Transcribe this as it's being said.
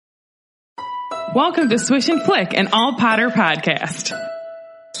Welcome to Swish and Flick, an all Potter podcast.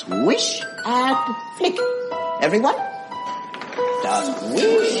 Swish and flick. Everyone?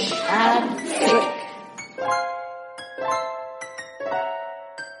 Swish and flick.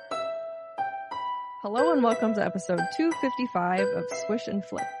 Hello and welcome to episode 255 of Swish and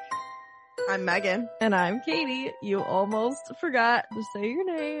Flick. I'm Megan. And I'm Katie. You almost forgot to say your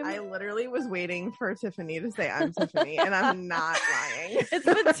name. I literally was waiting for Tiffany to say I'm Tiffany, and I'm not lying. It's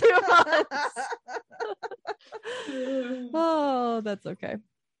been 2 months. Oh, that's okay.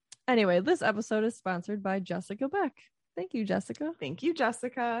 Anyway, this episode is sponsored by Jessica Beck. Thank you, Jessica. Thank you,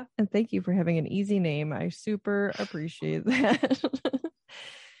 Jessica. And thank you for having an easy name. I super appreciate that.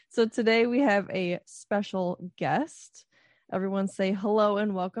 So today we have a special guest. Everyone say hello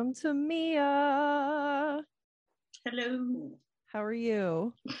and welcome to Mia. Hello. How are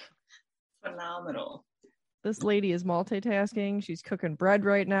you? Phenomenal. This lady is multitasking. She's cooking bread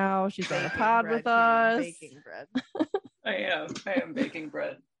right now. She's on a pod with us. Baking bread. I am baking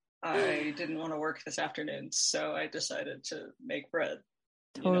bread. I didn't want to work this afternoon, so I decided to make bread.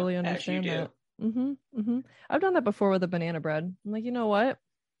 Totally understand that. I've done that before with a banana bread. I'm like, you know what?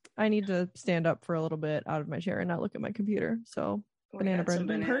 I need to stand up for a little bit out of my chair and not look at my computer. So banana bread,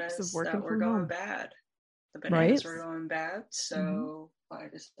 the perks of working from home. Bad. The bananas were going bad, so I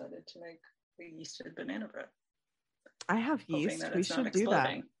decided to make the yeasted banana bread. I have yeast. We should do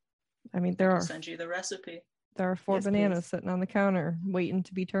that. I mean, there are. Send you the recipe. There are 4 bananas sitting on the counter waiting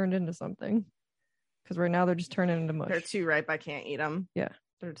to be turned into something. Because right now they're just turning into mush. They're too ripe. I can't eat them. Yeah,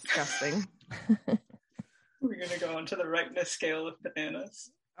 they're disgusting. We're gonna go onto the ripeness scale of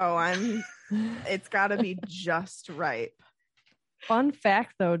bananas. Oh, it's got to be just ripe. Fun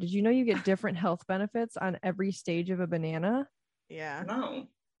fact, though, did you know you get different health benefits on every stage of a banana? Yeah. No.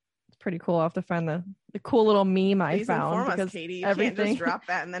 It's pretty cool. I'll have to find the cool little meme I Please found. Inform because us, Katie. You can't just drop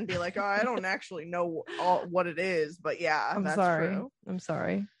that and then be like, oh, I don't actually know what it is. But yeah, I'm that's sorry. True. I'm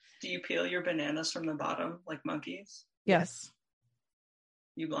sorry. Do you peel your bananas from the bottom like monkeys? Yes.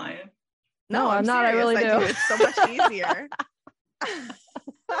 You lying? No, I'm not. I really do. It's so much easier.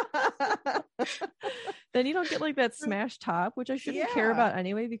 Then you don't get like that smashed top, which I shouldn't care about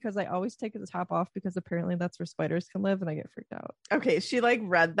anyway, because I always take the top off because apparently that's where spiders can live and I get freaked out. Okay, she like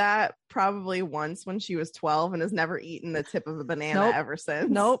read that probably once when she was 12 and has never eaten the tip of a banana ever since.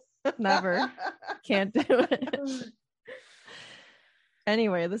 Nope, never. Can't do it.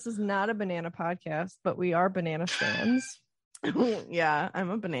 Anyway, this is not a banana podcast, but we are banana stands. Yeah,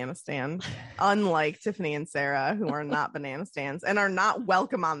 I'm a banana stand. Unlike Tiffany and Sarah, who are not banana stands and are not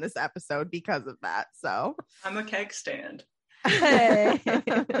welcome on this episode because of that. So I'm a keg stand. Hey.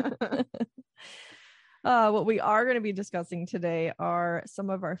 What we are going to be discussing today are some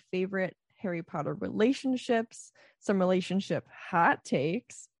of our favorite Harry Potter relationships, some relationship hot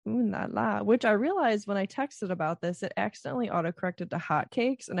takes, which I realized when I texted about this, it accidentally autocorrected to hot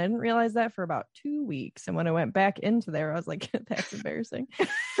cakes, and I didn't realize that for about 2 weeks. And when I went back into there, I was like, that's embarrassing.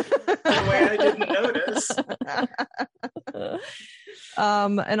 The way I didn't notice.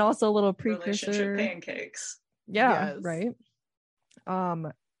 And also a little precursor. Relationship pancakes. Yeah, yes. Right.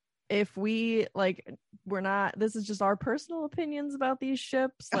 If we we're not, this is just our personal opinions about these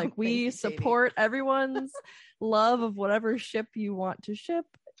ships. Like we support everyone's love of whatever ship you want to ship,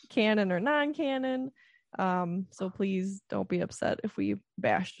 canon or non-canon. So please don't be upset if we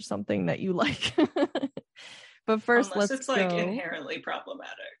bashed something that you like. But first, Unless let's it's go. Inherently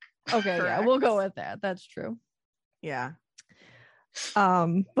problematic. Okay, Correct. yeah, we'll go with that. That's true. yeah.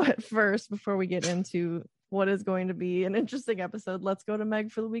 But first, before we get into what is going to be an interesting episode, let's go to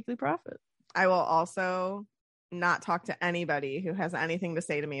Meg for the weekly prophet. I will also not talk to anybody who has anything to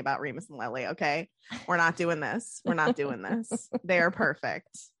say to me about Remus and Lily. Okay, we're not doing this. We're not doing this. They are perfect.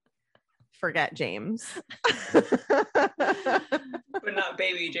 Forget James. But not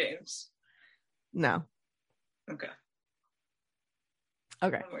baby James. No. Okay.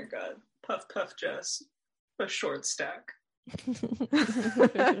 Okay. Oh my god. Puff Puff Jess. A short stack.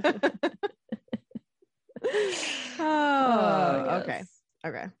 Oh, okay. yes.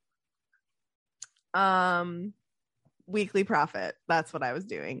 Okay. Weekly Prophet. That's what I was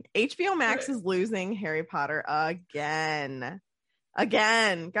doing. HBO Max is losing Harry Potter again.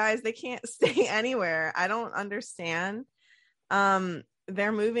 Guys, they can't stay anywhere. I don't understand.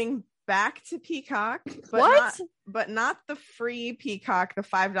 They're moving back to Peacock, but not the free Peacock, the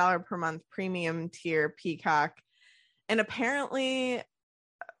 $5 per month premium tier Peacock. And apparently,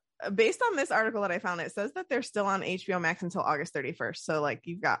 based on this article that I found, it says that they're still on HBO Max until August 31st. So like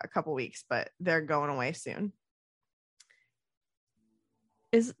you've got a couple weeks, but they're going away soon.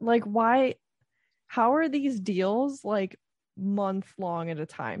 Is like, why, how are these deals like month long at a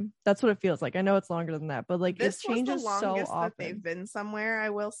time. That's what it feels like. I know it's longer than that, but like This it changes was the so longest often. that they've been somewhere, I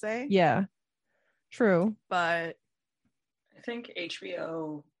will say. Yeah, true. But I think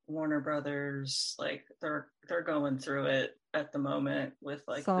HBO, Warner Brothers, like they're going through it at the moment with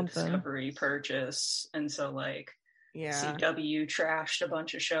like the Discovery purchase, and so like CW trashed a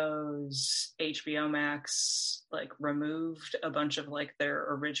bunch of shows. HBO Max like removed a bunch of like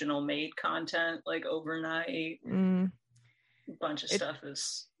their original made content like overnight. A bunch of stuff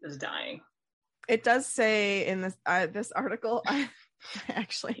is dying. It does say in this article,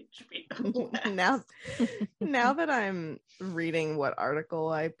 actually now that I'm reading what article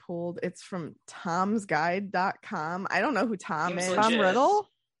I pulled, it's from tomsguide.com. I don't know who Tom is. Tom Riddle?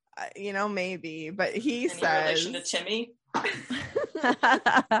 Maybe, but he Any says relation to Timmy.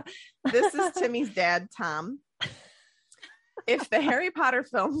 This is Timmy's dad, Tom. If the Harry Potter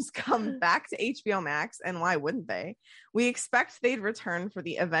films come back to HBO Max, and why wouldn't they? We expect they'd return for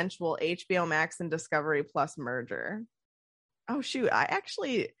the eventual HBO Max and Discovery Plus merger. Oh shoot, I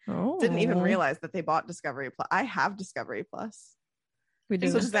actually didn't even realize that they bought Discovery Plus. I have Discovery Plus. We do.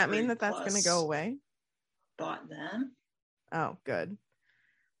 So does that mean that that's going to go away? Bought them? Oh, good.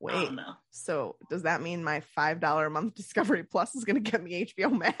 Wait. I don't know. So does that mean my $5 a month Discovery Plus is going to get me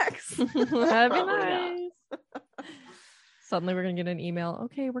HBO Max? That'd be nice. Suddenly we're going to get an email.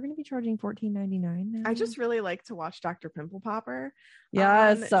 Okay, we're going to be charging $14.99 now. I just really like to watch Dr. Pimple Popper.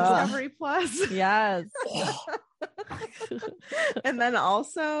 Yes. Discovery Plus. Yes. And then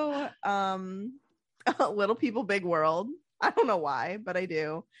also Little People Big World. I don't know why, but I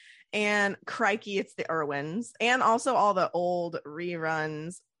do. And crikey, it's the Irwins. And also all the old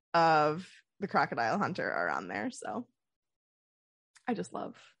reruns of The Crocodile Hunter are on there. So I just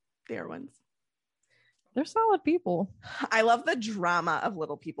love the Irwins. They're solid people. I love the drama of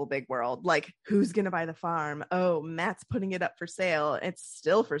Little People Big World. Like, who's going to buy the farm? Oh, Matt's putting it up for sale. It's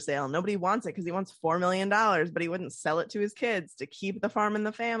still for sale. Nobody wants it because he wants $4 million, but he wouldn't sell it to his kids to keep the farm in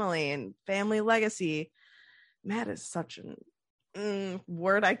the family and family legacy. Matt is such an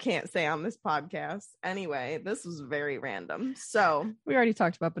word I can't say on this podcast. Anyway, this was very random. So we already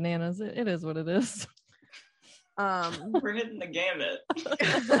talked about bananas. It is what it is. We're hitting the gamut.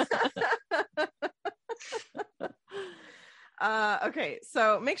 Okay,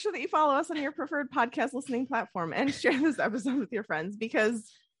 so make sure that you follow us on your preferred podcast listening platform and share this episode with your friends,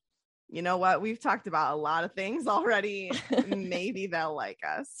 because you know what? We've talked about a lot of things already. Maybe they'll like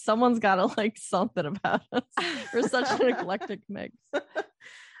us. Someone's got to like something about us. We're such an eclectic mix.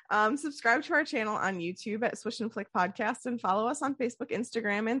 Subscribe to our channel on YouTube at Swish and Flick Podcast, and follow us on Facebook,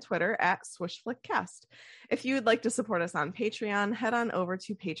 Instagram, and Twitter at Swish Flick Cast. If you would like to support us on Patreon, head on over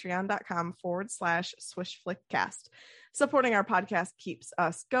to patreon.com/Swish Flick Cast. Supporting our podcast keeps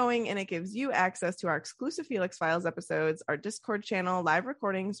us going, and it gives you access to our exclusive Felix Files episodes, our Discord channel, live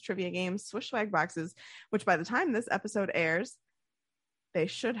recordings, trivia games, Swish swag boxes, which by the time this episode airs, they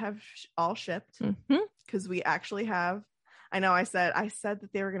should have all shipped, because we actually have. I know I said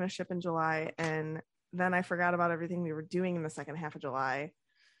that they were going to ship in July, and then I forgot about everything we were doing in the second half of July,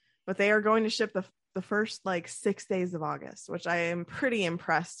 but they are going to ship the first like 6 days of August, which I am pretty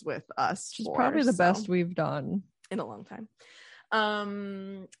impressed with us. It's probably the best we've done in a long time.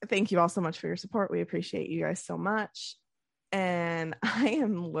 Thank you all so much for your support. We appreciate you guys so much. And I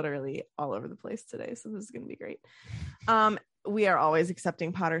am literally all over the place today, so this is going to be great. We are always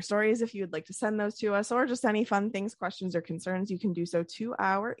accepting Potter stories. If you would like to send those to us, or just any fun things, questions, or concerns, you can do so to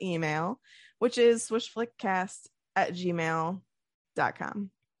our email, which is swishflickcast@gmail.com. Do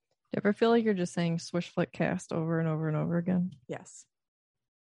you ever feel like you're just saying Swish Flick Cast over and over and over again? Yes.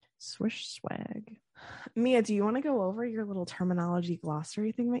 Swish swag. Mia, do you want to go over your little terminology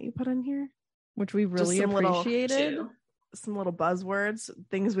glossary thing that you put in here? Which we really appreciated. Some little buzzwords,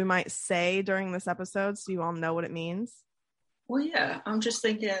 things we might say during this episode, so you all know what it means. Well, yeah, I'm just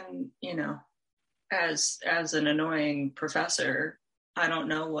thinking, as an annoying professor, I don't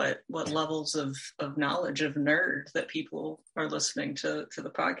know what levels of knowledge of nerd that people are listening to the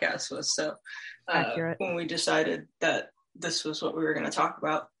podcast with. So when we decided that this was what we were going to talk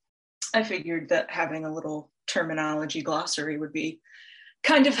about, I figured that having a little terminology glossary would be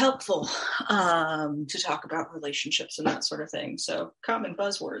kind of helpful to talk about relationships and that sort of thing. So common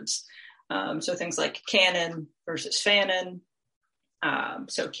buzzwords. So things like canon versus fanon.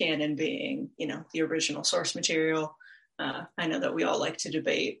 So canon being, the original source material. I know that we all like to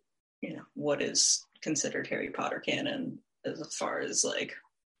debate, what is considered Harry Potter canon as far as like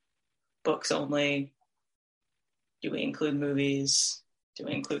books only. Do we include movies? Do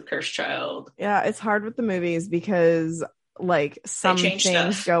we include Cursed Child? Yeah, it's hard with the movies because like some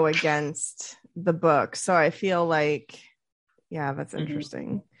things go against the book. So I feel like Yeah, that's Mhm.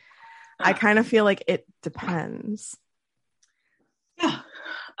 interesting. I kind of feel like it depends. Yeah.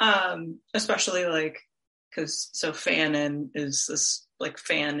 Especially like, because so fanon is this like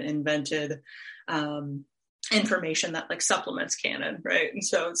fan invented information that like supplements canon, right? And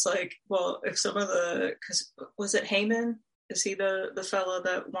so it's like, well, if some of the, because was it Heyman? Is he the fellow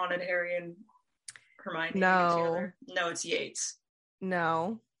that wanted Harry and Hermione No. together? No, it's Yates.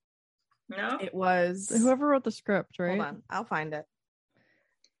 No, No? it was Whoever wrote the script, right? Hold on, I'll find it.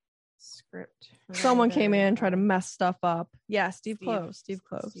 Script. Someone came in and writer. tried to mess stuff up. Yeah, Steve Steve- Close. Steve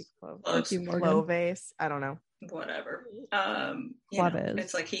Close. Steve Close. Thank you, Morgan. Clovis. I don't know. Whatever. Chavez.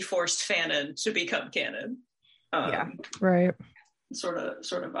 It's like he forced fanon to become canon. Yeah. Right. Sort of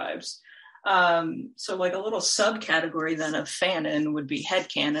vibes. So like a little subcategory then of fanon would be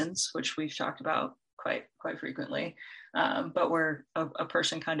headcanons, which we've talked about quite frequently. But where a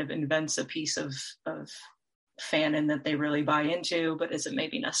person kind of invents a piece of fanon that they really buy into, but isn't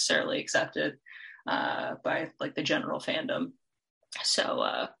maybe necessarily accepted by like the general fandom.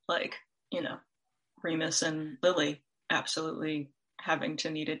 So like, you know, Remus and Lily absolutely having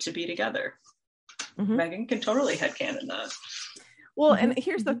to needed to be together. Mhm. Megan can totally headcanon that. Well, and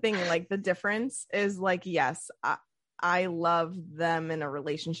here's the thing, like the difference is like, yes, I love them in a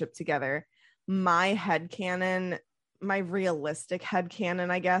relationship together. My headcanon, my realistic headcanon,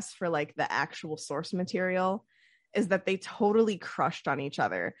 I guess, for like the actual source material is that they totally crushed on each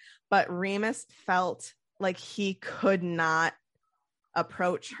other. But Remus felt like he could not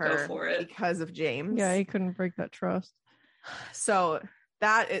approach her for it. because of James. Yeah, he couldn't break that trust. So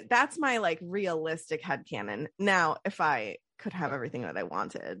that's my like realistic headcanon. Now, if I could have everything that I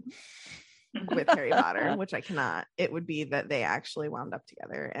wanted with Harry Potter, which I cannot, it would be that they actually wound up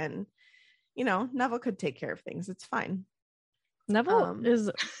together, and you know, Neville could take care of things. It's fine. Neville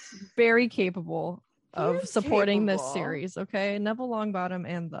is very capable of is supporting this capable. series. Okay, Neville Longbottom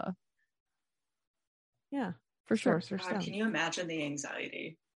and the Yeah, for sure. God, can you imagine the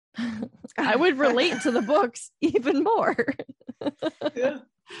anxiety? I would relate to the books even more. Yeah.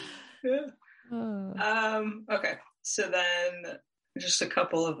 Okay, so then just a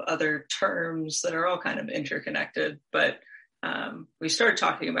couple of other terms that are all kind of interconnected, but we started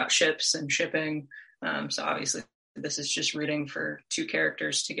talking about ships and shipping. So obviously this is just rooting for two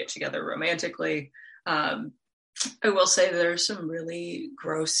characters to get together romantically. I will say there's some really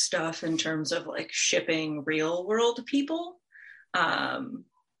gross stuff in terms of like shipping real world people. Not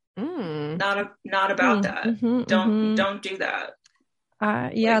about that. Don't do that.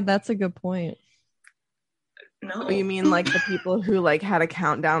 Yeah, that's a good point. No. Oh, you mean like the people who like had a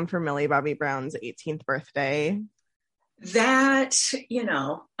countdown for Millie Bobby Brown's 18th birthday? That, you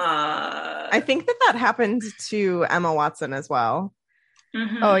know, I think that happened to Emma Watson as well.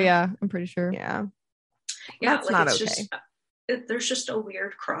 mhm. Oh yeah, I'm pretty sure. Yeah. Yeah, That's like, not it's okay. just, there's just a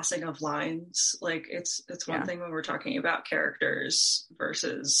weird crossing of lines. Like it's one Yeah. thing when we're talking about characters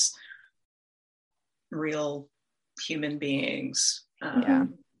versus real human beings. Yeah.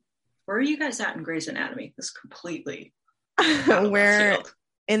 Where are you guys at in Grey's Anatomy? This is completely out of left We're field.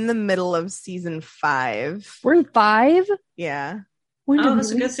 in the middle of season 5. We're in 5. Yeah. When did Oh, we that's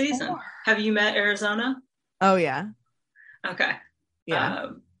a good leave season. 4? Have you met Arizona? Oh yeah. Okay. Yeah.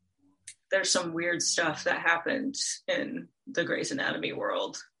 There's some weird stuff that happened in the Grey's Anatomy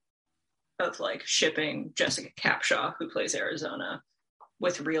world of like shipping Jessica Capshaw, who plays Arizona,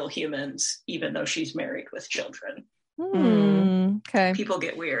 with real humans, even though she's married with children. Okay. People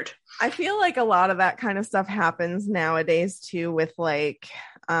get weird. I feel like a lot of that kind of stuff happens nowadays too, with like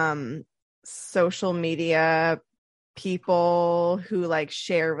social media people who like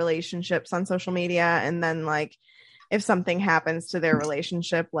share relationships on social media, and then like if something happens to their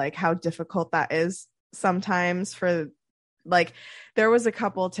relationship, like how difficult that is sometimes for like there was a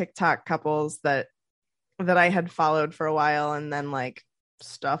couple TikTok couples that I had followed for a while, and then like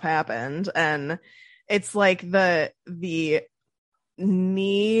stuff happened, and it's like the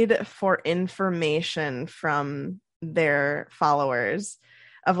need for information from their followers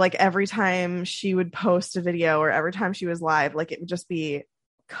of like every time she would post a video or every time she was live, like it would just be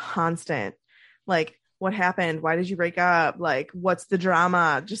constant, like what happened, why did you break up, like what's the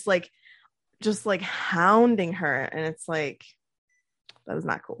drama, just like hounding her, and it's like that is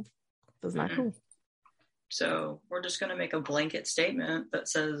not cool. That's not cool. So we're just going to make a blanket statement that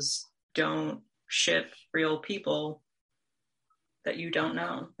says don't ship real people that you don't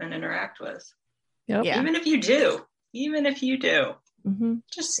know and interact with. Yep. Yeah. Even if you do, Mm-hmm.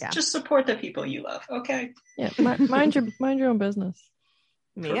 just support the people you love. Okay. Yeah. Mind your own business.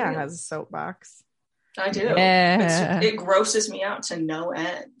 Mia real. has a soapbox. I do. Yeah. It grosses me out to no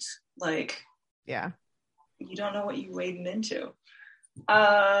end. Like, Yeah. you don't know what you're wading into.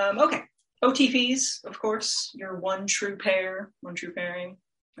 Okay. OTPs, of course, your one true pairing.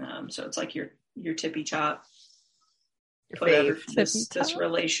 So it's like your tippy top. Whatever, this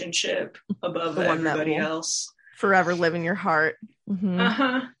relationship above the one everybody that else. Forever live in your heart.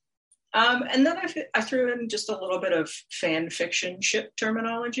 Mm-hmm. And then I threw in just a little bit of fan fiction ship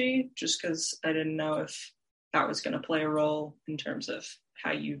terminology, just because I didn't know if that was going to play a role in terms of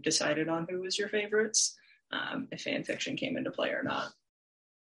how you decided on who was your favorites, if fan fiction came into play or not.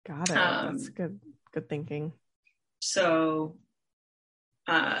 Got it. That's good thinking. So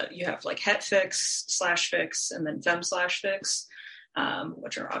you have like het/fix, /fix, and then fem/fix,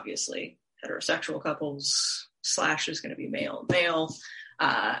 which are obviously heterosexual couples. / is going to be male and male,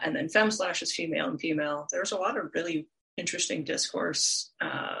 and then fem/ is female and female. There's a lot of really interesting discourse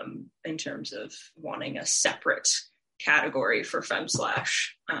in terms of wanting a separate category for fem/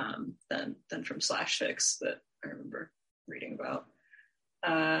 than from /fix that I remember reading about.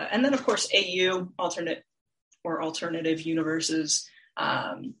 And then of course AU, alternative universes.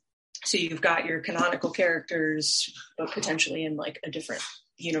 So you've got your canonical characters, but potentially in like a different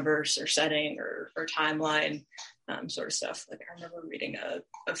universe or setting or timeline, sort of stuff. Like I remember reading a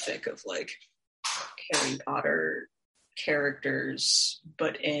fic of like Harry Potter characters,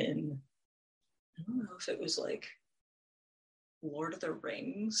 but in, I don't know if it was like Lord of the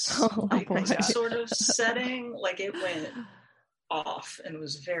Rings, sort of setting. Like it went off and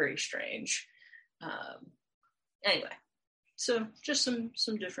was very strange. Anyway, so just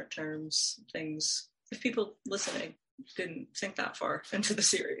some different terms, things. If people listening didn't think that far into the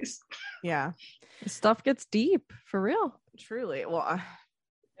series, yeah, stuff gets deep for real. Truly. Well,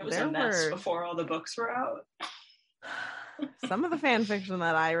 it was a mess before all the books were out. Some of the fan fiction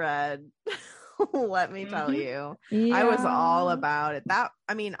that I read, let me tell you, I was all about it.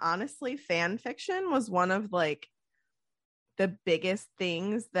 Honestly, fan fiction was one of like the biggest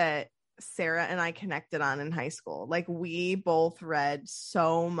things that Sarah and I connected on in high school. Like we both read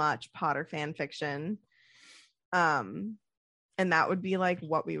so much Potter fan fiction. And that would be like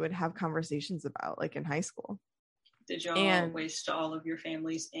what we would have conversations about like in high school. Did y'all waste all of your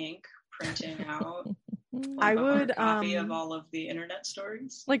family's ink printing out I would a copy of all of the internet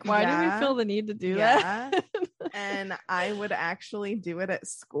stories? Like why do we feel the need to do that? And I would actually do it at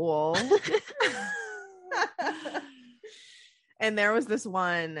school. And there was this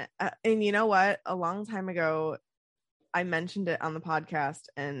one, and you know what? A long time ago, I mentioned it on the podcast,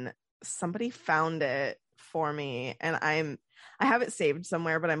 and somebody found it for me, and I have it saved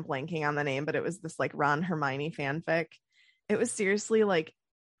somewhere, but I'm blanking on the name. But it was this like Ron Hermione fanfic. It was seriously like,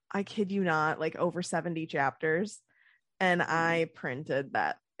 I kid you not, like over 70 chapters, and I printed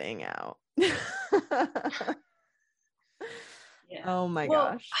that thing out. Yeah. Oh my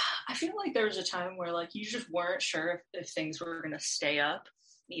gosh. I feel like there was a time where like you just weren't sure if things were going to stay up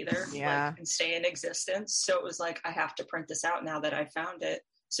either, and stay in existence. So it was like, I have to print this out now that I found it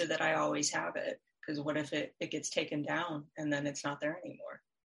so that I always have it. Because what if it gets taken down and then it's not there anymore?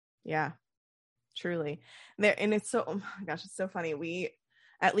 Yeah, truly. And it's so, oh my gosh, it's so funny. We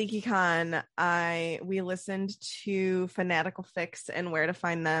at LeakyCon, we listened to Fanatical Fix and Where to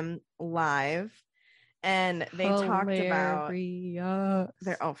Find Them live. And they talked about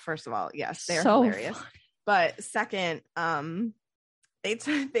first of all, yes, they're so hilarious. Funny. But second,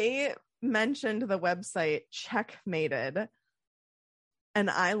 they mentioned the website Checkmated, and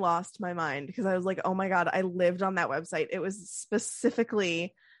I lost my mind because I was like, oh my god, I lived on that website. It was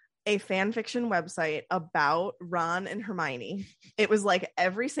specifically a fan fiction website about Ron and Hermione. It was like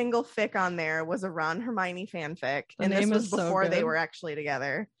every single fic on there was a Ron Hermione fanfic, and this was before they were actually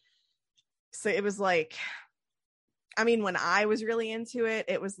together. So it was like, I mean, when I was really into it,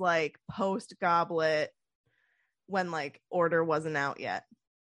 it was like post Goblet when like Order wasn't out yet.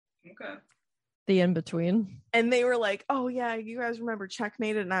 Okay. The in between. And they were like, oh yeah, you guys remember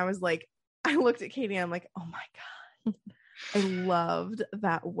Checkmated? And I was like, I looked at Katie and I'm like, oh my God, I loved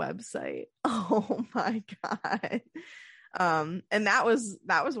that website. Oh my God. And that was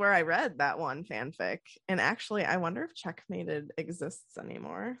where I read that one fanfic. And actually, I wonder if Checkmated exists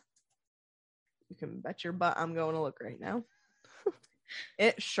anymore. You can bet your butt I'm going to look right now.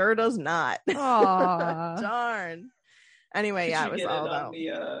 It sure does not. Darn. Anyway, yeah, it was all about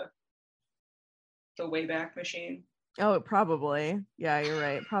the Wayback Machine. Oh, probably. Yeah, you're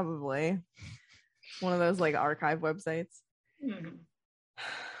right. Probably one of those like archive websites. Mm-hmm.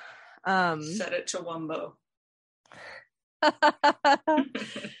 Set it to Wumbo.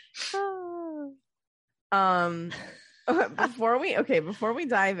 Before we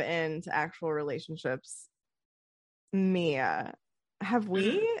dive into actual relationships, Mia, have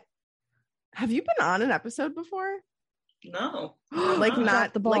we Have you been on an episode before? No. Like We not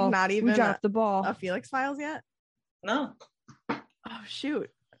dropped the ball. like not We even dropped the ball. a Felix Files yet? No. Oh shoot.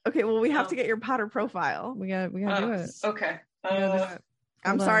 Okay, well we have to get your Potter profile. We got to do it. Okay. We gotta do it.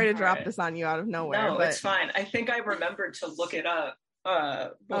 I'm Hold sorry on. to drop Alright. this on you out of nowhere, No, but it's fine. I think I remembered to look it up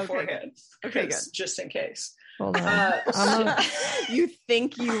beforehand. Okay, good. Just in case. Hold on. Uh, You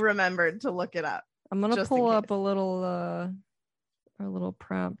think you remembered to look it up. I'm gonna just in pull up case. a little our little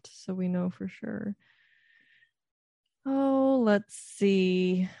prompt so we know for sure. Oh, let's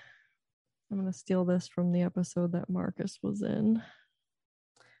see. I'm gonna steal this from the episode that Marcus was in.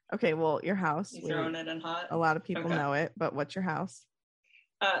 Okay, well, your house. You throwing it in hot? A lot of people Okay. know it, but what's your house?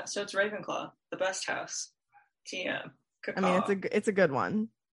 So it's Ravenclaw, the best house. TM. I mean, it's a good one.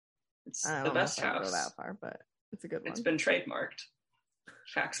 It's I don't the know best if I'd go house. that far, but it's a good one. It's been trademarked.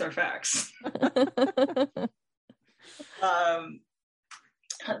 Facts are facts.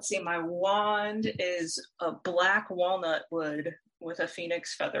 Let's see. My wand is a black walnut wood with a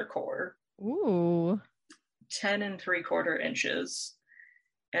phoenix feather core, Ooh, 10 3/4 inches,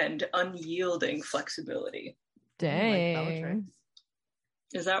 and unyielding flexibility. dang. Like Bellatrix.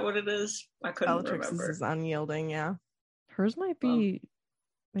 Is that what it is? I couldn't Bellatrix remember. is unyielding, yeah. Hers might be.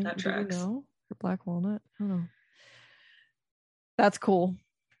 Maybe, that do we tracks. know? Her black walnut. I don't know. That's cool.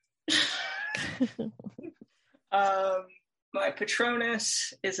 My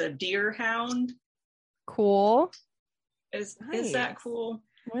Patronus is a deer hound. Cool. Is Nice. that cool?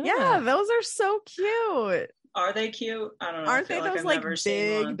 Why Yeah, not? those are so cute. Are they cute? I don't know. I Aren't they feel like those I've like never seen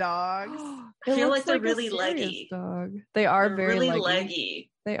big one. dogs? It feel looks like they're a really serious leggy. Dog. They are They're very really leggy.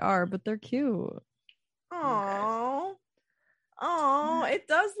 leggy. They are, but they're cute. Oh, oh, it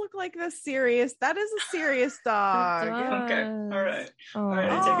does look like the serious. That is a serious dog. Okay. All right. Oh. All right.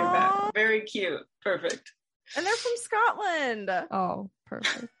 I take it Aw. back. Very cute. Perfect. And they're from Scotland. Oh,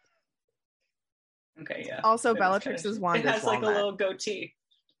 perfect. Okay. Yeah. Also, It is Bellatrix's kinda- wand It has is like a walnut. little goatee.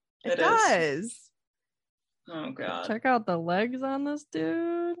 It is. does. Oh God. Check out the legs on this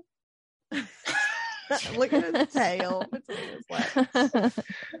dude. Look at his tail. Between his legs.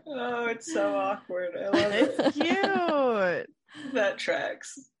 Oh, it's so awkward. I love it. It's cute. That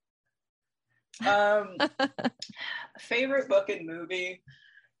tracks. Favorite book and movie.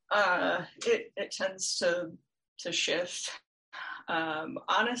 It tends to shift.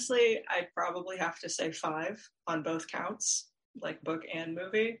 Honestly, I'd probably have to say 5 on both counts, like book and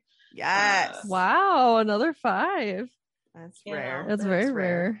movie. Yes. Wow, another 5. That's You know, rare. That's very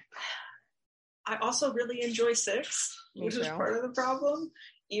rare. I also really enjoy 6, Me which is too. part of the problem,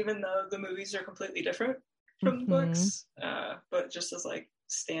 even though the movies are completely different from the books. But just as like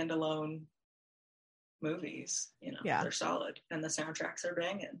standalone movies, Yeah. they're solid and the soundtracks are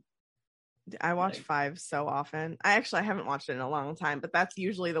banging. I watch Like- 5 so often. I haven't watched it in a long time, but that's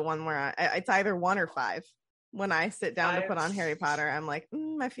usually the one where it's either 1 or 5. When I sit down to put on 5. Harry Potter, I'm like,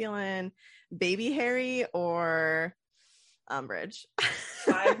 am I feeling baby Harry or Umbridge?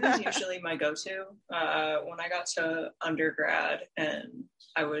 5 is usually my go-to. When I got to undergrad, and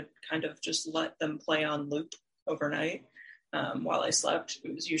I would kind of just let them play on loop overnight while I slept,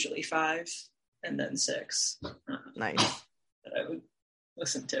 it was usually 5 and then 6 Nice. that I would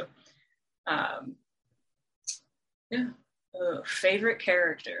listen to. Favorite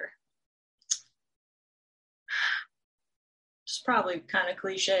character. It's probably kind of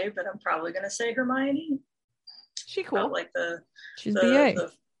cliche, but I'm probably gonna say Hermione. She Felt cool. like She's BA.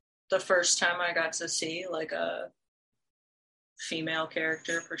 the first time I got to see like a female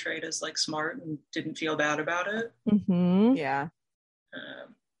character portrayed as like smart and didn't feel bad about it. Mm-hmm. Yeah.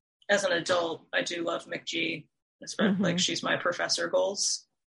 As an adult, I do love McG. Mhm. Like she's my professor goals.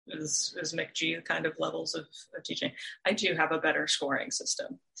 Is McG kind of levels of teaching? I do have a better scoring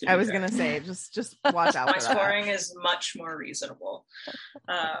system. to I be was fair. gonna say, just watch out My for that. scoring is much more reasonable.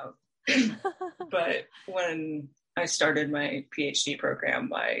 But when I started my PhD program,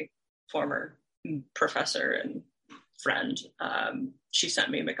 my former professor and friend, she sent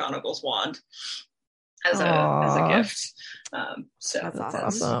me McGonagall's wand as a Aw. gift. So That's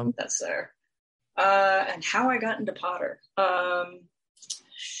awesome. That's there. And how I got into Potter.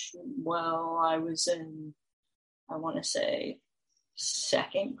 Well, I was in, I want to say,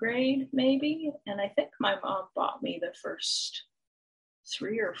 2nd grade, maybe. And I think my mom bought me the first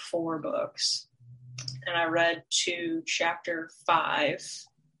 3 or 4 books. And I read to chapter 5.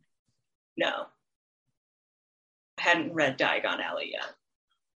 No. I hadn't read Diagon Alley yet.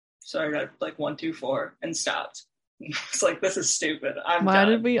 So I read like 1, 2, 4 and stopped. It's like, this is stupid. Why done.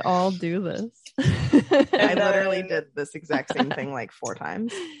 did we all do this? I And literally then- did this exact same thing like 4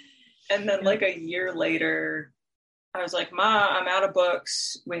 times. And then like a year later, I was like, Ma, I'm out of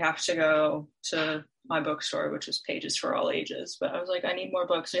books. We have to go to my bookstore, which is Pages for All Ages. But I was like, I need more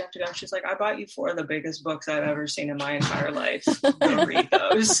books. We have to go. And she's like, I bought you 4 of the biggest books I've ever seen in my entire life. Go read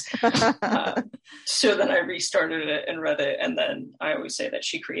those. So then I restarted it and read it. And then I always say that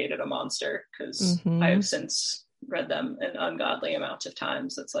she created a monster, because I have since read them an ungodly amount of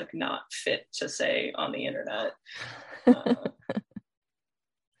times. It's like not fit to say on the internet.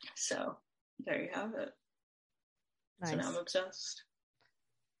 So there you have it. Nice. So now I'm obsessed.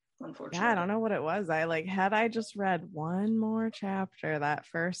 Unfortunately. Yeah, I don't know what it was. I just read one more chapter that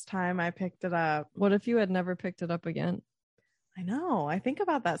first time I picked it up. What if you had never picked it up again? I know. I think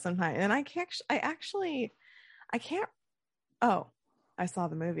about that sometimes. And I can't. Oh, I saw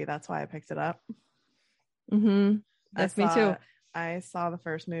the movie. That's why I picked it up. That's me too. I saw the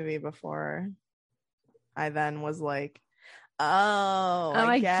first movie before I then was like, oh,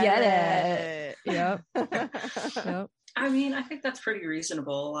 I get it. Yep. Yep. I mean, I think that's pretty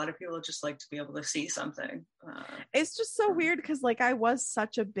reasonable. A lot of people just like to be able to see something. It's just so weird because like I was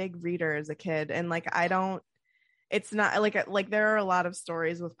such a big reader as a kid, and like it's not like there are a lot of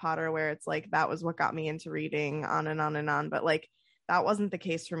stories with Potter where it's like that was what got me into reading, on and on and on, but like that wasn't the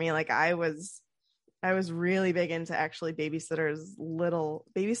case for me. Like I was really big into actually Babysitter's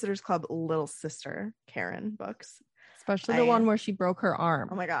Club Little Sister Karen books. Especially the one where she broke her arm.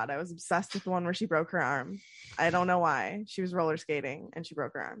 Oh my God. I was obsessed with the one where she broke her arm. I don't know why. She was roller skating and she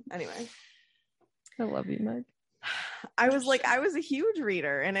broke her arm. Anyway. I love you, Meg. I was a huge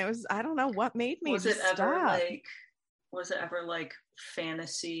reader, and it was, I don't know what made me was it ever like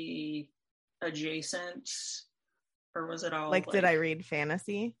fantasy adjacent, or was it all like did I read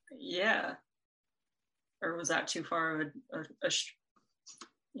fantasy? Yeah. Or was that too far of a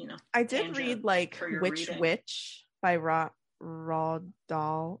I did read like Witch by Roald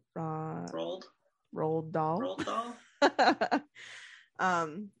Dahl. Roald Dahl.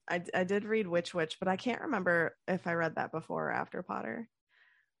 I did read Witch, but I can't remember if I read that before or after Potter.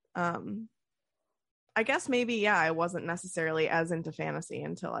 I guess maybe I wasn't necessarily as into fantasy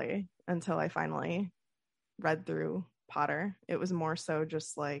until I finally read Potter. It was more so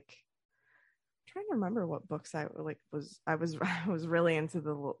just like I'm trying to remember what books I was really into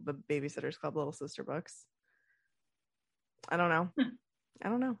the Babysitter's Club Little Sister books. I don't know. I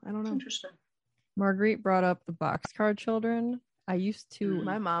don't know. Interesting. Marguerite brought up the Boxcar Children. I used to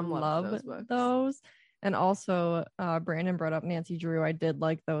my mom loved those. And also Brandon brought up Nancy Drew. I did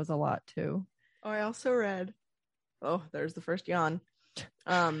like those a lot too. Oh, I also read, there's the first yawn.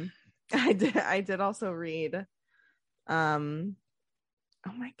 I did also read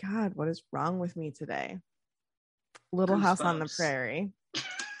oh my God, what is wrong with me today? Little Goosebumps. House on the Prairie.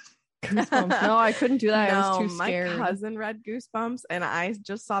 Goosebumps. No, I couldn't do that. I was too scared. My cousin read Goosebumps, and I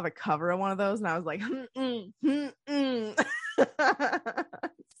just saw the cover of one of those, and I was like,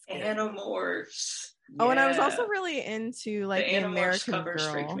 Animorphs. Oh, and I was also really into like the American covers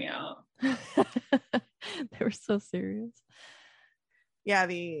Girl. Freaked me out. They were so serious. Yeah,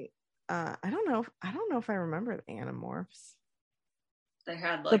 I don't know if I remember the Animorphs. They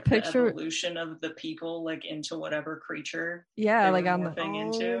had like the evolution of the people like into whatever creature. Yeah, like on the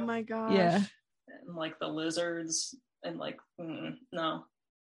into. Oh my gosh. Yeah. And like the lizards and like no,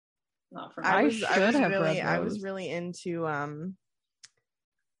 not for me. I was really into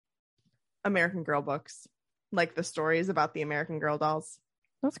American Girl books, like the stories about the American Girl dolls.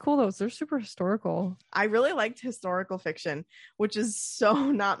 That's cool though. They're super historical. I really liked historical fiction, which is so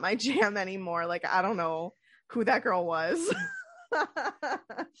not my jam anymore. Like I don't know who that girl was.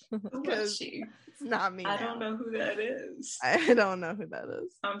 Who was she? It's not me. I don't know who that is. I don't know who that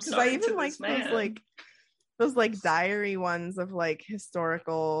is. I'm sorry. I even like those like diary ones of like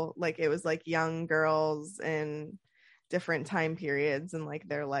historical, like it was like young girls in different time periods and like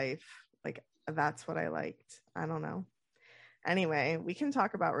their life. Like that's what I liked. I don't know. Anyway, we can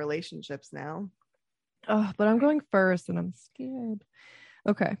talk about relationships now. Oh, but I'm going first and I'm scared.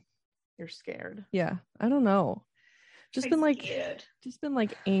 Okay. You're scared. Yeah. I don't know. Just been anxious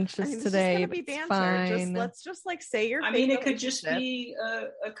today. It's fine. Let's just like say your. I mean, it could just be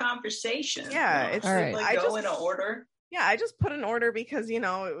a conversation. Yeah, it's all right. Like go in an order. Yeah, I just put an order because it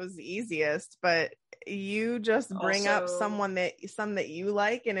was easiest. But you just bring up some that you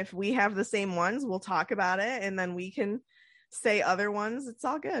like, and if we have the same ones, we'll talk about it, and then we can say other ones. It's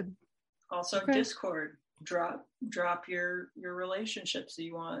all good. Also, okay. Discord, drop your relationships that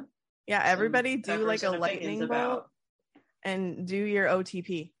you want. Yeah, everybody do like a lightning bolt. And do your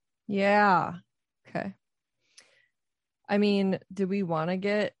OTP. Yeah. Okay. I mean, do we want to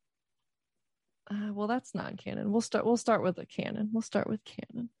get... Well, that's non-canon. We'll start with a canon. We'll start with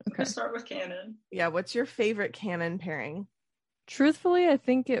canon. Okay. Let's start with canon. Yeah, what's your favorite canon pairing? Truthfully, I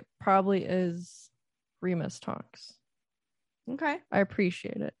think it probably is Remus Tonks. Okay. I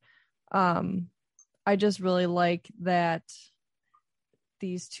appreciate it. I just really like that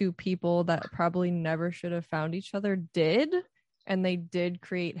these two people that probably never should have found each other did, and they did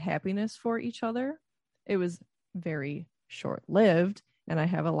create happiness for each other. It was very short-lived, and I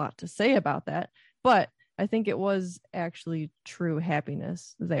have a lot to say about that, but I think it was actually true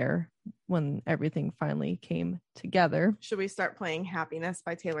happiness there when everything finally came together. Should we start playing Happiness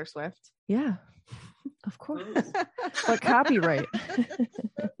by Taylor Swift? Yeah, of course. But copyright.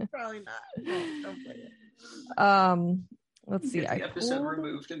 Probably not. No, don't play it. Let's see. Get the episode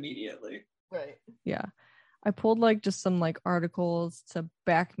removed immediately. Right. Yeah. I pulled like just some like articles to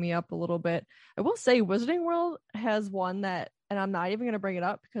back me up a little bit. I will say Wizarding World has one that, and I'm not even going to bring it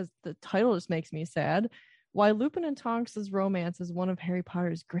up because the title just makes me sad. Why Lupin and Tonks' romance is one of Harry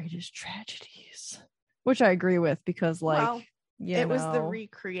Potter's greatest tragedies, which I agree with because like, it was the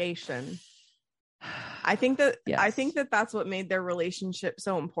recreation. I think that yes. I think that that's what made their relationship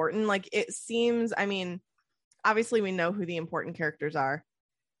so important. Like it seems, I mean, obviously we know who the important characters are.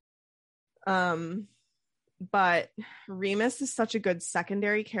 But Remus is such a good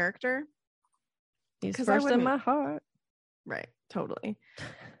secondary character. He's first in my heart. Right, totally.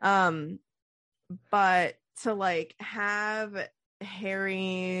 But to like have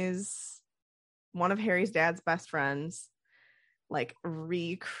one of Harry's dad's best friends like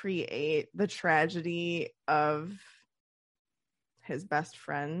recreate the tragedy of his best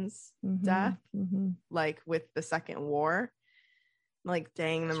friend's death, like with the Second War, like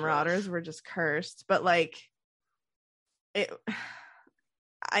dang, the Marauders were just cursed. But like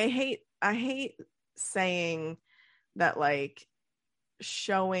I hate saying that, like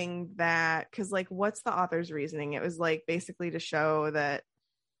showing that, because like what's the author's reasoning? It was like basically to show that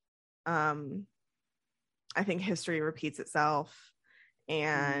I think history repeats itself,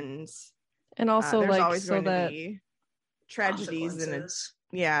 and also there's like always so going that to be tragedies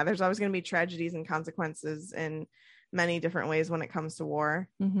there's always going to be tragedies and consequences in many different ways when it comes to war.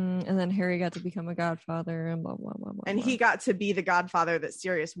 And then Harry got to become a godfather and blah blah blah blah, and he got to be the godfather that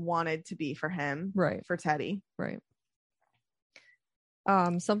Sirius wanted to be for him, right, for Teddy, right.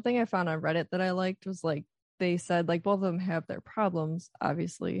 Something I found on Reddit that I liked was like they said like both of them have their problems,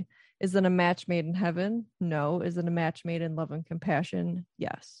 obviously. Is it a match made in heaven? No. Is it a match made in love and compassion?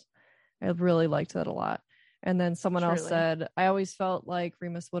 Yes. I really liked that a lot. And then someone else said, I always felt like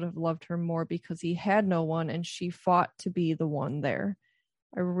Remus would have loved her more because he had no one and she fought to be the one there.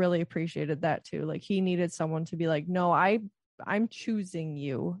 I really appreciated that too. Like he needed someone to be like, no, I'm choosing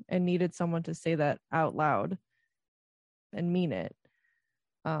you, and needed someone to say that out loud and mean it.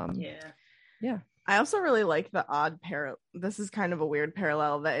 Yeah. I also really like the odd this is kind of a weird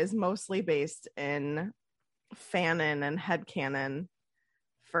parallel that is mostly based in fanon and headcanon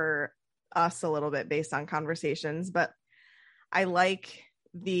for us a little bit based on conversations, but I like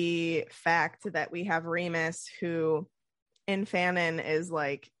the fact that we have Remus, who in fanon is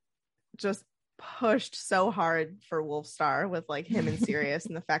like just pushed so hard for Wolfstar with like him and Sirius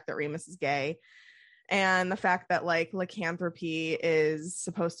and the fact that Remus is gay. And the fact that like lycanthropy is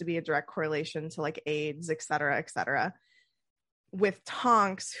supposed to be a direct correlation to like AIDS, et cetera, with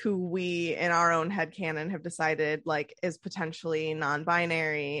Tonks, who we in our own headcanon have decided like is potentially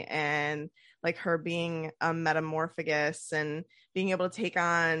non-binary, and like her being a metamorphagus and being able to take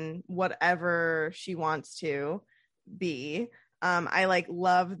on whatever she wants to be. I like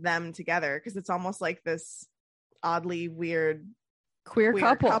love them together because it's almost like this oddly weird queer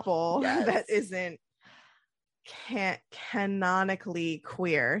couple. Yes. That isn't canonically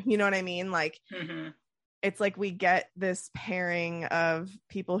queer, you know what I mean? Like it's like we get this pairing of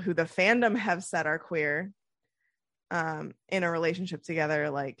people who the fandom have said are queer in a relationship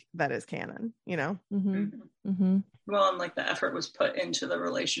together, like that is canon, you know? Well, and like the effort was put into the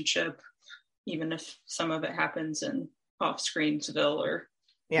relationship, even if some of it happens in off-screensville or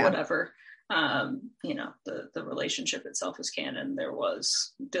whatever. You know, the relationship itself is canon. There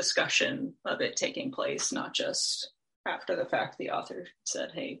was discussion of it taking place, not just after the fact the author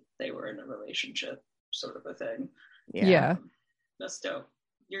said, hey, they were in a relationship, sort of a thing. That's dope.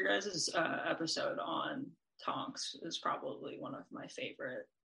 Your guys' episode on Tonks is probably one of my favorite.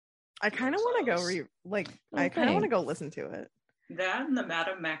 I kind of want to go I kind of want to go listen to it. That and the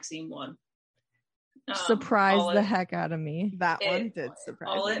Madame Maxime one. Surprised the heck out of me. That one did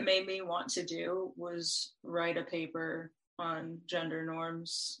surprise me. All it made me want to do was write a paper on gender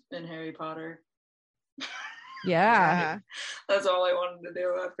norms in Harry Potter. Yeah. That's all I wanted to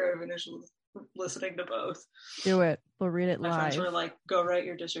do after I finished listening to both. Do it. We'll read it My live. friends were like, go write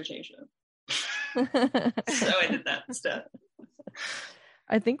your dissertation. So I did that instead.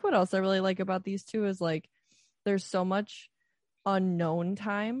 I think what else I really like about these two is like there's so much unknown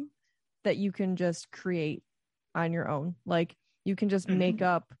time that you can just create on your own. Like you can just make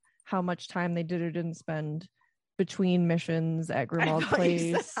up how much time they did or didn't spend between missions at Grimmauld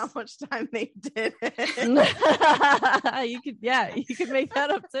Place. How much time they did it. you could make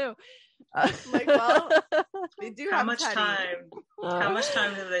that up too. Like, well, they do How have much Teddy. time? How much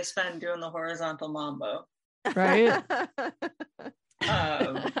time did they spend doing the horizontal mambo? Right?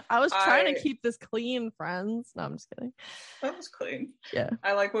 Um, I was trying to keep this clean, friends. No, I'm just kidding. That was clean. Yeah.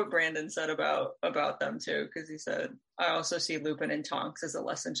 I like what Brandon said about them too, because he said, I also see Lupin and Tonks as a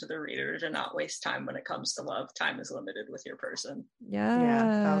lesson to the reader to not waste time when it comes to love. Time is limited with your person. Yeah.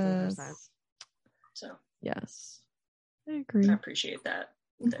 1,000%. So Yes. I agree. I appreciate that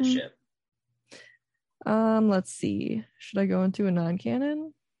with that ship. Let's see. Should I go into a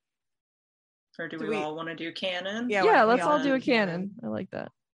non-canon? Or do we all want to do canon? Yeah, let's all do a canon. I like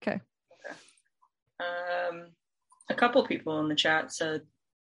that. Okay. A couple people in the chat said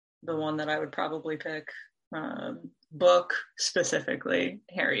the one that I would probably pick, book specifically,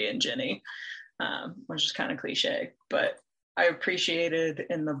 Harry and Ginny, which is kind of cliche, but I appreciated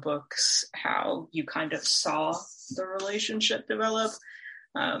in the books how you kind of saw the relationship develop.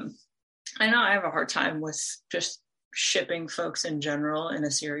 I know I have a hard time with just shipping folks in general in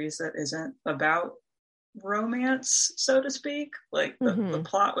a series that isn't about romance, so to speak. Like the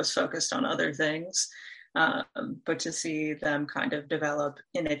plot was focused on other things, but to see them kind of develop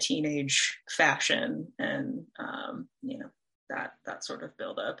in a teenage fashion and that sort of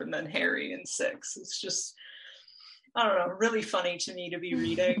build up, and then Harry in 6 is just, I don't know, really funny to me to be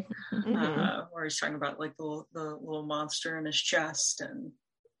reading. Where he's talking about like the little monster in his chest, and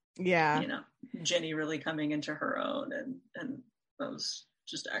Ginny really coming into her own, and that was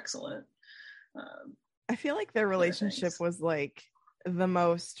just excellent. I feel like their relationship was like the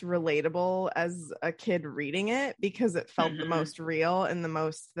most relatable as a kid reading it, because it felt the most real and the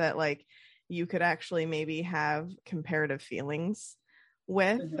most that like you could actually maybe have comparative feelings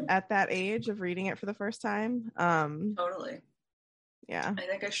with at that age of reading it for the first time. Totally. Yeah. I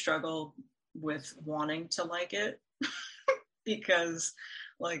think I struggle with wanting to like it because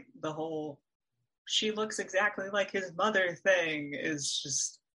like the whole she looks exactly like his mother thing is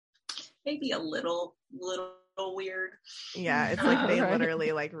just maybe a little weird. Yeah, it's like they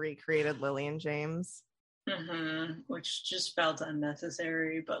literally like recreated Lily and James. Which just felt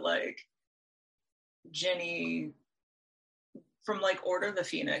unnecessary, but like Ginny from like Order of the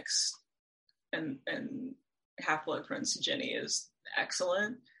Phoenix and Half-Blood Prince, Ginny is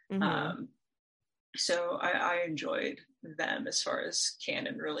excellent. So I enjoyed them as far as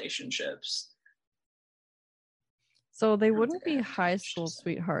canon relationships. So they wouldn't be high school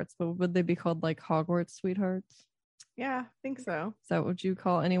sweethearts, but would they be called like Hogwarts sweethearts? Yeah, I think so. Is that what you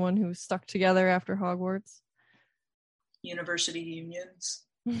call anyone who stuck together after Hogwarts? University unions.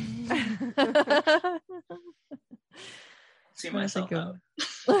 See myself out.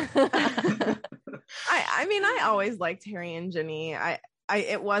 I mean, I always liked Harry and Ginny.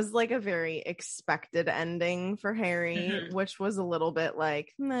 It was like a very expected ending for Harry, which was a little bit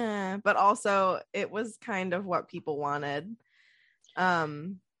like, meh, but also it was kind of what people wanted.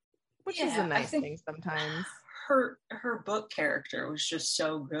 Which is a nice thing sometimes. Her book character was just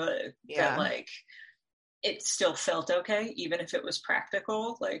so good that like it still felt okay, even if it was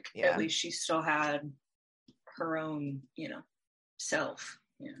practical. Like at least she still had her own, self.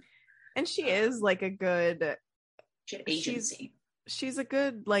 And she is like a good agency. She's a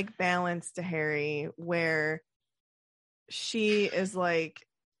good like balance to Harry, where she is like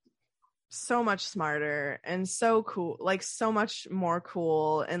so much smarter and so cool, like so much more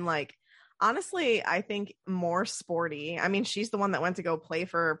cool, and like honestly I think more sporty. I mean, she's the one that went to go play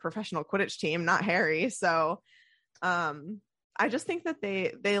for a professional Quidditch team, not Harry. So I just think that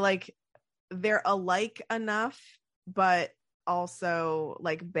they like they're alike enough, but also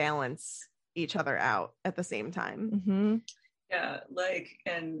like balance each other out at the same time. Yeah, like,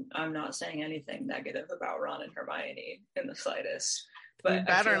 and I'm not saying anything negative about Ron and Hermione in the slightest, but you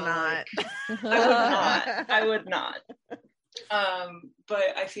better not. Like, I would not.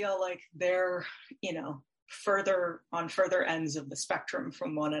 But I feel like they're, further ends of the spectrum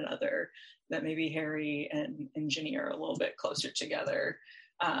from one another, that maybe Harry and Ginny are a little bit closer together.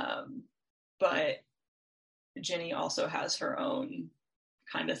 But Ginny also has her own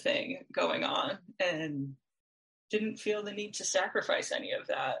kind of thing going on, and didn't feel the need to sacrifice any of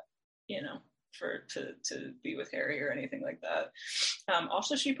that, to be with Harry or anything like that.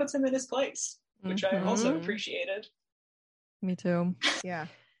 Also, she puts him in his place, which I also appreciated. Me too. Yeah.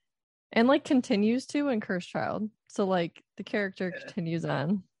 And like continues to in Cursed Child. So like the character continues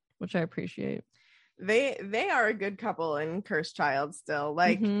on, which I appreciate. They are a good couple in Cursed Child still.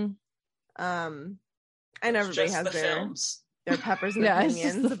 Like I know everybody has their peppers and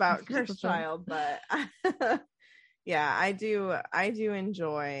opinions about Cursed Child, but yeah, I do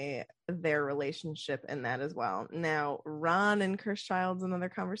enjoy their relationship in that as well. Now, Ron and Cursed Child's another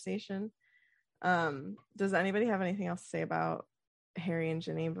conversation. Does anybody have anything else to say about Harry and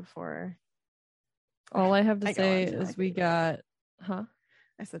Ginny before? All I have to say is we got,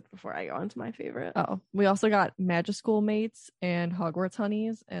 I said before I go on to my favorite. Oh, we also got Magic School Mates and Hogwarts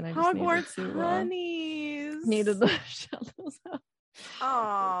Honeys, and I just Honeys needed to shout those out.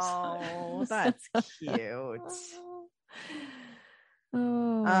 Oh, that's cute.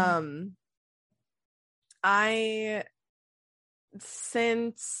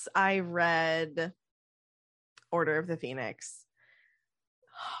 Since I read Order of the Phoenix,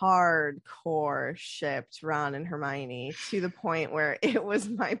 hardcore shipped Ron and Hermione to the point where it was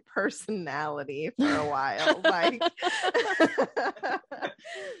my personality for a while. Like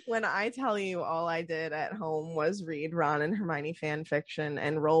when I tell you all I did at home was read Ron and Hermione fan fiction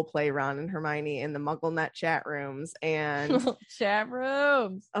and role play Ron and Hermione in the MuggleNet chat rooms and chat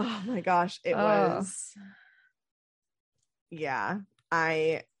rooms. Oh my gosh, it was. Yeah,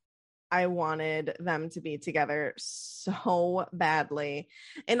 I wanted them to be together so badly.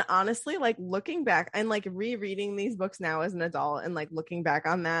 And honestly, like looking back and like rereading these books now as an adult and like looking back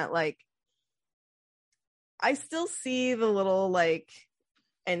on that, like I still see the little like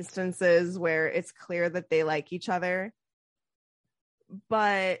instances where it's clear that they like each other.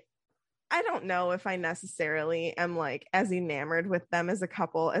 But I don't know if I necessarily am like as enamored with them as a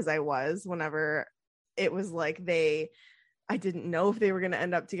couple as I was whenever it was like I didn't know if they were going to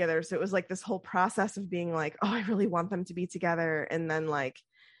end up together. So it was like this whole process of being like, oh, I really want them to be together. And then like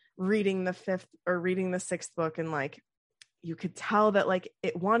reading the 5th or reading the 6th book. And like, you could tell that like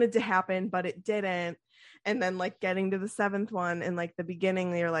it wanted to happen, but it didn't. And then like getting to the 7th one and like the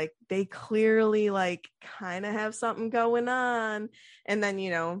beginning, they're like, they clearly like kind of have something going on. And then, you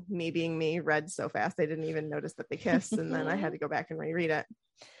know, me being me read so fast, I didn't even notice that they kissed. And then I had to go back and reread it.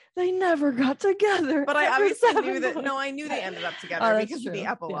 They never got together. But I obviously knew that. No, I knew they ended up together because of the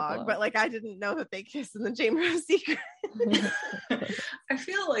epilogue. But like, I didn't know that they kissed in the Chamber of Secrets. I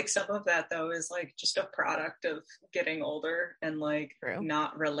feel like some of that though is like just a product of getting older and like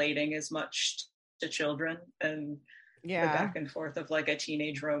not relating as much to children and the back and forth of like a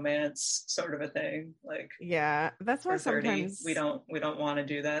teenage romance sort of a thing. Like, yeah, that's why sometimes we don't want to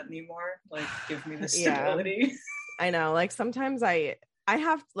do that anymore. Like, give me the stability. I know. Like sometimes I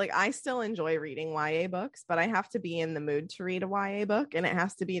have like I still enjoy reading YA books, but I have to be in the mood to read a YA book, and it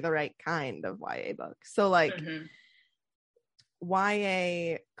has to be the right kind of YA book. So like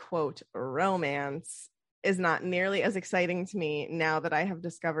YA quote romance is not nearly as exciting to me now that I have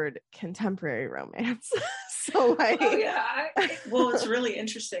discovered contemporary romance. So like well, it's really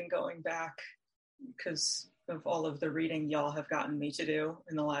interesting going back because of all of the reading y'all have gotten me to do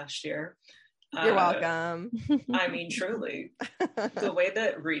in the last year. You're welcome. I mean, truly, the way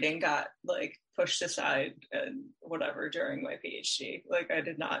that reading got like pushed aside and whatever during my PhD, like I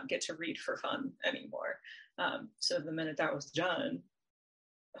did not get to read for fun anymore. So the minute that was done,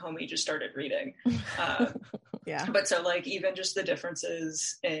 homie just started reading. But so like even just the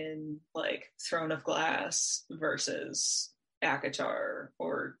differences in like Throne of Glass versus ACOTAR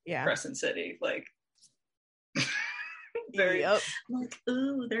or Crescent City, like like,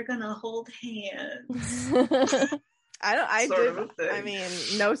 ooh, they're gonna hold hands. I mean,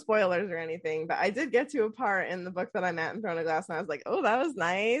 no spoilers or anything, but I did get to a part in the book that I'm at in Throne of Glass, and I was like, oh, that was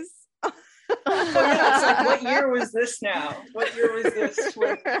nice. It's like, what year was this now? What year was this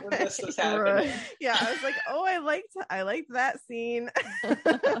when this was happening? Yeah, I was like, oh, I liked that scene.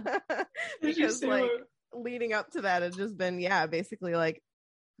 Because like leading up to that, it's just been basically like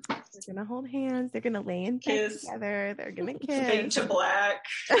they're gonna hold hands, they're gonna lay in bed together, they're gonna kiss. Fade to black.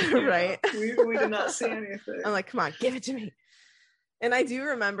 Right. We did not see anything. I'm like, come on, give it to me. And I do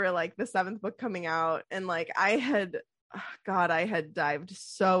remember like the 7th book coming out, and like I had dived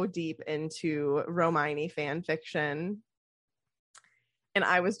so deep into Romani fan fiction, and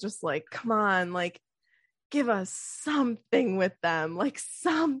I was just like, come on, like give us something with them, like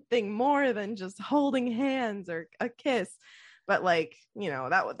something more than just holding hands or a kiss. But like, you know,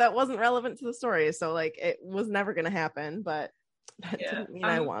 that wasn't relevant to the story, so like it was never gonna happen, but that didn't mean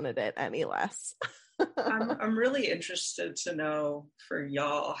I wanted it any less. I'm really interested to know for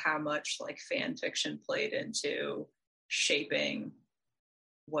y'all how much like fan fiction played into shaping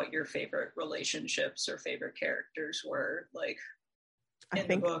what your favorite relationships or favorite characters were, like in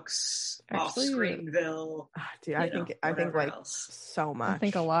the books, off Screenville. Dude, I think like else. So much. I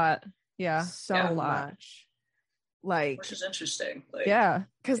think a lot. Yeah, so much. Like, which is interesting. Like, yeah,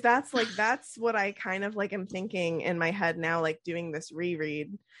 because that's what I kind of like am thinking in my head now, like doing this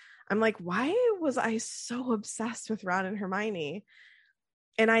reread. I'm like, why was I so obsessed with Ron and Hermione?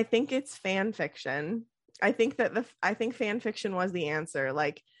 And I think it's fan fiction. I think fan fiction was the answer.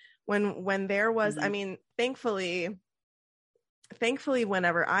 Like when there was, I mean, thankfully,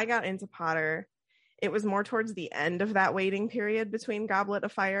 whenever I got into Potter, it was more towards the end of that waiting period between Goblet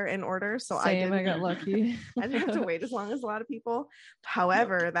of Fire and Order. So I got lucky. I didn't have to wait as long as a lot of people.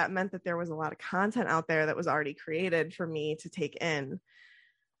 However, that meant that there was a lot of content out there that was already created for me to take in.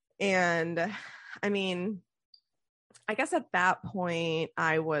 And I mean, I guess at that point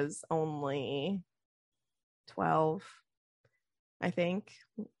I was only 12, I think,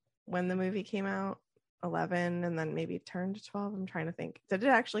 when the movie came out. 11, and then maybe turned 12. I'm trying to think. Did it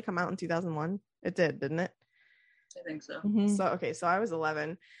actually come out in 2001? It did, didn't it? I think so. So I was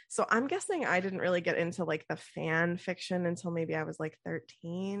 11. So I'm guessing I didn't really get into like the fan fiction until maybe I was like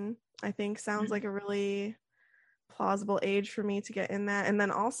 13. I think sounds like a really plausible age for me to get in that. And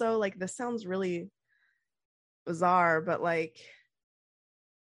then also, like, this sounds really bizarre, but like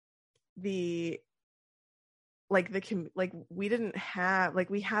we didn't have, like,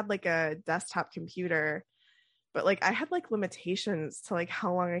 we had like a desktop computer, but like I had like limitations to like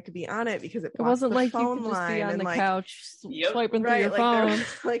how long I could be on it because it wasn't like you could just be on the couch swiping through your phone.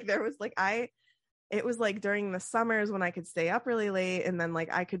 It was like during the summers when I could stay up really late, and then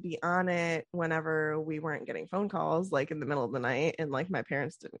like I could be on it whenever we weren't getting phone calls, like in the middle of the night, and like my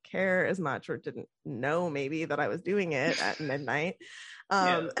parents didn't care as much or didn't know maybe that I was doing it at midnight.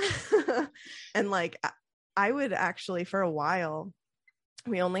 And like I would actually, for a while,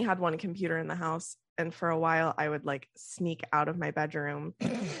 we only had one computer in the house, and for a while I would like sneak out of my bedroom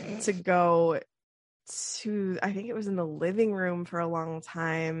to go to, I think it was in the living room for a long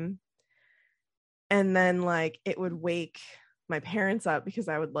time. And then like it would wake my parents up because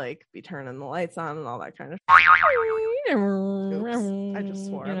I would like be turning the lights on and all that kind of Oops, I just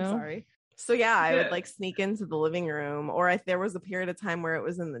swore. I'm sorry. So yeah, I would like sneak into the living room, or if there was a period of time where it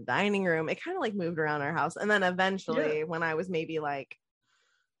was in the dining room, it kind of like moved around our house. And then eventually when I was maybe like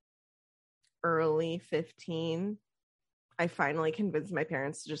early 15, I finally convinced my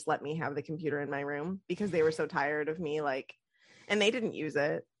parents to just let me have the computer in my room because they were so tired of me, like, and they didn't use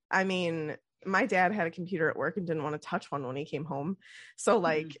it. I mean, my dad had a computer at work and didn't want to touch one when he came home. So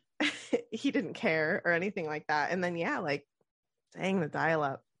like he didn't care or anything like that. And then, yeah, like, dang, the dial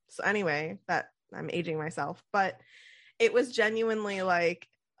up. So anyway, that I'm aging myself, but it was genuinely like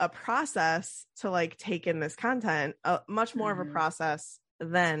a process to like take in this content, much more of a process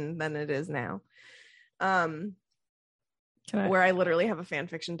than it is now. Where I literally have a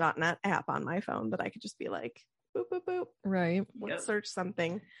fanfiction.net app on my phone that I could just be like, boop, boop, boop. Right. Let's search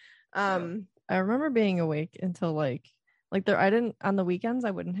something. I remember being awake until like there, I didn't, on the weekends,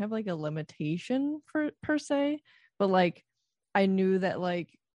 I wouldn't have like a limitation per se, but like I knew that like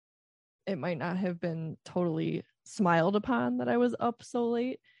it might not have been totally smiled upon that I was up so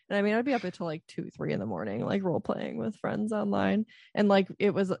late. And I mean, I'd be up until like 2-3 in the morning, like role playing with friends online. And like,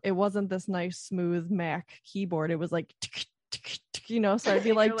 it wasn't this nice, smooth Mac keyboard. It was like, so I'd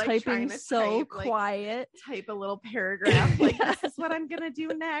be like typing so quiet. Type a little paragraph, like, this is what I'm going to do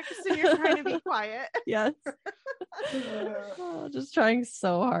next. And you're trying to be quiet. Yes. Just trying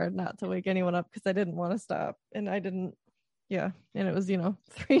so hard not to wake anyone up because I didn't want to stop. And I didn't. Yeah. And it was,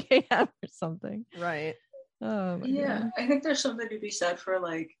 3 a.m. or something. Right. Oh my God. I think there's something to be said for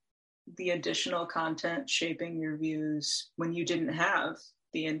like the additional content shaping your views when you didn't have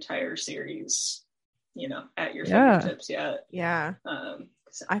the entire series, at your fingertips yet. Yeah.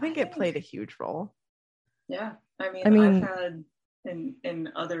 I think it played a huge role. Yeah. I mean, I've had in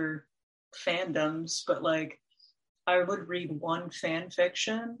other fandoms, but like I would read one fan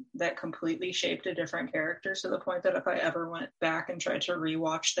fiction that completely shaped a different character to the point that if I ever went back and tried to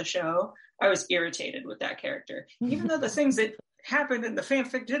rewatch the show, I was irritated with that character, even though the things that happened in the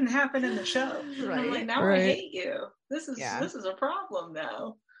fanfic didn't happen in the show. Right. I'm like, now I hate you. This is a problem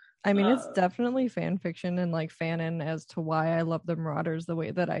now. I mean, it's definitely fan fiction and like fanon as to why I love the Marauders the way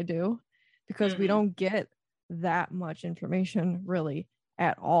that I do, because we don't get that much information really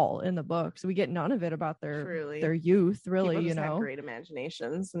at all in the books. We get none of it about their youth, really. People just had great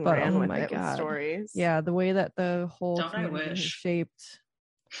imaginations and ran with it with stories. Yeah, the way that the whole community is shaped.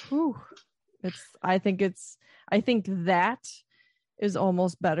 Whew. I think that is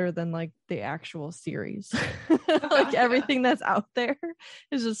almost better than like the actual series. Like everything that's out there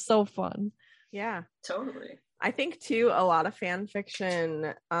is just so fun. Yeah, totally. I think too, a lot of fan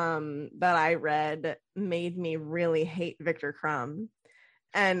fiction that I read made me really hate Victor Crumb.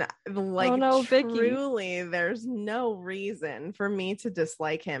 And like, truly, there's no reason for me to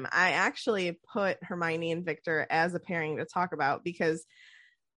dislike him. I actually put Hermione and Victor as a pairing to talk about, because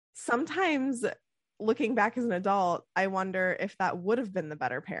sometimes looking back as an adult, I wonder if that would have been the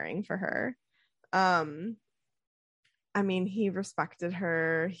better pairing for her. I mean, he respected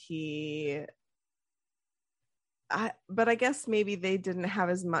her. But I guess maybe they didn't have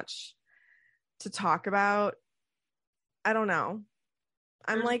as much to talk about. I don't know.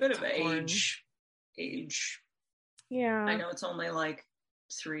 I'm like a bit of age. Yeah. I know it's only like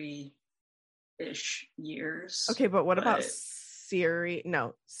 3-ish years. Okay, but what about Snape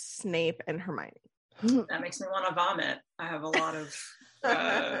and Hermione? That makes me want to vomit. I have a lot of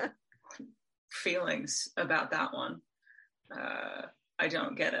feelings about that one. I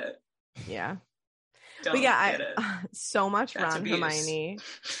don't get it. Yeah. Don't but yeah, get it. So much That's Ron abuse. Hermione.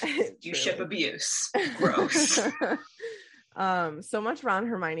 You ship abuse. Gross. So much Ron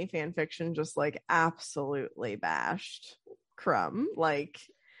Hermione fan fiction just like absolutely bashed Crumb. Like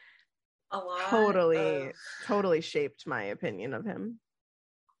a lot totally shaped my opinion of him.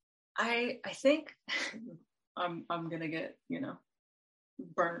 I think I'm gonna get,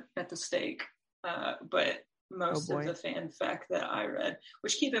 burnt at the stake. But most of the fanfic that I read,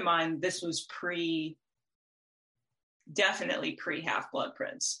 which keep in mind, this was definitely pre Half-Blood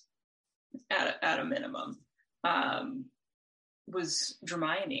Prince at a minimum, was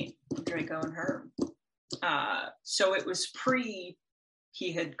Hermione, Draco and Herm. So it was pre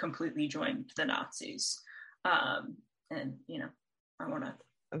he had completely joined the Nazis. And I want to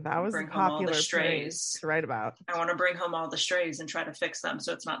that was bring a home all the popular strays to write about. I want to bring home all the strays and try to fix them.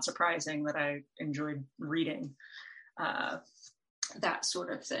 So it's not surprising that I enjoyed reading that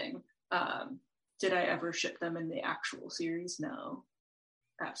sort of thing. Did I ever ship them in the actual series? No,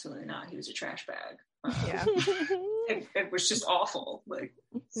 absolutely not. He was a trash bag. Yeah. It was just awful. Like,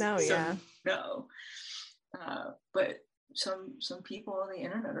 no. But some people on the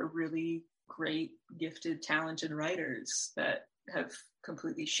internet are really great, gifted, talented writers that have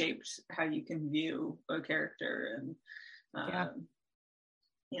completely shaped how you can view a character, and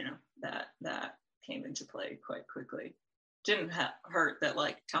that came into play quite quickly. Didn't hurt that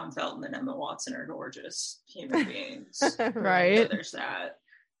like Tom Felton and Emma Watson are gorgeous human beings. Right. So there's that.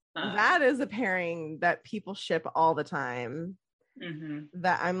 That is a pairing that people ship all the time. Mm-hmm.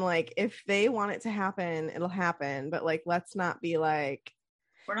 That I'm like, if they want it to happen, it'll happen. But like, let's not be like,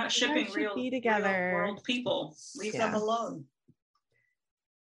 we're not shipping real world people. Leave them alone.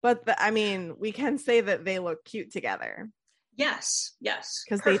 But we can say that they look cute together. Yes,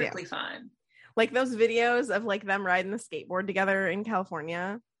 because they do. Perfectly fine. Like those videos of like them riding the skateboard together in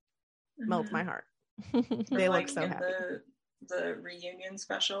California, melt my heart. They look so happy. The reunion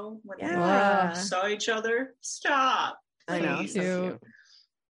special when they saw each other. Stop. I know. So cute.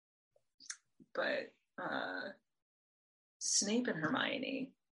 But Snape and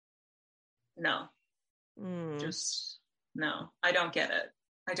Hermione, no. Just no. I don't get it.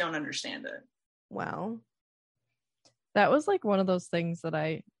 I don't understand it. Well, that was like one of those things that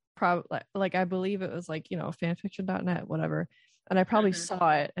I probably like I believe it was like, fanfiction.net, whatever. And I probably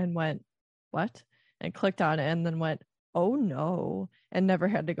saw it and went, what? And clicked on it and then went, oh no, and never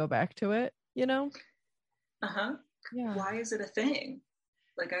had to go back to it, Uh-huh. Yeah. Why is it a thing?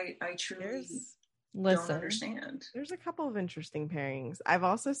 Like I truly don't understand. There's a couple of interesting pairings. I've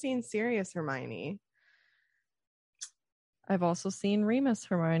also seen Sirius Hermione. I've also seen Remus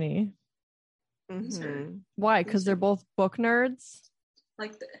Hermione. Mm-hmm. Why? Because they're both book nerds.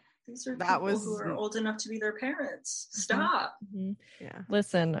 Like these are people who are old enough to be their parents. Stop. Mm-hmm. Yeah.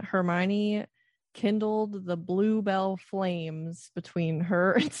 Listen, Hermione kindled the bluebell flames between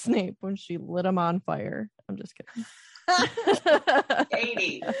her and Snape when she lit him on fire. I'm just kidding.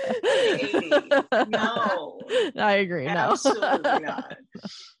 80. No. I agree. Absolutely not.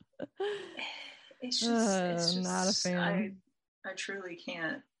 It's just not a fan. I truly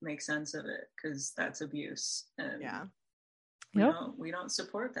can't make sense of it because that's abuse. And we don't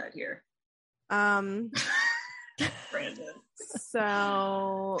support that here. Brandon.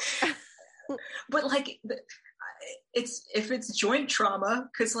 So but like if it's joint trauma,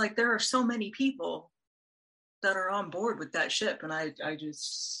 because like there are so many people that are on board with that ship, and I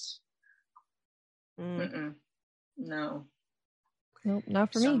just no. Nope,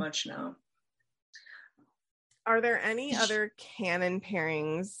 not for so me. Much no. Are there any other canon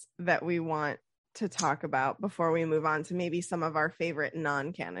pairings that we want to talk about before we move on to maybe some of our favorite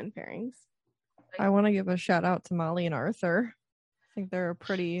non-canon pairings? I want to give a shout out to Molly and Arthur. I think they're a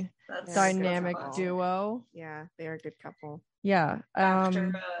pretty That's dynamic good. duo. Yeah, they're a good couple. Yeah.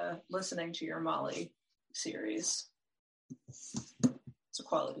 After listening to your Molly series, it's a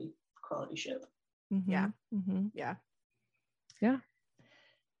quality ship. Yeah. Mm-hmm. Yeah. Yeah.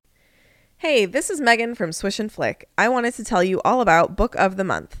 Hey, this is Megan from Swish and Flick. I wanted to tell you all about Book of the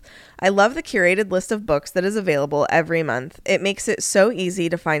Month. I love the curated list of books that is available every month. It makes it so easy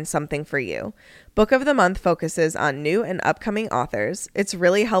to find something for you. Book of the Month focuses on new and upcoming authors. It's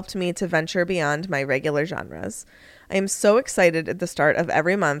really helped me to venture beyond my regular genres. I am so excited at the start of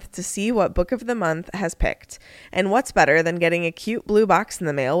every month to see what Book of the Month has picked. And what's better than getting a cute blue box in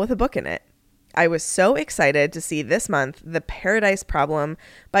the mail with a book in it? I was so excited to see this month The Paradise Problem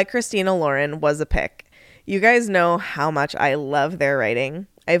by Christina Lauren was a pick. You guys know how much I love their writing.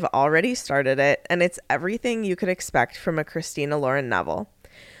 I've already started it, and it's everything you could expect from a Christina Lauren novel.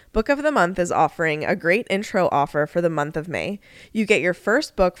 Book of the Month is offering a great intro offer for the month of May. You get your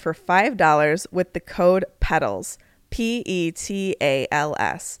first book for $5 with the code PETALS,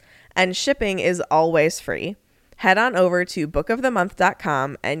 PETALS, and shipping is always free. Head on over to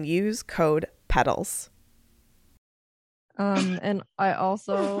bookofthemonth.com and use code PETALS. And I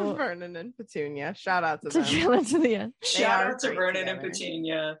also Vernon and Petunia. Shout out to them. together to the end. Shout out to great Vernon and together.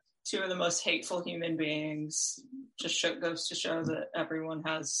 Petunia, two of the most hateful human beings. Just goes to show that everyone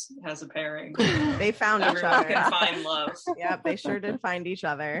has a pairing. They found each Everyone can other. find love. Yep, they sure did find each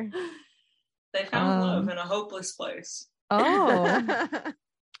other. They found love in a hopeless place. Oh,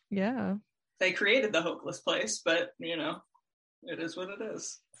 yeah. They created the hopeless place, but it is what it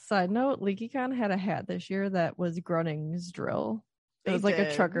is. Side note, LeakyCon had a hat this year that was Grunning's drill. It They was like a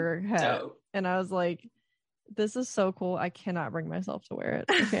did. trucker hat. Dope. And I was like, this is so cool. I cannot bring myself to wear it.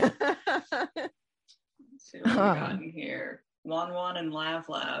 I can't. Let's see what we got in here. Wan and Lav.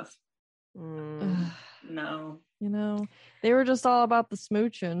 Mm. No. They were just all about the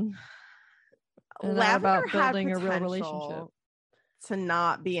smooching. And not Lavender about had building a real potential relationship. to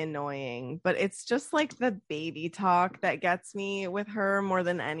not be annoying, but it's just like the baby talk that gets me with her more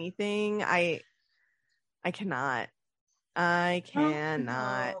than anything. I cannot. I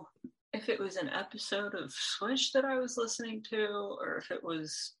cannot. know if it was an episode of Swish that I was listening to, or if it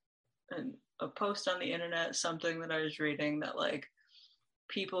was a post on the internet, something that I was reading, that like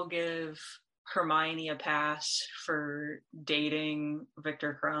people give Hermione a pass for dating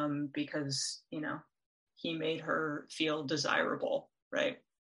Victor Crumb because he made her feel desirable, right?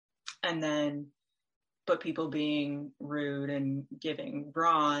 And then but people being rude and giving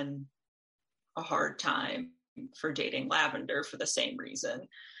Ron a hard time for dating Lavender for the same reason.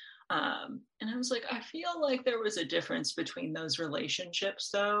 And I was like, I feel like there was a difference between those relationships,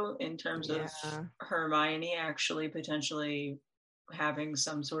 though, in terms of Hermione actually potentially having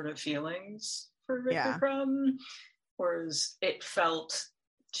some sort of feelings for Victor Crumb, whereas it felt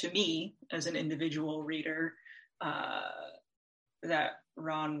to me as an individual reader that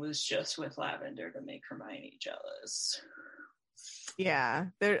Ron was just with Lavender to make Hermione jealous. Yeah,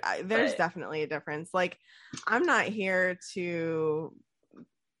 there's definitely a difference. Like, I'm not here to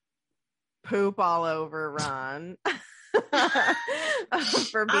poop all over Ron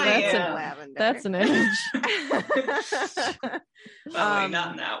for being Lavender. That's an image. Not in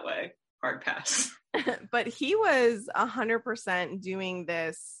that way. Hard pass. But he was 100% doing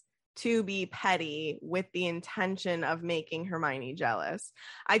this to be petty with the intention of making Hermione jealous.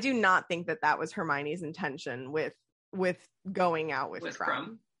 I do not think that was Hermione's intention with going out with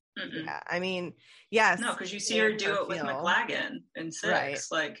Crumb. Yeah, I mean, yes. No, because you see her do it with McLagan in 6. Right.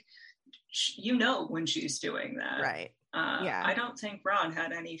 Like, when she's doing that. Right. I don't think Ron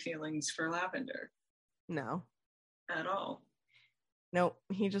had any feelings for Lavender. No. At all. Nope.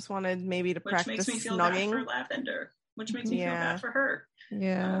 He just wanted maybe to practice Which makes me feel snugging. bad for Lavender. Which makes me feel bad for her.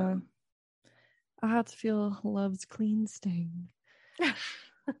 Yeah. I had to feel love's clean sting.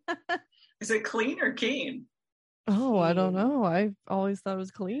 Is it clean or keen? Oh, I don't know. I always thought it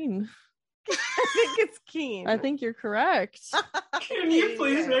was clean. I think it's keen. I think you're correct. Can you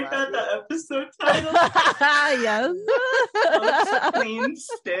please make that the episode title? Yes. Clean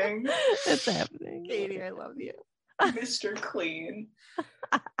sting. It's happening. Katie, I love you. Mr. Clean.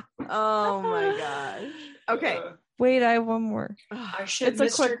 Oh my gosh. Okay. Wait, I have one more. I ship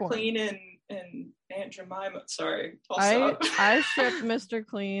Mr. Clean and Aunt Jemima. Sorry. I ship Mr.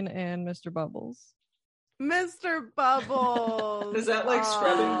 Clean and Mr. Bubbles. Mr. Bubbles. Is that like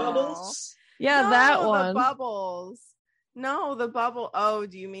scrubbing Bubbles? Yeah, that one. The Bubbles. No, the bubble. Oh,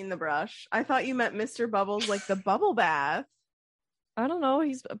 do you mean the brush? I thought you meant Mr. Bubbles, like the bubble bath. I don't know.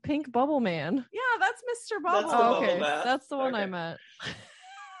 He's a pink bubble man. Yeah, that's Mr. That's Bubbles. the Oh, bubble okay. bath. That's the one I Okay. meant.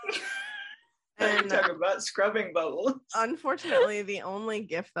 You're talking about scrubbing bubbles. Unfortunately, the only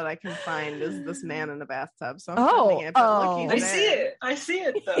gift that I can find is this man in the bathtub. So I'm Oh, finding it, but look, oh. he's I see there. it. I see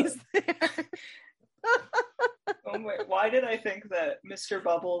it though. He's there. Oh my, why did I think that Mr.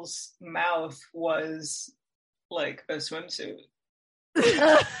 Bubbles' mouth was like a swimsuit?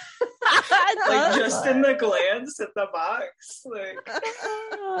 Like just in the glance at the box. Like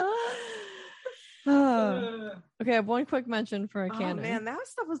Okay, I have one quick mention for a Oh canon. man, that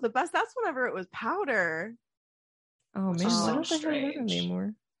stuff was the best. That's whenever it was powder. Oh Which man, is why so don't they have that strange.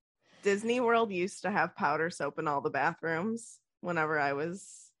 anymore? Disney World used to have powder soap in all the bathrooms whenever I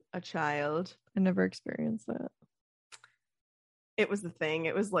was a child. I never experienced that. It was the thing.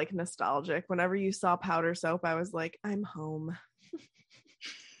 It was like nostalgic. Whenever you saw powder soap, I was like, I'm home.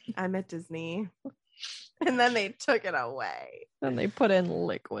 I'm at Disney. And then they took it away. Then they put in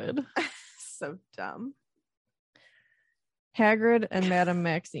liquid. So dumb. Hagrid and Madame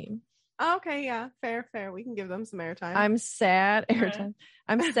Maxime. Okay, yeah, fair. We can give them some airtime. I'm sad. Alright. Airtime.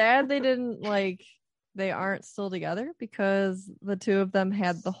 I'm sad they didn't they aren't still together because the two of them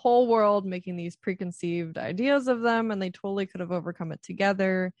had the whole world making these preconceived ideas of them and they totally could have overcome it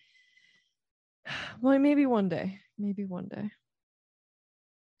together. Well, maybe one day.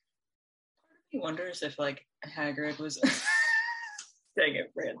 he wonders if like Hagrid was dang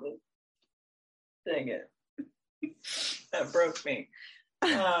it, Brandon. Dang it. That broke me.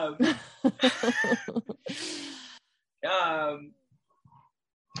 I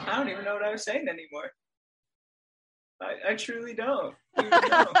don't even know what I was saying anymore. I truly don't. Even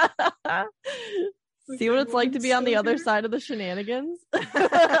know. See what it's like to be on the other side of the shenanigans?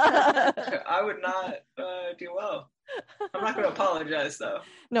 I would not do well. I'm not going to apologize though.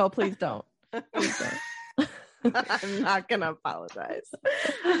 No, please don't. Please don't. I'm not gonna apologize.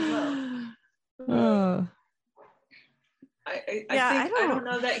 Oh. I Yeah, think I don't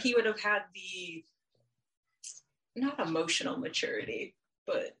know that he would have had the not emotional maturity,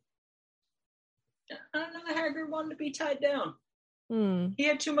 but I don't know that Hagrid wanted to be tied down. He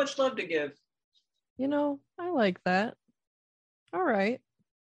had too much love to give. You know, I like that. All right.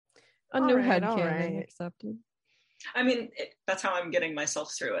 A All new right, headcanon accepted. I mean, that's how I'm getting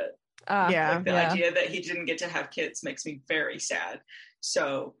myself through it. Yeah. Like the idea that he didn't get to have kids makes me very sad.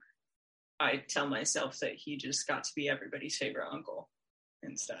 So I tell myself that he just got to be everybody's favorite uncle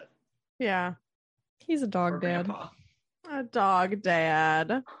instead. Yeah. He's a Or dog dad. grandpa. A dog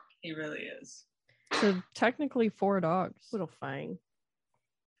dad. He really is. So technically 4 dogs. Little fang.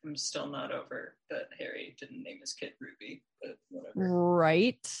 I'm still not over that Harry didn't name his kid Ruby, but whatever.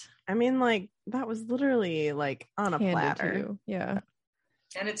 Right. I mean, like, that was literally like on a Handed to platter. you. Yeah.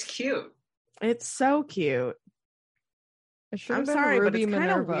 And it's cute. It's so cute. It should I'm have been sorry, but Ruby it's kind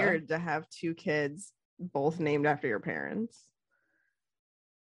of Minerva. weird to have 2 kids both named after your parents.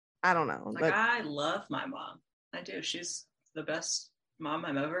 I don't know. Like, I love my mom. I do. She's the best mom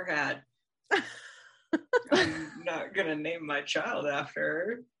I've ever had. I'm not going to name my child after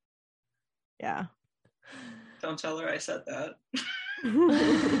her. Yeah. Don't tell her I said that.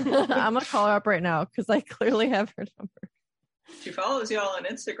 I'm gonna call her up right now because I clearly have her number. She follows y'all on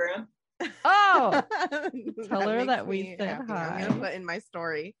Instagram. Oh, tell her makes that we me said happy. hi. I'm gonna put in my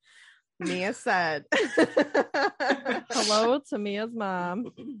story. Mia said, hello to Mia's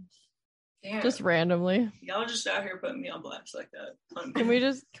mom. Damn. Just randomly. Y'all just out here putting me on blast like that. Can we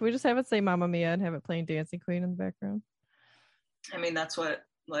just have it say Mamma Mia and have it playing Dancing Queen in the background? I mean, that's what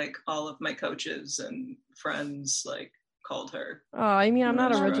like all of my coaches and friends like called her. Oh, I mean, I'm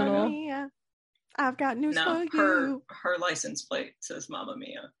not That's right. original. Mia, I've got news No, for you. her license plate says Mamma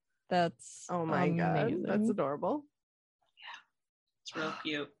Mia. That's Oh my amazing. god, that's adorable. It's real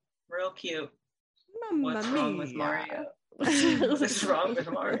cute. Real cute. Mamma What's wrong with mia. Mario? What is wrong with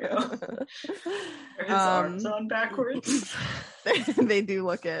Mario? Are his arms on backwards? They do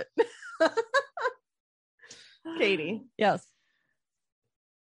look it. Katie, Yes.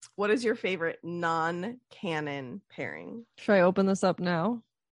 what is your favorite non-canon pairing? Should I open this up now?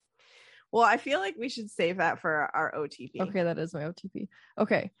 Well, I feel like we should save that for our OTP. Okay, that is my OTP.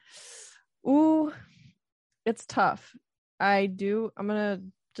 Okay. Ooh, it's tough. I'm gonna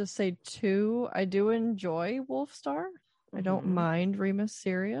just say 2. I do enjoy Wolfstar. I don't Mhm. mind Remus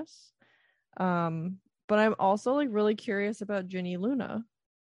Sirius. But I'm also like really curious about Ginny Luna.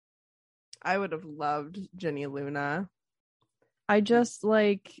 I would have loved Ginny Luna. I just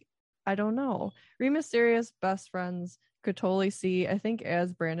like, I don't know. Remus Sirius, best friends, could totally see, I think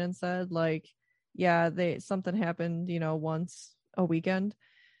as Brandon said, like yeah, something happened, once a weekend.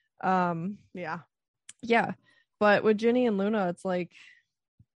 Yeah. Yeah. But with Ginny and Luna, it's like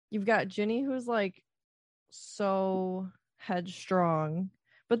you've got Ginny who's like so headstrong,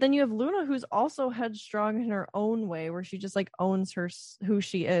 but then you have Luna who's also headstrong in her own way, where she just like owns who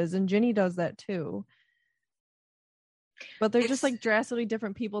she is, and Ginny does that too. But they're just like drastically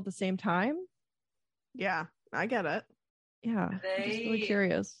different people at the same time. Yeah, I get it. Yeah, I'm just really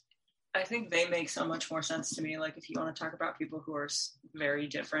curious. I think they make so much more sense to me. Like, if you want to talk about people who are very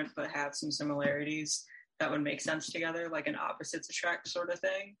different but have some similarities that would make sense together, like an opposites attract sort of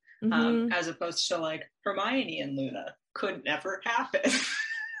thing, as opposed to like Hermione and Luna could never happen,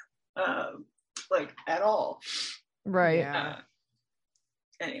 like at all. Right. Yeah.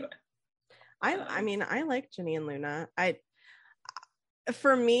 Anyway, I mean, I like Ginny and Luna.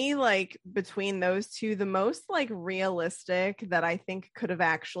 For me, like between those two, the most like realistic that I think could have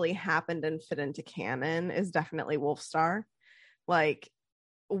actually happened and fit into canon is definitely Wolfstar. Like,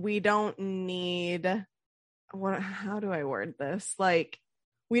 we don't need how do I word this? Like,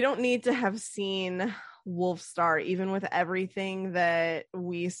 we don't need to have seen Wolfstar, even with everything that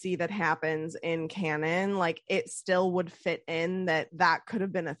we see that happens in canon. Like, it still would fit in that could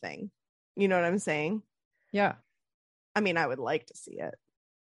have been a thing. You know what I'm saying? Yeah. I mean, I would like to see it,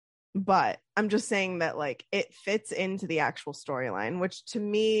 but I'm just saying that like it fits into the actual storyline, which to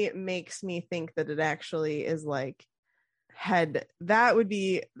me makes me think that it actually is like that would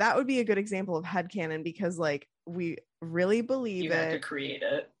be a good example of headcanon, because like we really believe you have to create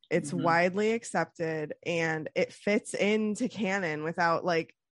it. It's widely accepted and it fits into canon without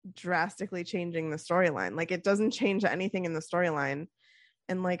like drastically changing the storyline. Like, it doesn't change anything in the storyline.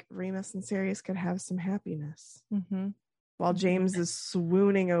 And like Remus and Sirius could have some happiness while James is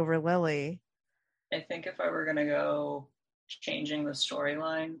swooning over Lily. I think if I were going to go changing the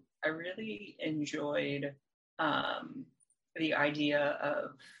storyline, I really enjoyed the idea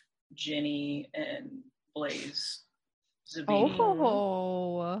of Ginny and Blaise Zabini.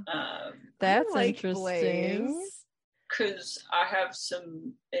 Oh, that's like interesting. Because I have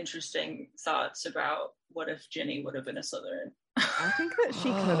some interesting thoughts about what if Ginny would have been a Slytherin. I think that she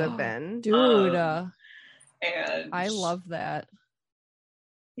could have been. Dude. And I love that.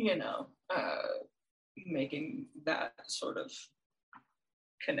 Making that sort of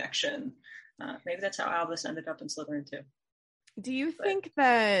connection. Maybe that's how Albus ended up in Slytherin too. Do you think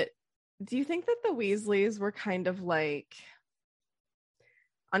that the Weasleys were kind of like,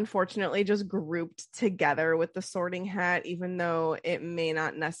 unfortunately, just grouped together with the Sorting Hat, even though it may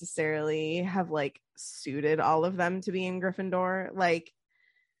not necessarily have like suited all of them to be in Gryffindor? Like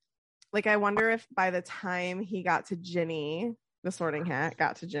I wonder if by the time he got to Ginny, the Sorting Hat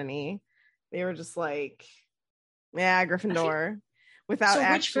got to Ginny, they were just like, yeah, Gryffindor, without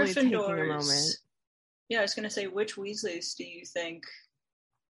actually taking a moment. Yeah, I was going to say, which Weasleys do you think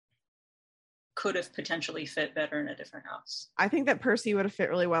could have potentially fit better in a different house? I think that Percy would have fit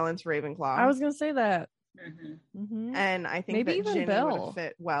really well into Ravenclaw. I was going to say that. And I think maybe that even Ginny Bill would have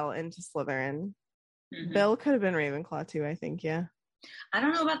fit well into Slytherin. Bill could have been Ravenclaw too, I think. Yeah. I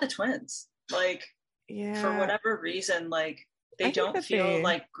don't know about the twins. Like, for whatever reason, like they don't feel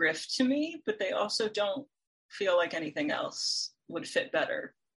like Griff to me, but they also don't feel like anything else would fit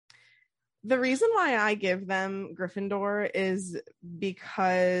better. The reason why I give them Gryffindor is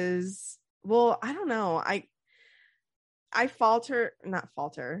because, well, I don't know. I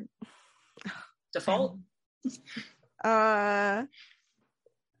Default? I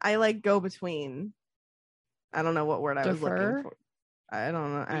like go between. I don't know what word I was looking for. I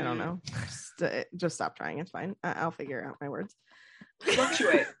don't know. Just stop trying. It's fine. I'll figure out my words.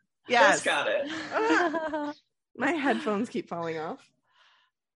 Fluctuate. Yes. Got it. My headphones keep falling off.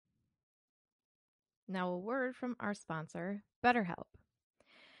 Now a word from our sponsor, BetterHelp.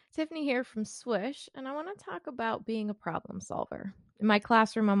 Tiffany here from Swish, and I want to talk about being a problem solver. In my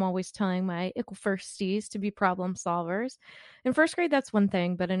classroom, I'm always telling my equal firsties to be problem solvers. In first grade, that's one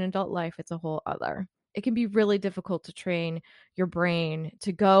thing, but in adult life, it's a whole other. It can be really difficult to train your brain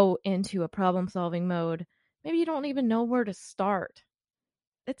to go into a problem-solving mode. Maybe you don't even know where to start.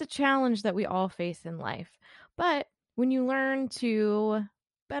 It's a challenge that we all face in life. But when you learn to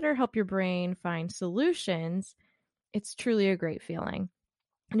better help your brain find solutions, it's truly a great feeling.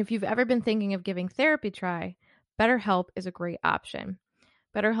 And if you've ever been thinking of giving therapy a try, BetterHelp is a great option.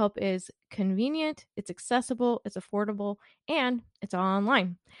 BetterHelp is convenient, it's accessible, it's affordable, and it's all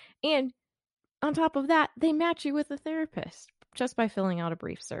online. And on top of that, they match you with a therapist just by filling out a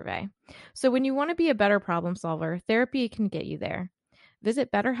brief survey. So when you want to be a better problem solver, therapy can get you there.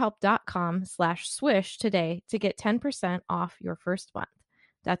 Visit betterhelp.com/swish today to get 10% off your first month.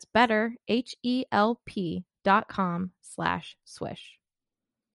 That's better, HELP.com/swish.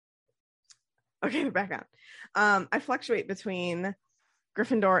 Okay, we're back on. I fluctuate between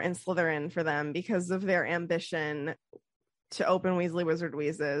Gryffindor and Slytherin for them because of their ambition to open Weasley Wizard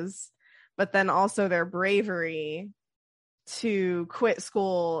Wheezes, but then also their bravery to quit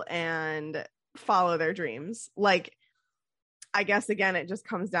school and follow their dreams. Like, I guess, again, it just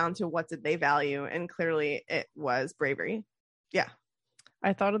comes down to what did they value, and clearly it was bravery. Yeah.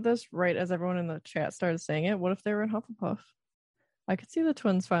 I thought of this right as everyone in the chat started saying it. What if they were in Hufflepuff? I could see the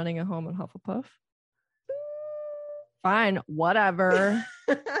twins finding a home in Hufflepuff. Fine, whatever.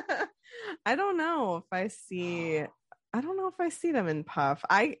 I don't know if I see them in Puff.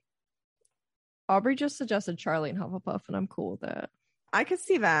 Aubrey just suggested Charlie in Hufflepuff, and I'm cool with that. I could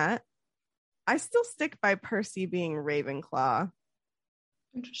see that. I still stick by Percy being Ravenclaw.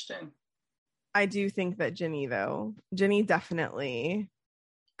 Interesting. I do think that Ginny definitely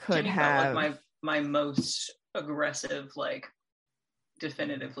could Ginny have felt like my most aggressive, like,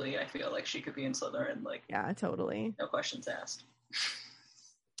 definitively. I feel like she could be in Slytherin, like, yeah, totally, no questions asked.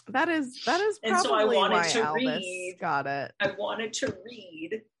 That is probably and so I wanted why to Albus read. Got it. I wanted to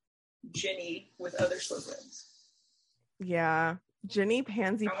read Ginny with other Slytherins. Yeah, Ginny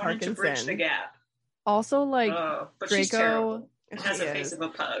Pansy I wanted to bridge Parkinson. the gap. Also, like, But Draco she's terrible. She Has a is. face of a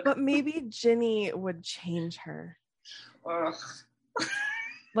pug. But maybe Ginny would change her. Ugh.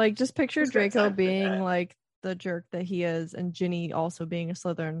 like just picture Who's got Draco time for being that? like the jerk that he is, and Ginny also being a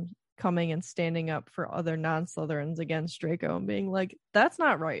Slytherin, coming and standing up for other non-Slytherins against Draco and being like, "That's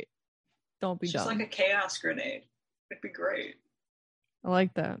not right. Don't be She's dumb." like a chaos grenade. It'd be great. I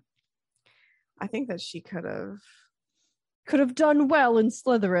like that. I think that she could have. Done well in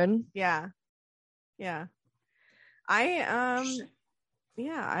Slytherin. Yeah. I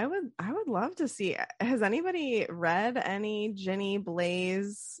would love to see. Has anybody read any Ginny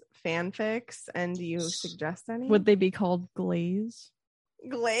Blaze fanfics, and do you suggest any? Would they be called Glaze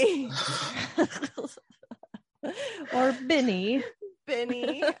Glaze or Binny?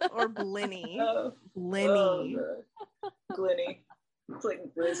 Binny or Blinny? Oh, Blinny. Glinny. It's like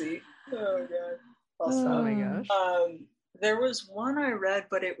Lizzie. Oh god. I'll Oh stop. my gosh. There was one I read,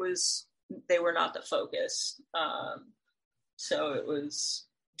 but they were not the focus. So it was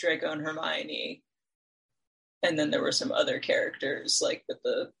Draco and Hermione, and then there were some other characters like that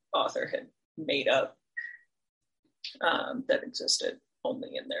the author had made up that existed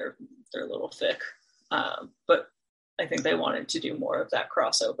only in their little fic. But I think they wanted to do more of that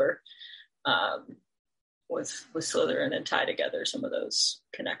crossover with Slytherin and tie together some of those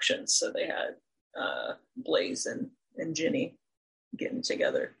connections. So they had Blaze and Ginny getting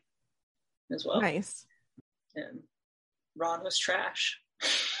together as well. Nice. And Ron was trash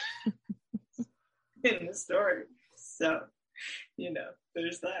in the story. So,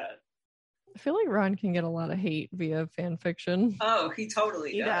 there's that. I feel like Ron can get a lot of hate via fan fiction. Oh, he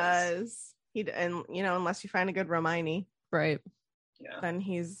totally does. And unless you find a good Hermione, Right. Yeah. then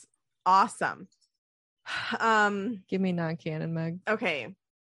he's awesome. Give me non-canon, Meg. Okay.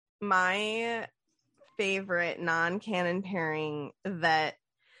 My favorite non-canon pairing that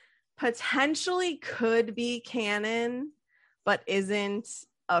potentially could be canon, but isn't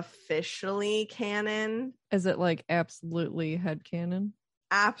officially canon. Is it like absolutely headcanon?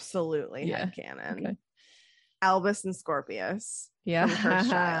 Absolutely Yeah. headcanon. Okay. Albus and Scorpius. Yeah. From Cursed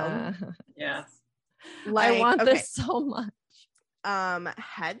Child. Yeah. I want this so much.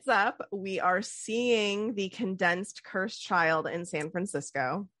 Heads up, we are seeing the condensed Cursed Child in San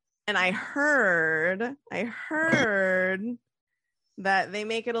Francisco. And I heard that they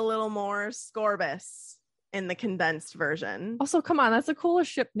make it a little more Scorbus in the condensed version. Also, come on, that's the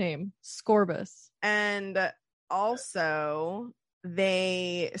coolest ship name, Scorbus. And also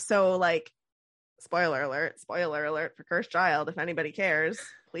spoiler alert for Cursed Child, if anybody cares,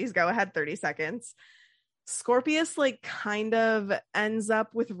 please go ahead 30 seconds. Scorpius kind of ends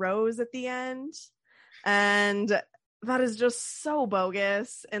up with Rose at the end, and that is just so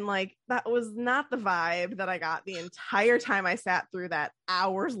bogus, and that was not the vibe that I got the entire time I sat through that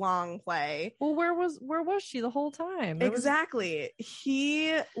hours-long play. Well, where was she the whole time? Exactly.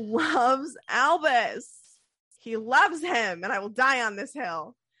 He loves Albus. He loves him, and I will die on this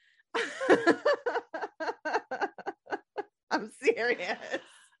hill. I'm serious.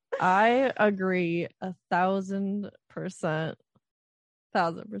 I agree 1,000%.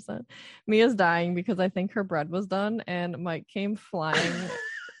 1,000%. Mia's dying because I think her bread was done, and Mike came flying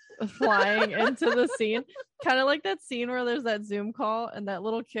into the scene, kind of like that scene where there's that Zoom call and that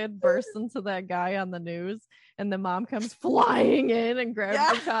little kid bursts into that guy on the news, and the mom comes flying in and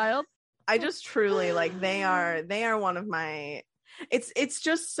grabs the child. I just truly they are one of my. It's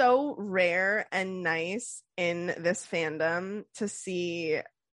just so rare and nice in this fandom to see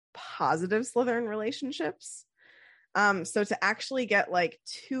positive Slytherin relationships. So to actually get like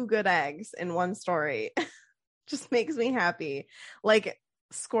 2 good eggs in one story just makes me happy. Like,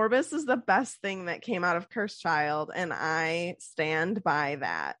 Scorbus is the best thing that came out of Cursed Child, and I stand by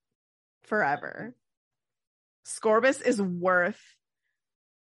that forever. Scorbus is worth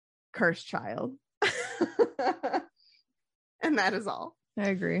Cursed Child. And that is all. I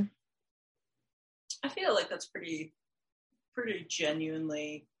agree. I feel like that's pretty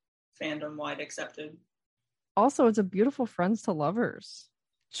genuinely fandom-wide accepted. Also, it's a beautiful friends to lovers.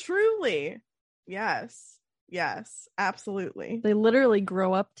 Truly. Yes, absolutely. They literally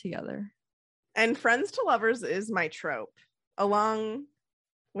grow up together. And friends to lovers is my trope, along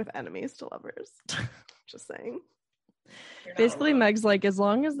with enemies to lovers. Just saying. Basically, Meg's like, as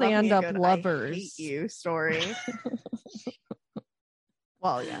long as they end up lovers. I hate you story.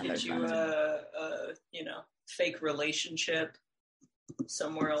 Well, yeah. Did you fake relationship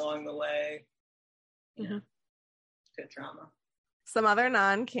somewhere along the way? Mm-hmm. Good drama. Some other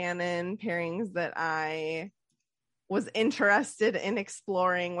non-canon pairings that I was interested in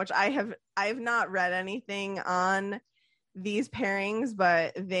exploring, which I've not read anything on these pairings,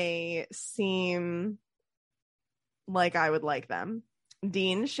 but they seem like I would like them.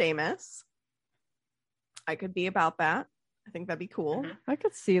 Dean, Seamus. I could be about that. I think that'd be cool. I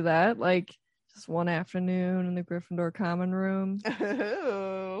could see that, like, just one afternoon in the Gryffindor common room.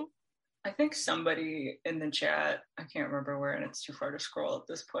 Oh. I think somebody in the chat, I can't remember where, and it's too far to scroll at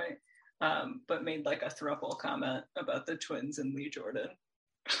this point, but made like a throuple comment about the twins and Lee Jordan.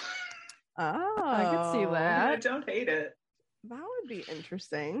 Oh, I could see that. I don't hate it. That would be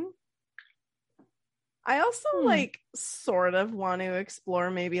interesting. I also like sort of want to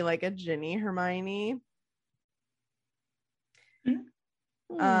explore maybe like a Ginny Hermione.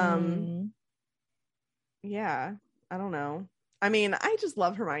 Yeah, I don't know. I mean, I just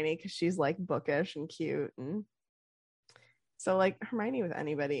love Hermione because she's like bookish and cute, and so like Hermione with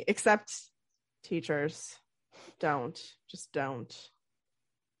anybody except teachers. Just don't.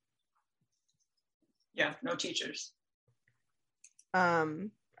 Yeah, no teachers.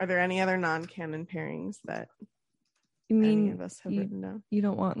 Are there any other non-canon pairings that any of us have written down? You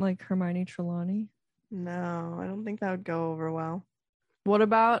don't want like Hermione Trelawney? No, I don't think that would go over well. What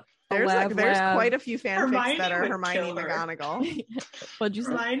about there's quite a few fanfics that are Hermione McGonagall. What'd you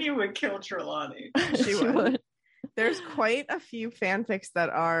say? Hermione would kill Trelawney. She would. There's quite a few fanfics that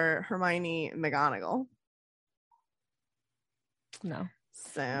are Hermione McGonagall. No.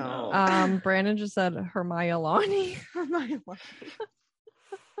 So Brandon just said Hermione. Hermione. I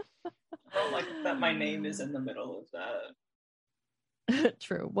don't like that my name is in the middle of that.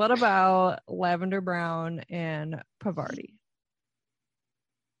 True. What about Lavender Brown and Parvati?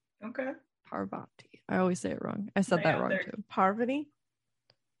 Okay. Parvati. I always say it wrong. I said that wrong too. Parvati.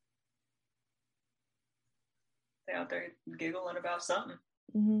 They out there giggling about something.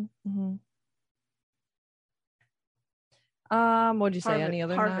 Mm-hmm. What'd you say? Any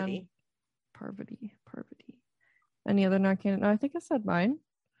other Parvati? Parvati. Any other non-canon? No, I think I said mine.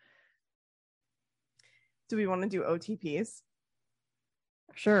 Do we want to do OTPs?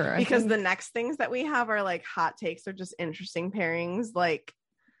 Sure. Because the next things that we have are like hot takes or just interesting pairings, like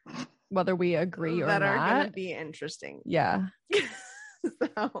whether we agree or that not. Are going to be interesting. Yeah.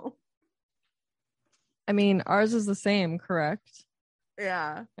 So, I mean, ours is the same, correct?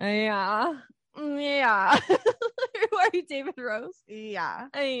 Yeah. Yeah. Yeah. Who are you, David Rose? Yeah.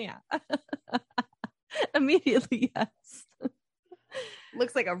 Yeah. Immediately, yes.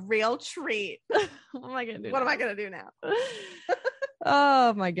 Looks like a real treat. What am I gonna do? What am I gonna do now?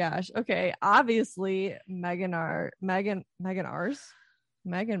 Oh my gosh. Okay. Obviously, Megan Mines.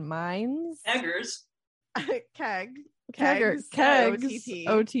 Eggers. Kegs.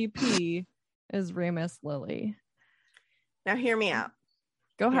 OTP is Remus Lily. Now hear me out.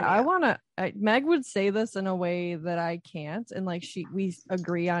 Go ahead. Meg would say this in a way that I can't, and like we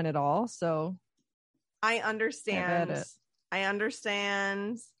agree on it all. So I understand.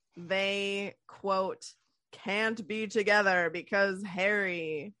 They quote can't be together because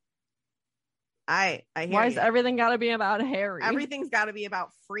Harry. I hear Why you. is everything got to be about Harry? Everything's got to be about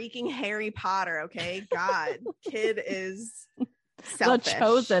freaking Harry Potter, okay? God, kid is selfish. The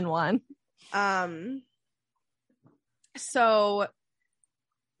chosen one. So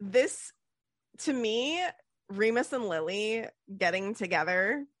this, to me, Remus and Lily getting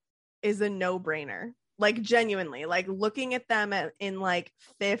together is a no-brainer. Like, genuinely, like looking at them in like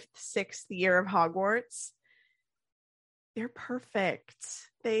 5th, 6th year of Hogwarts, they're perfect.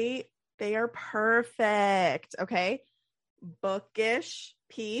 They are perfect. Okay. bookish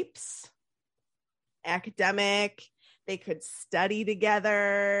peeps, academic. They could study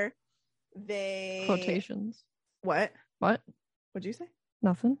together. They Quotations. What? What? What'd you say?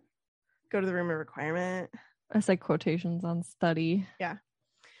 Nothing. Go to the room of requirement. I said quotations on study. Yeah.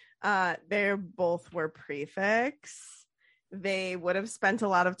 They both were prefects. They would have spent a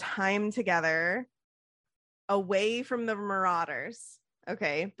lot of time together away from the Marauders.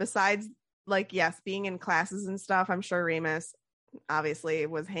 Okay. Besides, like, yes, being in classes and stuff, I'm sure Remus obviously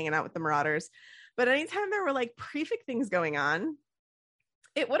was hanging out with the Marauders. But anytime there were like prefect things going on,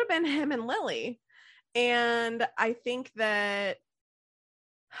 it would have been him and Lily. And I think that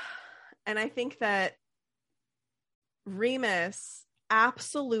Remus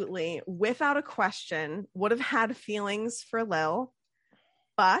absolutely, without a question, would have had feelings for Lil,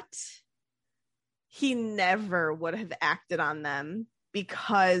 but he never would have acted on them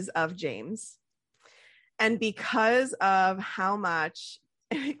because of James. And because of how much,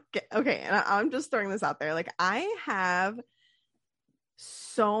 okay, and I'm just throwing this out there. Like, I have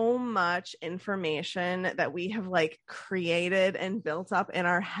so much information that we have like created and built up in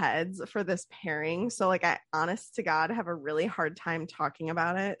our heads for this pairing. So like, I honest to God have a really hard time talking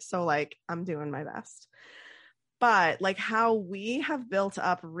about it. So like, I'm doing my best. But like how we have built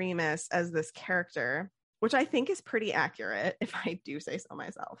up Remus as this character, which I think is pretty accurate, if I do say so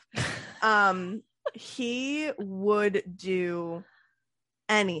myself. He would do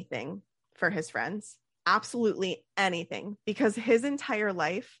anything for his friends. Absolutely anything, because his entire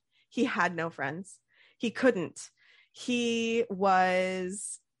life he had no friends. He couldn't. He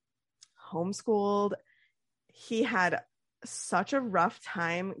was homeschooled. He had such a rough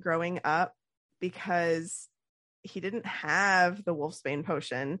time growing up because he didn't have the Wolfsbane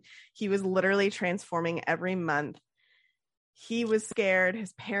potion. He was literally transforming every month. He was scared.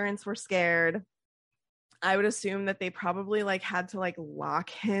 His parents were scared. I would assume that they probably like had to like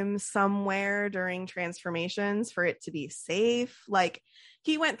lock him somewhere during transformations for it to be safe. Like,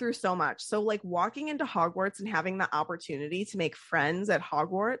 he went through so much. So like walking into Hogwarts and having the opportunity to make friends at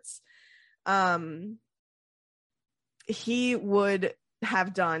Hogwarts, he would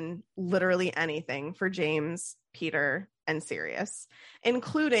have done literally anything for James, Peter, and Sirius,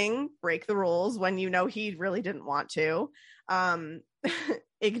 including break the rules when you know he really didn't want to.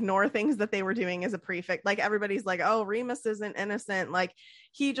 Ignore things that they were doing as a prefect. Like, everybody's like, oh, Remus isn't innocent. Like,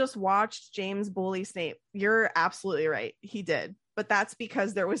 he just watched James bully Snape. You're absolutely right. He did. But that's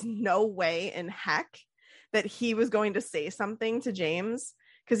because there was no way in heck that he was going to say something to James,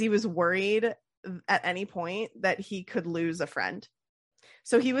 because he was worried at any point that he could lose a friend.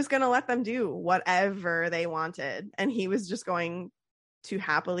 So he was going to let them do whatever they wanted. And he was just going to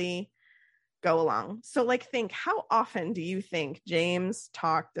happily go along. So like, think, how often do you think James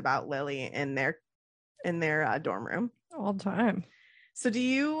talked about Lily in their dorm room? All the time. So do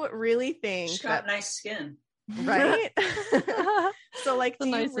you really think she's got nice skin, right? So like, do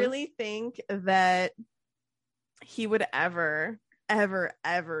you really think that he would ever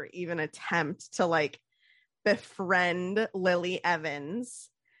even attempt to like befriend Lily Evans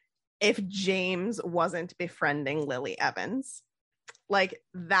if James wasn't befriending Lily Evans? Like,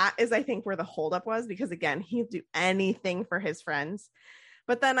 that is, I think, where the holdup was, because again, he'd do anything for his friends.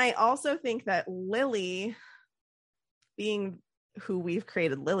 But then I also think that Lily, being who we've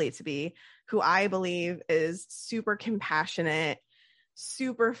created Lily to be, who I believe is super compassionate,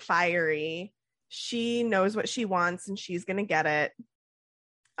 super fiery, she knows what she wants and she's going to get it.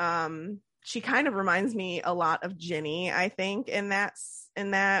 She kind of reminds me a lot of Ginny, I think, in that,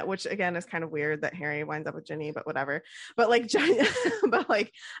 which again is kind of weird that Harry winds up with Ginny, but whatever. But like, but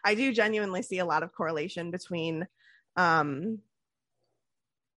like, I do genuinely see a lot of correlation between Lily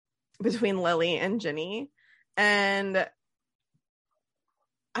and Ginny, and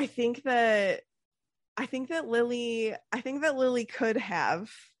I think that Lily could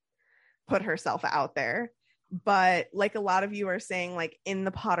have put herself out there. But like a lot of you are saying, like in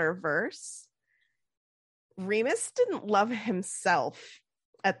the Potterverse, Remus didn't love himself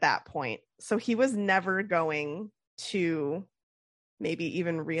at that point. So he was never going to maybe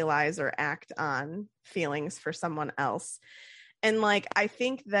even realize or act on feelings for someone else. And like, I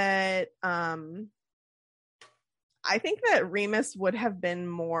think that Remus would have been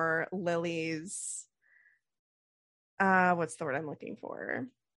more Lily's, what's the word I'm looking for?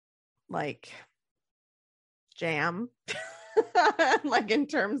 Like, jam. Like, in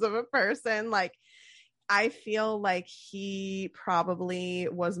terms of a person, like, I feel like he probably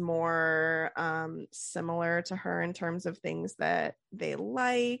was more similar to her in terms of things that they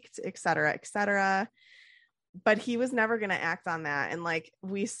liked, etc., etc. but he was never going to act on that. And like,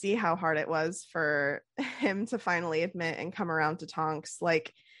 we see how hard it was for him to finally admit and come around to Tonks.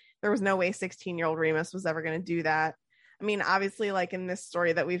 Like, there was no way 16-year-old Remus was ever going to do that. I mean, obviously, like in this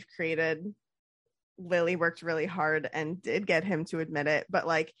story that we've created, Lily worked really hard and did get him to admit it. But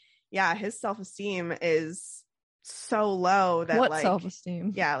like, yeah, his self-esteem is so low that what like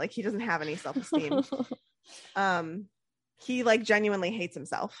self-esteem? Yeah, like he doesn't have any self-esteem. He like genuinely hates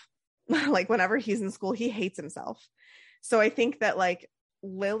himself. Like whenever he's in school, he hates himself. So I think that like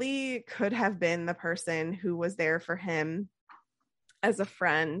Lily could have been the person who was there for him as a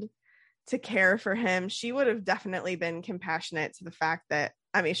friend, to care for him. She would have definitely been compassionate to the fact that,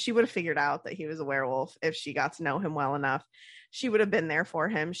 I mean, she would have figured out that he was a werewolf if she got to know him well enough. She would have been there for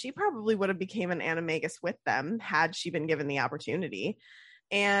him. She probably would have became an animagus with them had she been given the opportunity.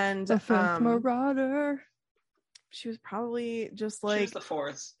 And the fifth marauder. She was probably just like, she was the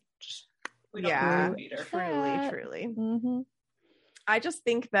fourth. Yeah, truly. Mm-hmm. I just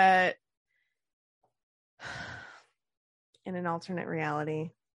think that in an alternate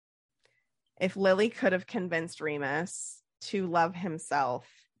reality, if Lily could have convinced Remus to love himself,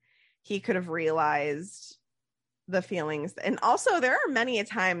 he could have realized the feelings. And also, there are many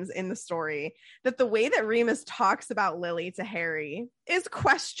times in the story that the way that Remus talks about Lily to Harry is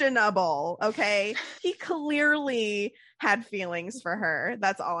questionable. Okay, he clearly had feelings for her.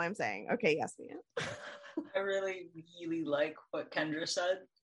 That's all I'm saying. Okay, yes, Mia. I really like what Kendra said,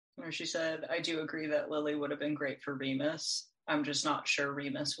 where she said, I do agree that Lily would have been great for Remus. I'm just not sure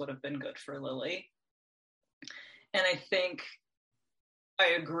Remus would have been good for Lily. And I think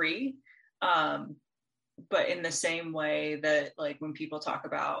I agree. But in the same way that, like, when people talk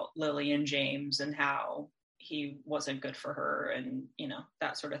about Lily and James and how he wasn't good for her and, you know,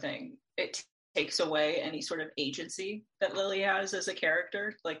 that sort of thing, it takes away any sort of agency that Lily has as a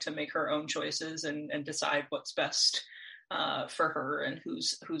character, like to make her own choices and decide what's best for her and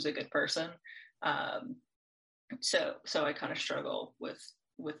who's a good person. So I kind of struggle with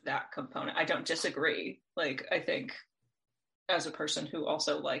that component. I don't disagree. Like, I think as a person who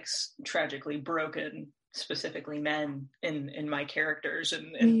also likes tragically broken, specifically men in my characters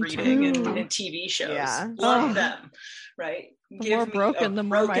and reading and TV shows, love them, right? The more broken, the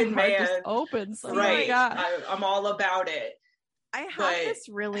more my heart just opens. Oh right. I'm all about it. I have this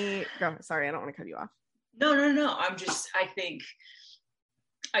really... Sorry, I don't want to cut you off. No. I think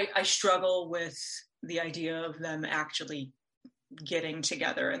I struggle with the idea of them actually getting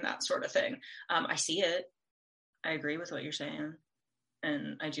together and that sort of thing. I see it. I agree with what you're saying.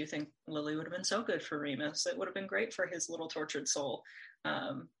 And I do think Lily would have been so good for Remus. It would have been great for his little tortured soul.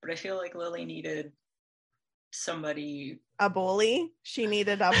 But I feel like Lily needed somebody... A bully? She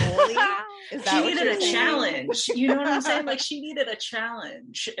needed a bully? She needed a challenge. You know what I'm saying? Like, she needed a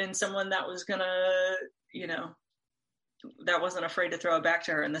challenge and someone that was gonna, you know, that wasn't afraid to throw it back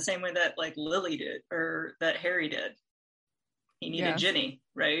to her in the same way that, like, Lily did, or that Harry did. He needed Ginny,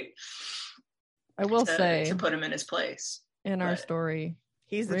 right? I will say, to put him in his place. In our story,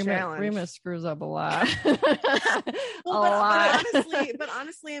 he's the challenge. Remus screws up a lot. But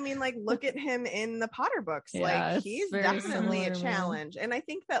honestly, I mean, like, look at him in the Potter books. Yeah, like, he's definitely a challenge. And I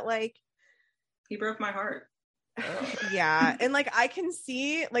think that, like, he broke my heart. Yeah. And like, I can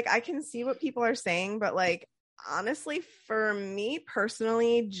see what people are saying, but like, honestly, for me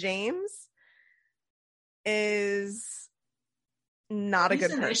personally, James is not a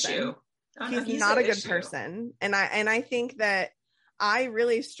good person. He's not a good person. And I think that I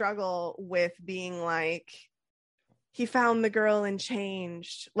really struggle with being like, he found the girl and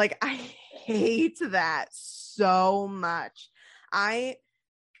changed. Like, I hate that so much. I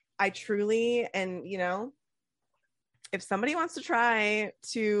truly, and you know, if somebody wants to try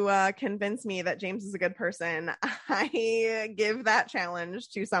to convince me that James is a good person, I give that challenge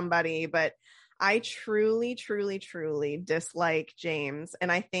to somebody. But I truly, truly, truly dislike James.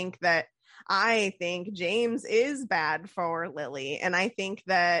 And I think James is bad for Lily. And I think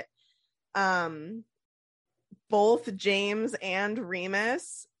that both James and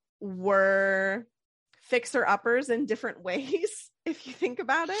Remus were fixer-uppers in different ways, if you think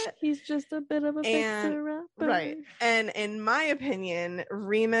about it. He's just a bit of a fixer-upper. Right. And in my opinion,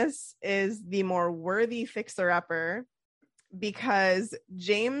 Remus is the more worthy fixer-upper because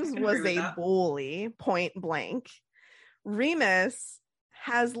James was a bully, point blank. Remus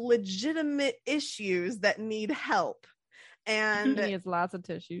has legitimate issues that need help. And he has lots of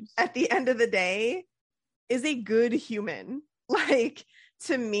tissues. At the end of the day, is a good human. Like,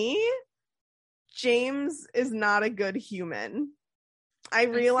 to me, James is not a good human. I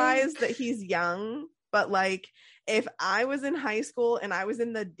realize that he's young, but like, if I was in high school and I was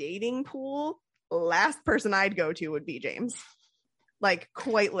in the dating pool, last person I'd go to would be James. Like,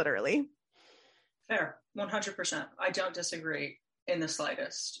 quite literally. Fair. 100%. I don't disagree in the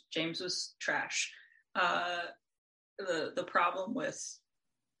slightest. James was trash. The problem with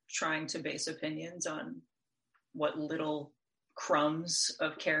trying to base opinions on what little crumbs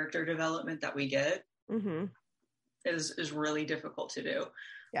of character development that we get is really difficult to do.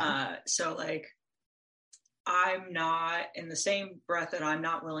 Yeah. So like, I'm not, in the same breath that I'm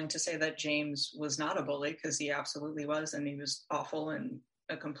not willing to say that James was not a bully, because he absolutely was, and he was awful and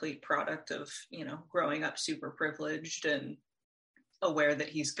a complete product of, you know, growing up super privileged and aware that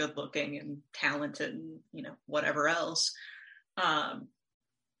he's good looking and talented and, you know, whatever else. I'm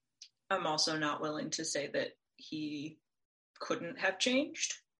also not willing to say that he couldn't have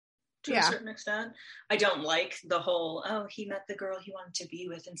changed to a certain extent. I don't like the whole, oh, he met the girl he wanted to be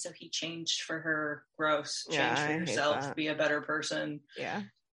with, and so he changed for her. Gross. Change for yourself, be a better person. Yeah.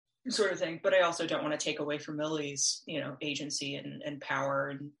 Sort of thing. But I also don't want to take away from Lily's, you know, agency and power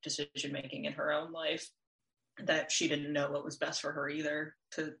and decision making in her own life, that she didn't know what was best for her either,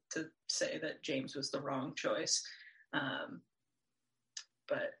 to say that James was the wrong choice.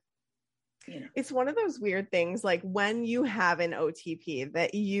 But you know, it's one of those weird things, like when you have an OTP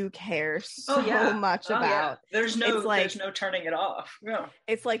that you care so much about. There's no turning it off. Yeah.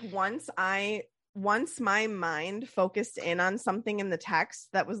 It's like once my mind focused in on something in the text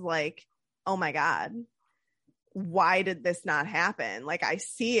that was like, oh my God, why did this not happen? Like, I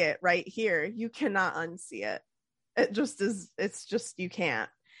see it right here. You cannot unsee it. It just is. It's just, you can't.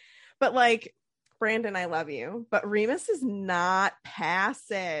 But like, Brandon, I love you, but Remus is not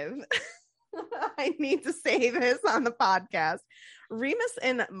passive. I need to say this on the podcast. Remus,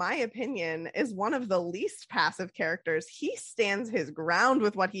 in my opinion, is one of the least passive characters. He stands his ground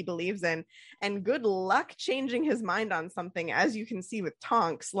with what he believes in, and good luck changing his mind on something, as you can see with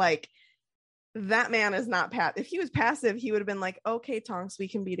Tonks. Like, that man is not If he was passive, he would have been like, okay, Tonks, we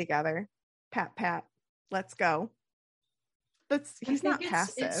can be together. Pat, let's go. He's not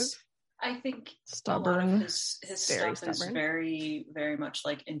passive. I think stubborn. A lot of his stuff stubborn. Is very, very much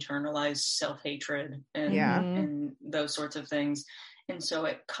like internalized self-hatred and those sorts of things. And so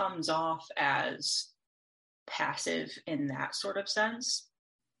it comes off as passive in that sort of sense,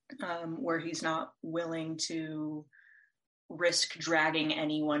 where he's not willing to risk dragging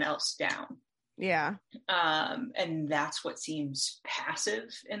anyone else down. Yeah. And that's what seems passive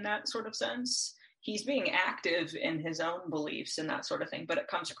in that sort of sense. He's being active in his own beliefs and that sort of thing, but it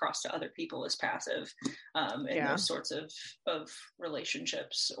comes across to other people as passive in those sorts of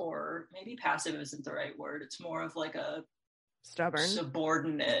relationships. Or maybe passive isn't the right word. It's more of like a stubborn,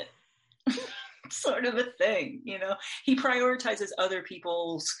 subordinate sort of a thing. You know, he prioritizes other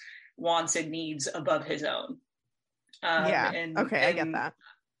people's wants and needs above his own. I get that.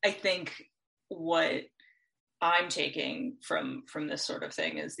 I think what I'm taking from this sort of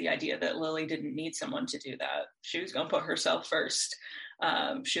thing is the idea that Lily didn't need someone to do that. She was going to put herself first.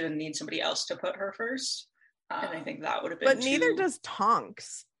 She didn't need somebody else to put her first. And I think that would have been. But neither does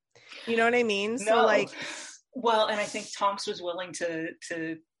Tonks. You know what I mean? No. So like, well, and I think Tonks was willing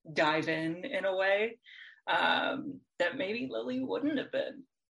to dive in a way that maybe Lily wouldn't have been.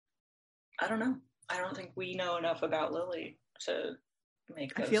 I don't know. I don't think we know enough about Lily to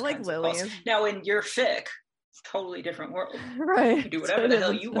make those. I feel like Lily is now in your fic. Totally different world, right? You do whatever the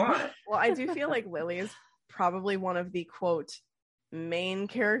hell you want. Well, I do feel like Lily is probably one of the quote main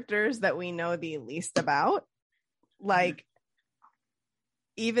characters that we know the least about, like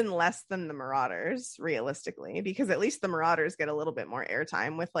even less than the Marauders, realistically, because at least the Marauders get a little bit more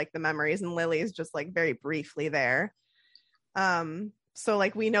airtime with like the memories, and Lily is just like very briefly there. So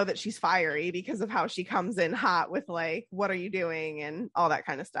like we know that she's fiery because of how she comes in hot with like, what are you doing, and all that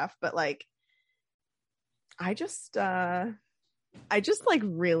kind of stuff. But like, I just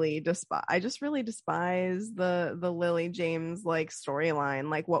really despise the Lily James like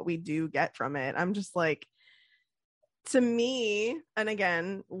storyline, like what we do get from it. I'm just like, to me, and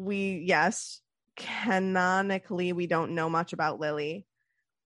again, canonically we don't know much about Lily,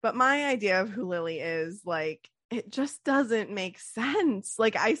 but my idea of who Lily is, like, it just doesn't make sense.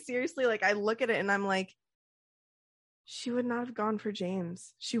 Like, I seriously, like, I look at it and I'm like, she would not have gone for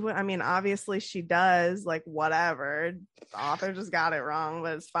James. She would. I mean, obviously she does, like, whatever. The author just got it wrong,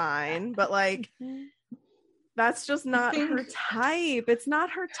 but it's fine. But like, that's just not her type. It's not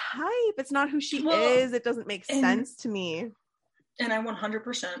her type. It's not who she is. It doesn't make sense to me. And I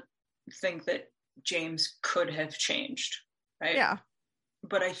 100% think that James could have changed, right? Yeah.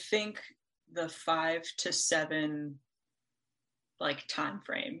 But I think the 5 to 7 like time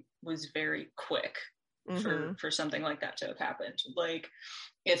frame was very quick for something like that to have happened. Like,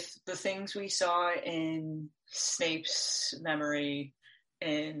 if the things we saw in Snape's memory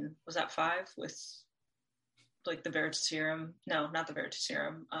in, was that 5 with like the Veritaserum? No, not the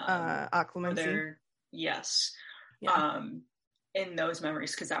Veritaserum. Occlumency. Yes. Yeah. In those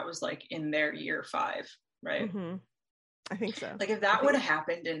memories, because that was like in their year 5, right? Mm-hmm. I think so. Like, if that would have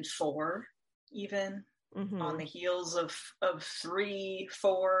happened in 4, even Mm-hmm. on the heels of 3,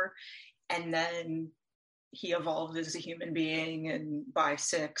 4, and then he evolved as a human being, and by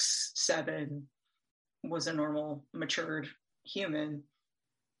 6, 7 was a normal, matured human,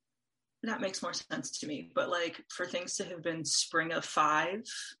 that makes more sense to me. But like, for things to have been spring of 5,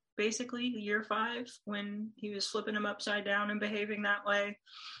 basically year 5, when he was flipping him upside down and behaving that way,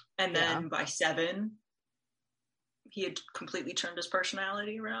 and then by 7 he had completely turned his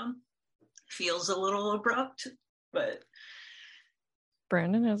personality around, feels a little abrupt. But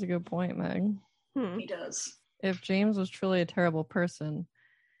Brandon has a good point, Meg. He does. If James was truly a terrible person,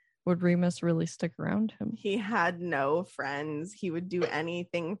 would Remus really stick around him? He had no friends. He would do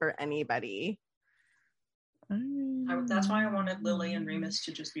anything for anybody. That's why I wanted Lily and Remus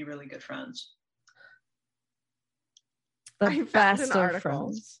to just be really good friends. The best of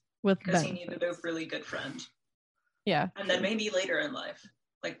friends with because benefits. he needed a really good friend. Yeah. And then maybe later in life,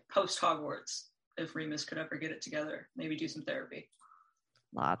 like post Hogwarts, if Remus could ever get it together, maybe do some therapy.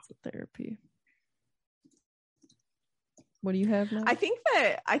 Lots of therapy. What do you have now? I think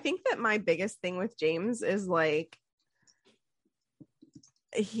that my biggest thing with James is like,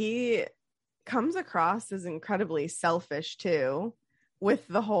 he comes across as incredibly selfish too, with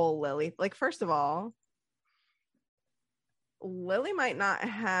the whole Lily. Like, first of all, Lily might not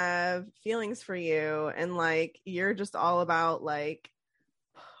have feelings for you, and like, you're just all about like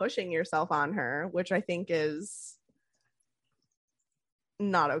pushing yourself on her, which I think is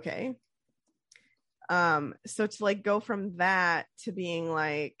not okay. So to like go from that to being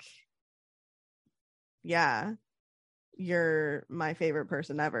like, yeah, you're my favorite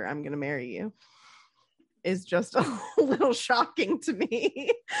person ever, I'm gonna marry you, is just a little shocking to me.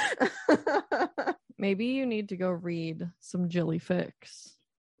 Maybe you need to go read some Jilly Fix.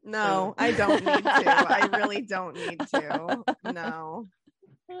 No, I don't need to. I really don't need to. No.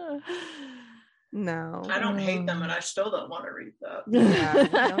 I don't hate them, and I still don't want to read that.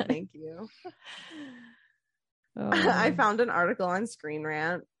 Yeah, no, thank you. I found an article on Screen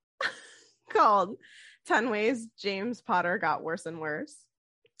Rant called 10 Ways James Potter Got Worse and Worse.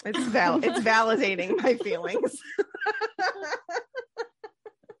 It's validating my feelings.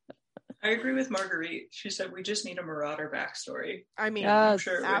 I agree with Marguerite. She said we just need a Marauder backstory. I mean, I'm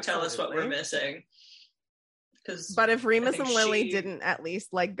sure it would tell us what we're missing. But if Remus and Lily didn't at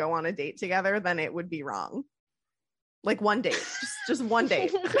least like go on a date together, then it would be wrong. Like one date, just one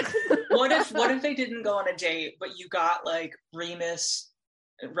date. What if they didn't go on a date, but you got like Remus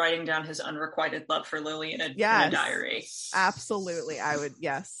writing down his unrequited love for Lily in a diary? Absolutely, I would.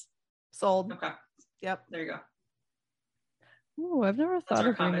 Yes, sold. Okay. Yep. There you go. Oh, I've never thought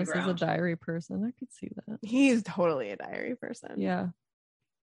of Remus as a diary person. I could see that. He's totally a diary person. Yeah.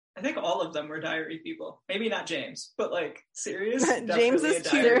 I think all of them were diary people. Maybe not James, but like Sirius. James is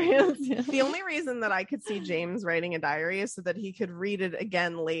too serious. Yeah. The only reason that I could see James writing a diary is so that he could read it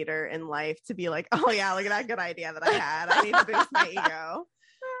again later in life to be like, oh yeah, look at that good idea that I had. I need to boost my ego.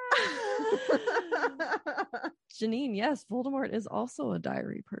 Janine, yes, Voldemort is also a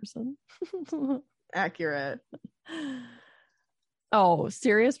diary person. Accurate. Oh,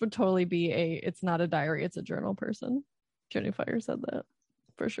 Sirius would totally be it's not a diary, it's a journal person. Jenny Fire said that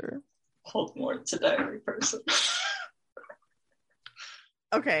for sure. Voldemort's a diary person.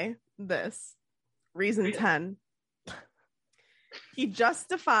 Okay, reason 10. He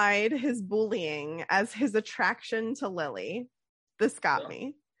justified his bullying as his attraction to Lily. This got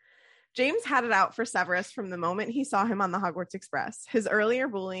me. James had it out for Severus from the moment he saw him on the Hogwarts Express. His earlier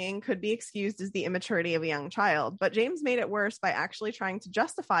bullying could be excused as the immaturity of a young child, but James made it worse by actually trying to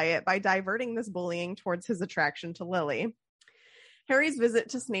justify it by diverting this bullying towards his attraction to Lily. Harry's visit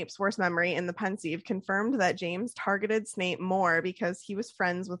to Snape's worst memory in the Pensieve confirmed that James targeted Snape more because he was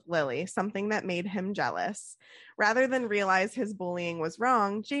friends with Lily, something that made him jealous. Rather than realize his bullying was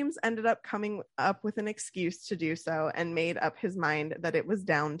wrong, James ended up coming up with an excuse to do so and made up his mind that it was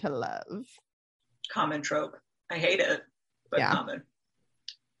down to love. Common trope. I hate it, but common.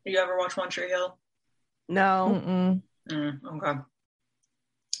 You ever watch One Tree Hill? No. Okay.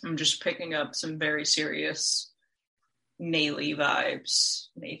 I'm just picking up some very serious Naylee vibes.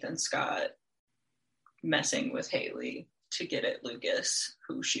 Nathan Scott messing with Haley to get at Lucas,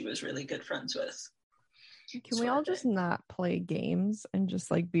 who she was really good friends with. Can we all just not play games and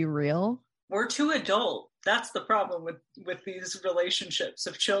just like be real? We're too adult. That's the problem with these relationships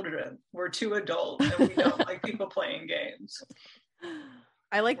of children. We're too adult and we don't like people playing games.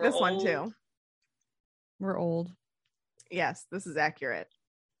 I like We're this one old. too. We're old. Yes, this is accurate.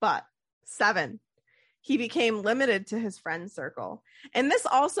 But 7, he became limited to his friend circle. And this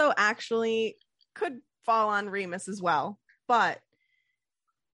also actually could fall on Remus as well. But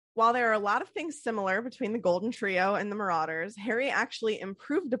while there are a lot of things similar between the Golden Trio and the Marauders, Harry actually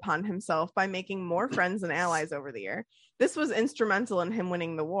improved upon himself by making more friends and allies over the year. This was instrumental in him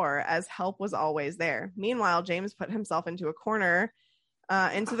winning the war, as help was always there. Meanwhile, James put himself into the corner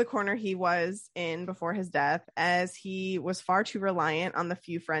he was in before his death, as he was far too reliant on the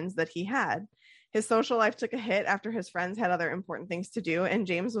few friends that he had. His social life took a hit after his friends had other important things to do, and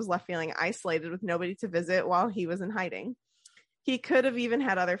James was left feeling isolated with nobody to visit while he was in hiding. He could have even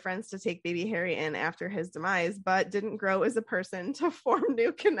had other friends to take baby Harry in after his demise, but didn't grow as a person to form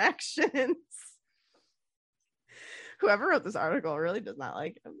new connections. Whoever wrote this article really does not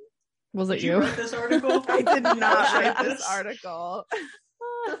like him. Was it Did you write this article? I did not write this article.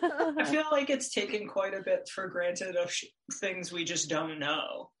 I feel like it's taken quite a bit for granted of things we just don't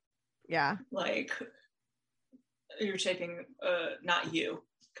know. Yeah. Like, you're taking, not you,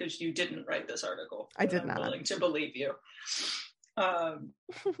 because you didn't write this article. I did I'm not. willing to believe you.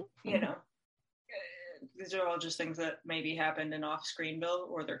 You know, these are all just things that maybe happened in off-Screenville,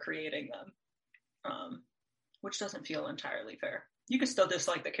 or they're creating them, which doesn't feel entirely fair. You can still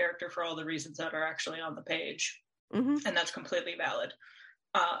dislike the character for all the reasons that are actually on the page, Mm-hmm. and that's completely valid.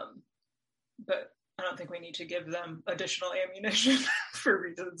 But I don't think we need to give them additional ammunition for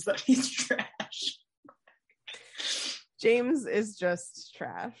reasons that he's trash. James is just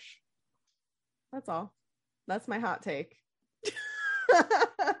trash. That's all. That's my hot take.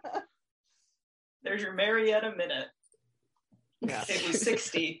 There's your Marietta minute. Yeah. It was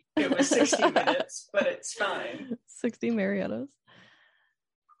 60. It was 60 minutes, but it's fine. 60 Mariettas.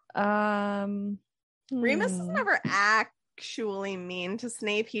 Remus is never actually mean to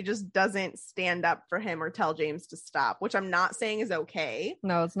Snape. He just doesn't stand up for him or tell James to stop, which I'm not saying is okay.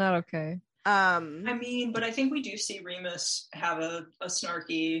 No, it's not okay. I mean, but I think we do see Remus have a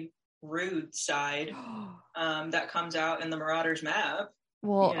snarky, rude side that comes out in the Marauders map.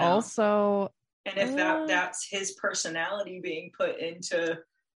 Well, you know? also, and if that's his personality being put into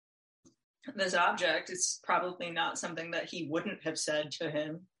this object, it's probably not something that he wouldn't have said to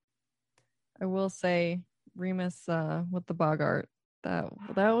him. I will say Remus with the Bogart, that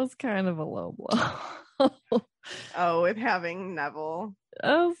was kind of a low blow. Oh, with having Neville.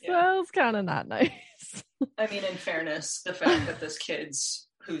 That was kind of not nice. I mean, in fairness, the fact that this kid's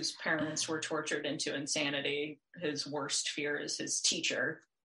whose parents were tortured into insanity, his worst fear is his teacher,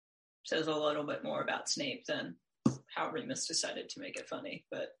 says a little bit more about Snape than how Remus decided to make it funny.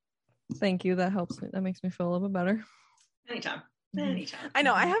 But thank you. That helps me. That makes me feel a little bit better. Anytime. I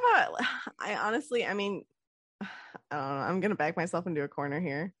know. I honestly, I mean, I don't know. I'm going to back myself into a corner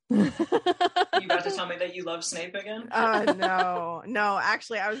here. You about to tell me that you love Snape again? No.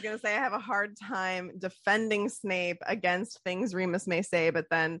 Actually, I was going to say I have a hard time defending Snape against things Remus may say, but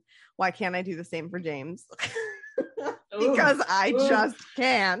then why can't I do the same for James? Because I just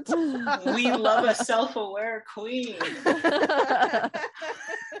can't. We love a self-aware queen.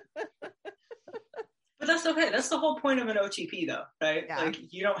 But that's okay. That's the whole point of an OTP, though, right? Yeah.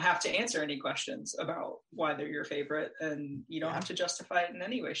 Like, you don't have to answer any questions about why they're your favorite, and you don't have to justify it in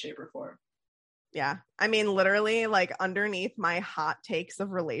any way, shape, or form. Yeah. I mean, literally, like, underneath my hot takes of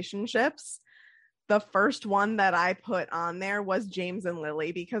relationships, the first one that I put on there was James and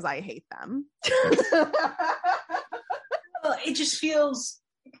Lily, because I hate them. Well, it just feels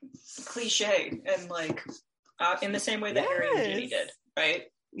cliche, and like in the same way that Harry and Ginny did, right?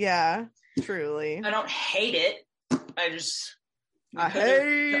 Yeah, truly. I don't hate it. I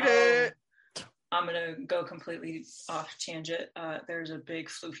hate it. I'm gonna go completely off tangent. There's a big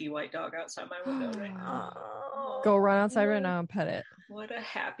floofy white dog outside my window right now. Go run outside right now and pet it. What a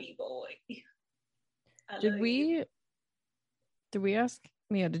happy boy. Did we ask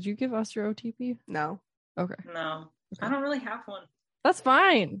Mia, did you give us your OTP? No. Okay. No, I don't really have one. That's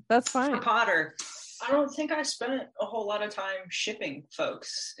fine. For Potter, I don't think I spent a whole lot of time shipping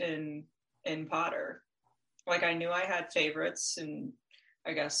folks in Potter. Like, I knew I had favorites, and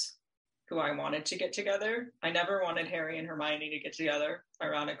I guess who I wanted to get together. I never wanted Harry and Hermione to get together,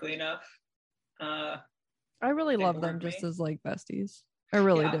 ironically enough. I really love them just as like besties. I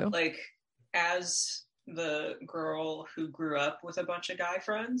really do. Like, as the girl who grew up with a bunch of guy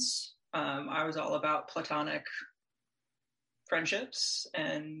friends, I was all about platonic friendships,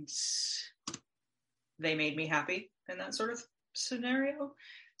 and they made me happy in that sort of scenario.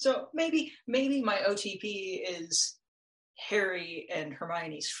 So maybe my OTP is Harry and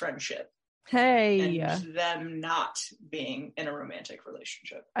Hermione's friendship. Hey, And them not being in a romantic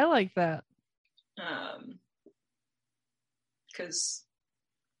relationship. I like that. Because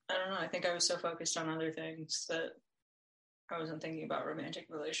I don't know, I think I was so focused on other things that I wasn't thinking about romantic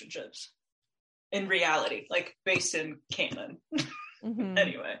relationships in reality, like based in canon. Mm-hmm.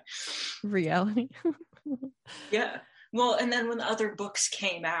 Anyway, reality. Yeah. Well, and then when the other books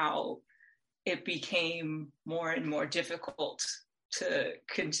came out, it became more and more difficult to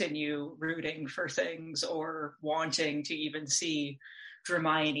continue rooting for things or wanting to even see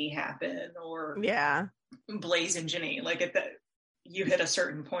Hermione happen or Blaise and Ginny. Like you hit a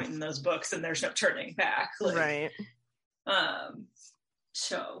certain point in those books and there's no turning back. Like, right.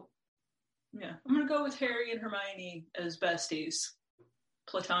 So yeah, I'm gonna go with Harry and Hermione as besties,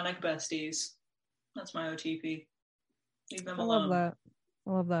 platonic besties. That's my OTP. Leave them alone. I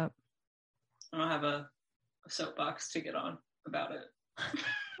love that. I don't have a soapbox to get on about it.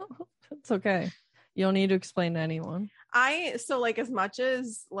 It's okay. You don't need to explain to anyone. As much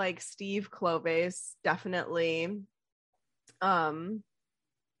as like Steve Kloves definitely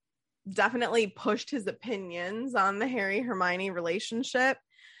pushed his opinions on the Harry Hermione relationship,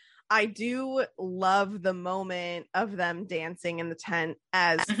 I do love the moment of them dancing in the tent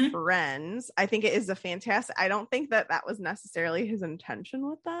as friends. I think it is a fantastic. I don't think that was necessarily his intention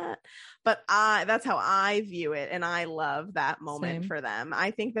with that, but that's how I view it. And I love that moment for them.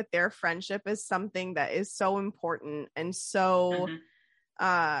 I think that their friendship is something that is so important and so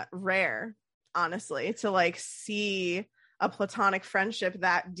rare, honestly, to like see a platonic friendship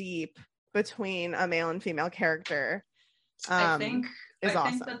that deep between a male and female character. I think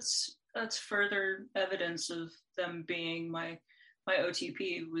awesome. That's further evidence of them being my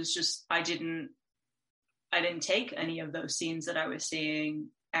OTP. Was just I didn't take any of those scenes that I was seeing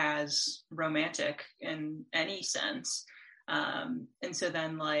as romantic in any sense, and so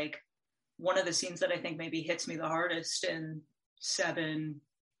then like one of the scenes that I think maybe hits me the hardest in 7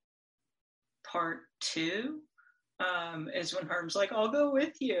 part 2 is when Herm's like, I'll go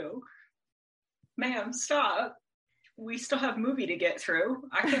with you. Ma'am, stop. We still have movie to get through.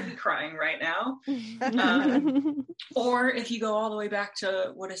 I can't be crying right now. Or if you go all the way back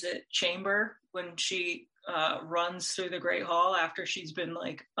to, what is it, Chamber, when she runs through the Great Hall after she's been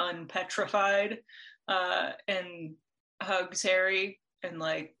like unpetrified and hugs Harry and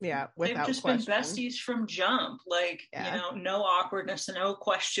like, they've just been besties from jump. Like, you know, no awkwardness, no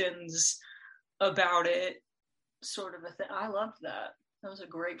questions about it, sort of a thing. I loved that. That was a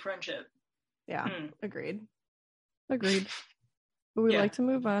great friendship. Yeah, agreed. But we'd like to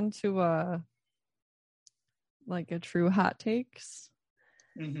move on to like a true hot takes.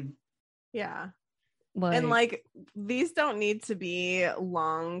 Yeah. And like these don't need to be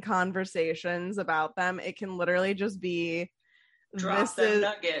long conversations about them. It can literally just be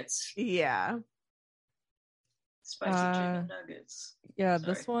nuggets. Yeah. Spicy chicken nuggets. Yeah,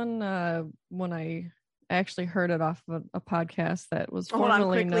 sorry. This one when I actually heard it off of a podcast that was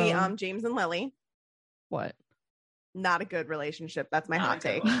formerly known. James and Lily. What? Not a good relationship. That's my hot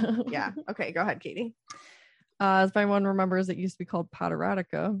take. Yeah. Okay, go ahead, Katie. As everyone remembers, it used to be called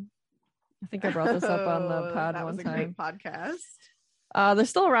Potterotica. I think I brought this up on the pod one time. Great podcast. They're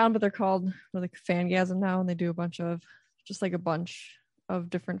still around, but they're called like Fangasm now, and they do a bunch of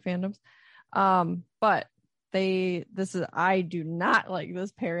different fandoms. But I do not like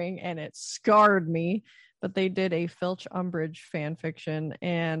this pairing, and it scarred me. But they did a Filch Umbridge fan fiction,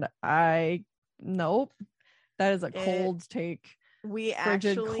 and nope. That is a cold take. We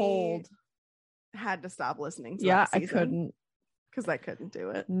actually cold. Had to stop listening to that season. I couldn't. Because I couldn't do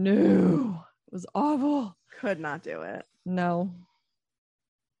it. No. It was awful. Could not do it. No.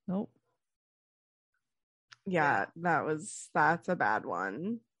 Nope. Yeah, that's a bad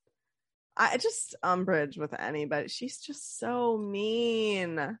one. I just Umbridge with anybody. She's just so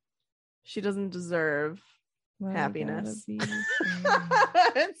mean. She doesn't deserve happiness.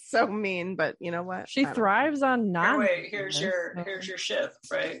 It's so mean, but you know what? She thrives on here's your ship,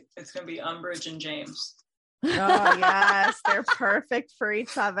 right? It's gonna be Umbridge and James. Oh yes, they're perfect for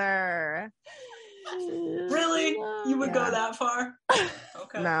each other. Really? You would go that far?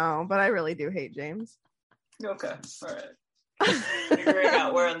 Okay. No, but I really do hate James. Okay, all right. Figuring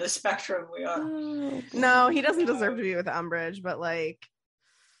out where on the spectrum we are. No, he doesn't deserve to be with Umbridge, but like,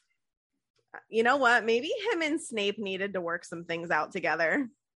 you know what? Maybe him and Snape needed to work some things out together.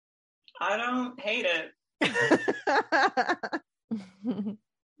 I don't hate it. I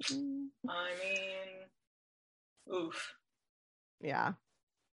mean, oof. Yeah.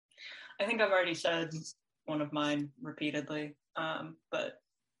 I think I've already said one of mine repeatedly, but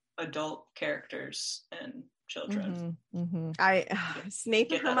adult characters and children.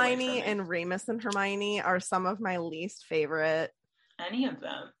 Snape and Get that away from Hermione me. and Remus and Hermione are some of my least favorite. Any of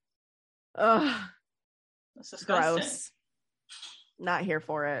them. Ugh, That's disgusting. gross. Not here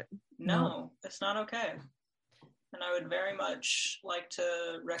for it. No, it's not okay. And I would very much like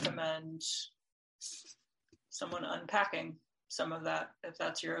to recommend someone unpacking some of that if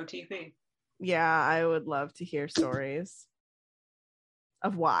that's your OTP. Yeah, I would love to hear stories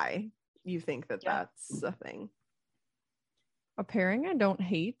of why you think that that's a thing. A pairing I don't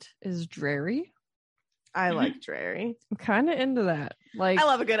hate is Drarry. I like Drarry. I'm kind of into that. Like, I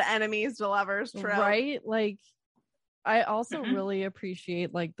love a good enemies to lovers trope. right? Like, I also really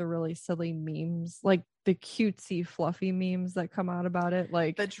appreciate like the really silly memes, like the cutesy, fluffy memes that come out about it.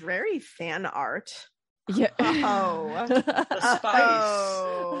 Like The Drarry fan art. yeah, Oh. The spice.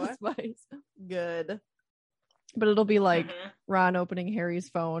 Oh. Spice. Good. But it'll be like Mhm. Ron opening Harry's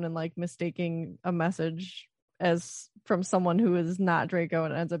phone and like mistaking a message as from someone who is not Draco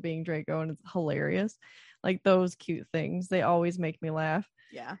and ends up being Draco, and it's hilarious. Like those cute things, they always make me laugh.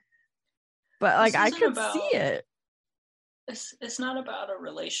 Yeah. But like This I isn't could about- see it. It's not about a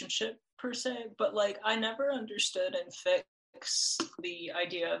relationship per se, but like I never understood in Fix the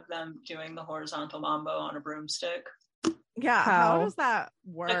idea of them doing the horizontal mambo on a broomstick. Yeah. How? How does that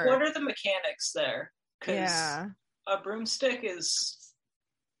work? Like, what are the mechanics there? Because Yeah. a broomstick is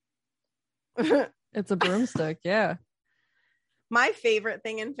It's a broomstick, yeah. My favorite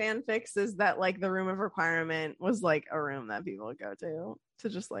thing in fanfics is that like the room of requirement was like a room that people would go to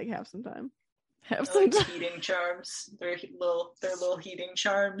just like have some time. Have like some heating charms. They're little heating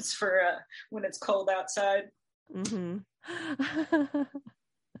charms for when it's cold outside. Mm-hmm.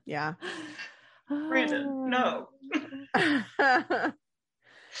 Yeah. Brandon, no.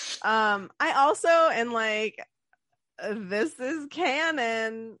 I also and like this is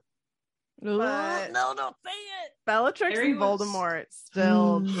canon. But no, don't say it. Bellatrix Harry and was- Voldemort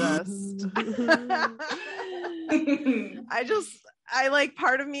still just I like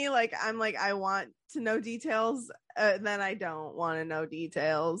part of me like I'm like I want to know details, then I don't want to know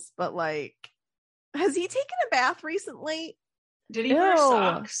details, but like has he taken a bath recently? Did he wear Ew.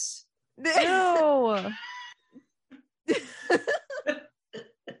 socks? No. Did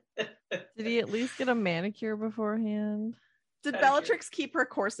he at least get a manicure beforehand? Did Pedicure. Bellatrix keep her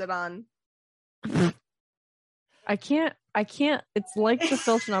corset on? I can't. It's like the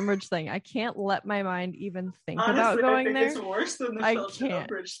Filch and Umbridge thing. I can't let my mind even think about Honestly, I going think there. it's worse than the I Filch and can't.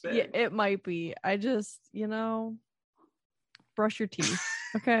 Umbridge thing. Yeah, it might be. I just, brush your teeth,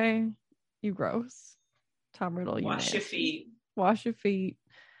 okay? You gross. Tom Riddle, you Wash your nasty. feet. Wash your feet.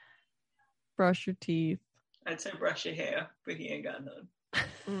 Brush your teeth. I'd say brush your hair, but he ain't got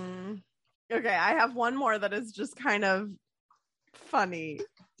none. Okay, I have one more that is just kind of funny.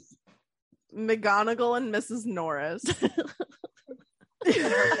 McGonagall and Mrs. Norris. In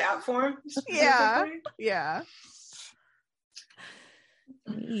her cat form? Yeah. specifically? Yeah.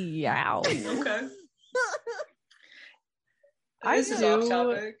 Yow. Okay. I This is off do-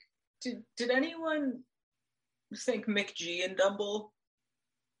 topic. Did anyone think McG and Dumble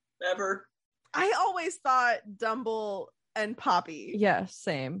ever? I always thought Dumble and Poppy. Yeah,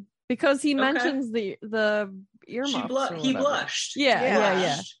 same. Because he Okay. mentions the earmuffs. or He whatever. blushed. Yeah, He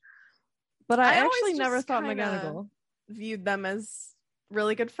yeah. blushed. But I I always actually never just thought kinda- McGonagall. Viewed them as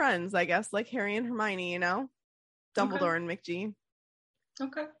really good friends, I guess, like Harry and Hermione, Dumbledore and McG.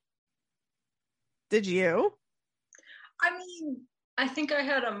 Okay. Did you? I mean, I think I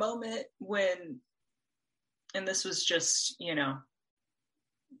had a moment when, and this was just,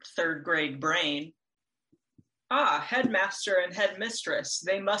 third grade brain. Headmaster and headmistress,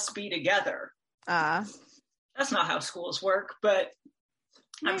 they must be together. That's not how schools work, but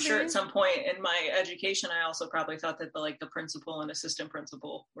I'm sure Maybe. at some point in my education, I also probably thought that the principal and assistant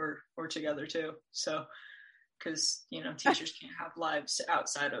principal were together too. So, because teachers can't have lives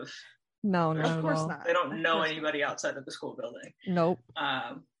outside of, No, Of not Of course at all. not. they don't Of know course anybody outside of the school building. Nope.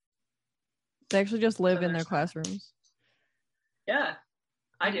 They actually just live So in their there's that. classrooms. Yeah,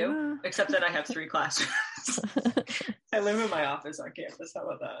 I do. Yeah. Except that I have 3 classrooms. I live in my office on campus. How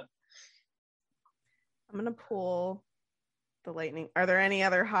about that? I'm gonna pull the lightning. Are there any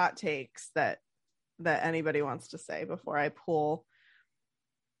other hot takes that anybody wants to say before I pull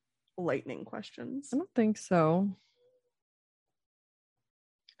lightning questions? I don't think so.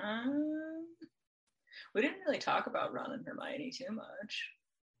 We didn't really talk about Ron and Hermione too much,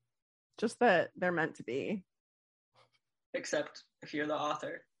 Just that they're meant to be. except if you're the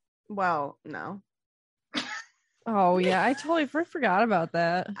author. Well, no. Oh yeah, I totally forgot about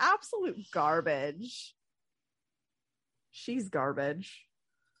that. Absolute garbage. She's garbage.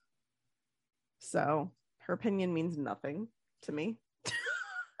 So her opinion means nothing to me.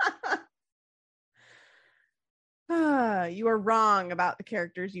 You are wrong about the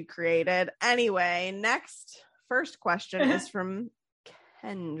characters you created. Anyway, first question is from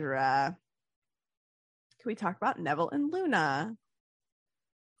Kendra. Can we talk about Neville and Luna?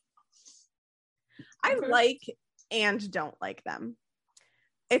 I like and don't like them.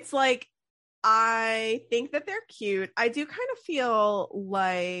 It's like, I think that they're cute. I do kind of feel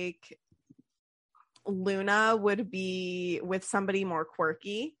like Luna would be with somebody more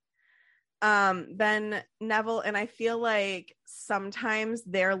quirky than Neville, and I feel like sometimes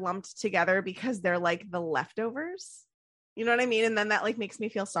they're lumped together because they're like the leftovers. You know what I mean? And then that like makes me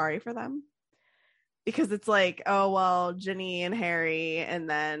feel sorry for them, because it's like, oh well, Ginny and Harry, and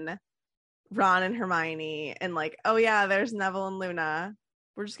then Ron and Hermione, and like, oh yeah, there's Neville and Luna.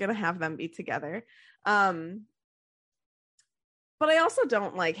 We're just gonna have them be together. But I also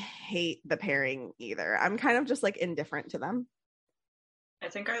don't like hate the pairing either. I'm kind of just like indifferent to them. I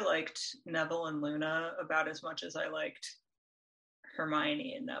think I liked Neville and Luna about as much as I liked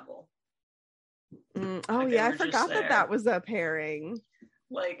Hermione and Neville. Oh Like, yeah, I forgot that was a pairing.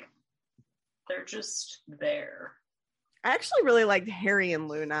 Like, they're just there. I actually really liked Harry and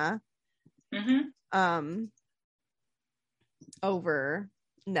Luna. Mm-hmm. Over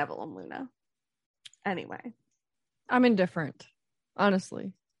Neville and Luna. Anyway, I'm indifferent,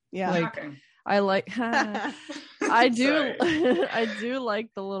 honestly. Yeah. Like, Shocking. I like I do Sorry. I do like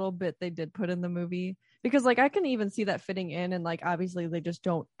the little bit they did put in the movie, because like I can even see that fitting in, and like obviously they just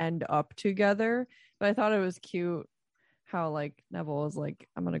don't end up together, but I thought it was cute how like Neville was like,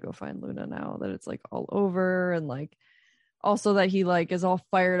 I'm gonna go find Luna now that it's like all over, and like also that he like is all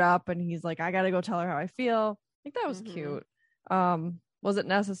fired up and he's like, I gotta go tell her how I feel. Like that was cute. Was it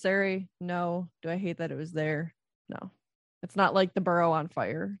necessary? No. Do I hate that it was there? No. It's not like the Burrow on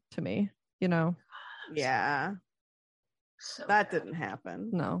fire to me, you know? Yeah. So That bad. didn't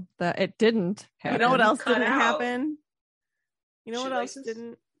happen. No, that it didn't happen. You know what else Cut didn't out. happen? You know She what else likes-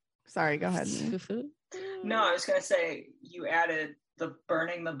 didn't? Sorry, go ahead. No, I was going to say, you added the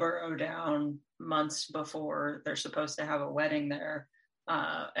burning the Burrow down months before they're supposed to have a wedding there.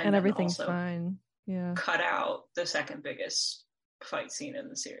 And then everything's also fine. Yeah. cut out the second biggest fight scene in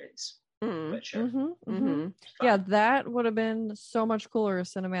the series. Mm. But sure. Mhm. Yeah, that would have been so much cooler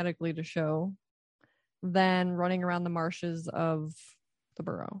cinematically to show than running around the marshes of the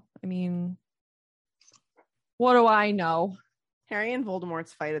Burrow. I mean, what do I know? Harry and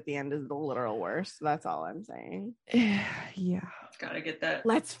Voldemort's fight at the end is the literal worst. That's all I'm saying. Yeah. Gotta get that.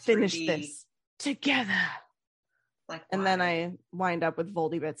 Let's finish 3D. this together. Like, And then why? I wind up with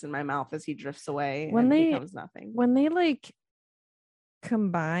Voldy bits in my mouth as he drifts away When and they- becomes nothing. When they like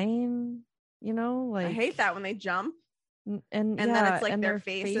combine, you know, like I hate that when they jump and and yeah, then it's like and their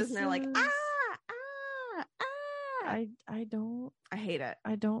faces and they're like, faces. I I don't hate it.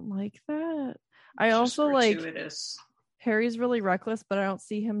 I don't like that. I It's also just like gratuitous. Harry's really reckless, but I don't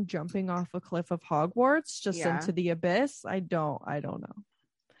see him jumping off a cliff of Hogwarts just Yeah. into the abyss. I don't know.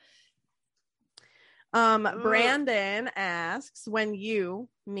 Brandon asks, when you,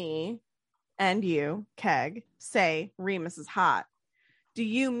 me, and you, Keg, say Remus is hot, do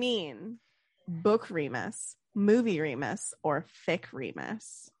you mean book Remus, movie Remus, or fic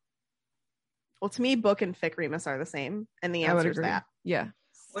Remus? Well, to me, book and fic Remus are the same, and the I would answer is agree. that. Yeah.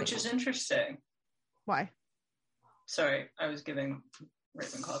 Which is interesting. Why? Sorry, I was giving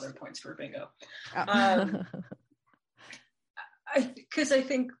Ravenclaw their points for bingo. Oh. Because I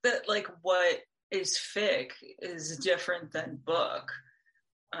think that like what is fic is different than book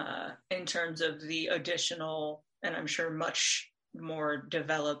in terms of the additional, and I'm sure much more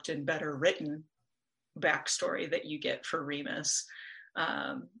developed and better written backstory that you get for Remus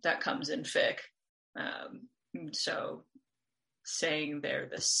that comes in fic. So saying they're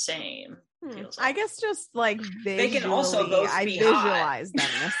the same feels I off. guess just like visually, They can also both I be hot. visualize them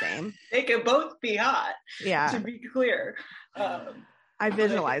the same. They can both be hot, to Yeah, be clear. I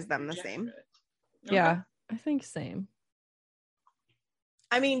visualize them the same. Okay. Yeah, I think same.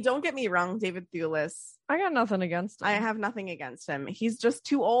 I mean, don't get me wrong, David Thewlis. I got nothing against him. I have nothing against him. He's just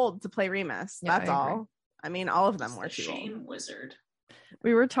too old to play Remus. Yeah, That's I all. agree. I mean, all of them He's were the too old. shame wizard.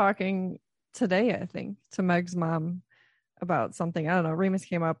 We were talking today, I think, to Meg's mom about something. I don't know. Remus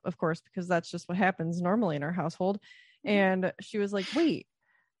came up, of course, because that's just what happens normally in our household. And she was like, wait,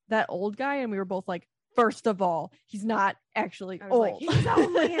 that old guy? And we were both like, first of all, he's not actually I was like, old. he's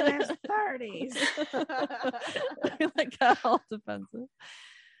only in his 30s. I like got all defensive.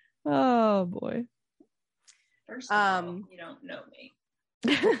 Oh boy. First of all, you don't know me.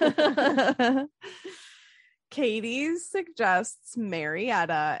 Katie suggests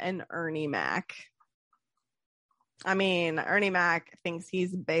Marietta and Ernie Mac. I mean, Ernie Mac thinks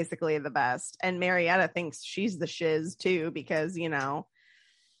he's basically the best, and Marietta thinks she's the shiz too, because, you know.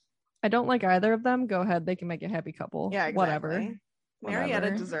 I don't like either of them. Go ahead. They can make a happy couple. Yeah, exactly. Whatever.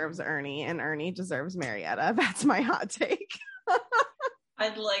 Marietta deserves Ernie, and Ernie deserves Marietta. That's my hot take.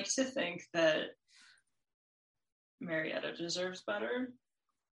 I'd like to think that Marietta deserves better,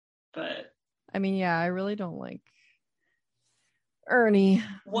 but I mean, yeah, I really don't like Ernie.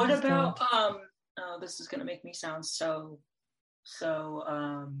 What about oh, this is gonna make me sound so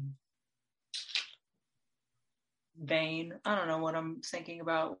vain. I don't know what I'm thinking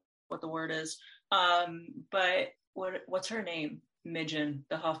about, what the word is. But what's her name? Midgen,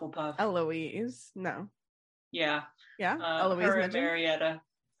 the Hufflepuff. Eloise. No. Yeah. Yeah. Eloise her Midgen. and Marietta.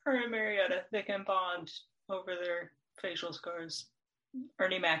 Her and Marietta, they can bond over their facial scars.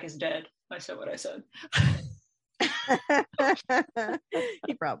 Ernie Mac is dead. I said what I said.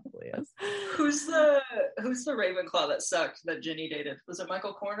 He probably is. Who's the Ravenclaw that sucked that Ginny dated? Was it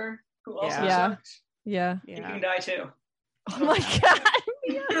Michael Corner? Who also Yeah. sucked? Yeah. He can die too. Oh my god.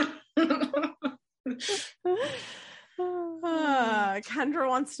 Kendra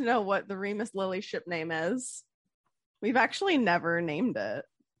wants to know what the Remus Lily ship name is. We've actually never named it.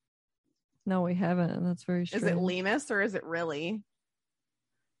 No, we haven't, and that's very strange. Is it Lemus or is it really?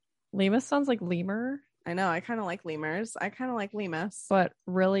 Lemus sounds like lemur. I know. I kind of like lemurs. I kind of like Lemus. But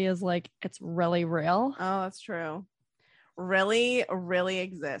really is like, it's really real. Oh, that's true. Really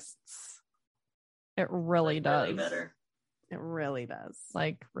exists. It really does. Really better. It really does.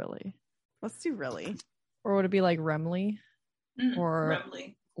 Like, really. Let's do really. Or would it be like Remley? Or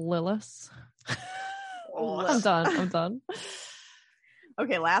Remley. Lillis? Oh, I'm done.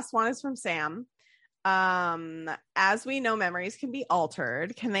 Okay, last one is from Sam. As we know, memories can be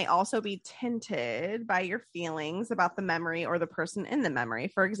altered. Can they also be tinted by your feelings about the memory or the person in the memory?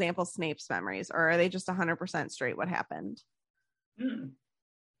 For example, Snape's memories, or are they just 100% straight what happened?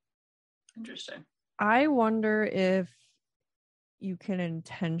 Interesting. I wonder if you can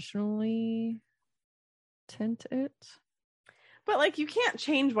intentionally tint it. But like, you can't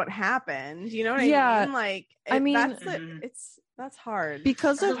change what happened. You know what I mean? Like, that's hard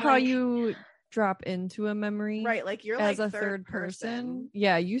because of how you drop into a memory, right? Like, you're as like a third person.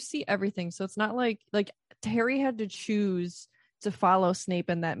 Yeah, you see everything. So it's not like Harry had to choose to follow Snape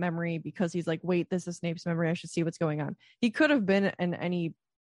in that memory because he's like, wait, this is Snape's memory. I should see what's going on. He could have been in any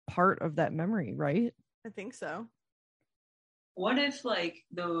part of that memory, right? I think so. What if like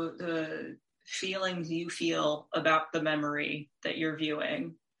the feelings you feel about the memory that you're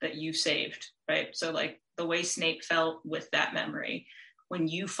viewing that you saved, right? So like the way Snape felt with that memory, when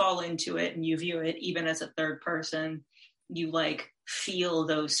you fall into it and you view it even as a third person, you like feel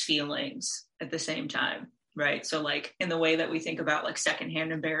those feelings at the same time, right? So like in the way that we think about like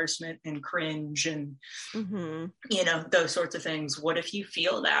secondhand embarrassment and cringe and you know, those sorts of things, what if you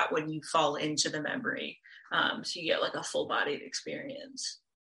feel that when you fall into the memory? So you get like a full-bodied experience.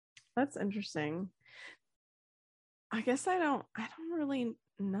 That's interesting. I guess I don't really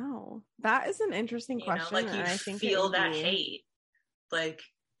know. That is an interesting question. Like you I think feel that hate like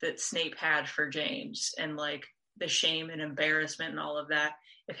that Snape had for James, and like the shame and embarrassment and all of that.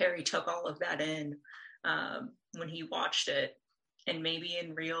 If Harry took all of that in when he watched it, and maybe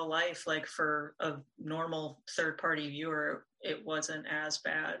in real life, like for a normal third-party viewer, it wasn't as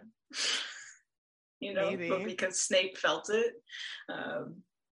bad. You know, maybe. But because Snape felt it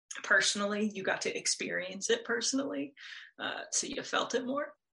personally, you got to experience it personally, so you felt it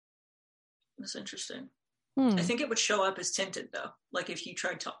more. It's interesting. I think it would show up as tinted though, like if you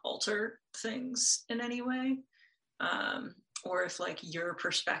tried to alter things in any way, or if like your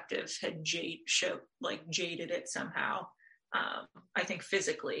perspective had jaded it somehow. I think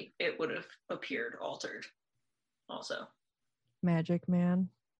physically it would have appeared altered also. Magic, man.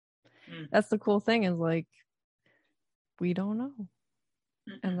 That's the cool thing, is like, we don't know.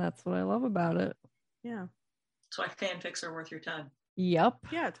 And that's what I love about it. Yeah. That's why fanfics are worth your time. Yep.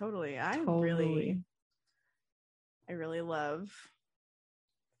 Yeah, totally. I really love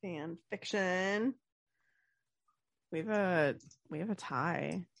fan fiction. We have a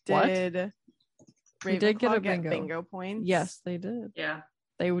tie. We did get a bingo points? Yes, they did. Yeah.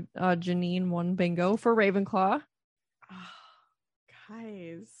 They would Janine won bingo for Ravenclaw. Oh,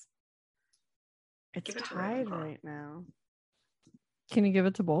 guys. It's tied right now. Can you give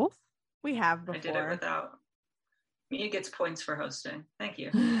it to both? We have before. I did it without. Mia gets points for hosting. Thank you.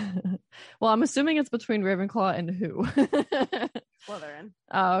 Well, I'm assuming it's between Ravenclaw and who? Slytherin.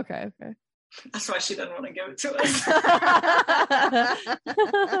 Oh, okay. That's why she doesn't want to give it to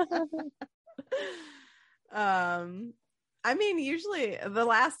I mean, usually the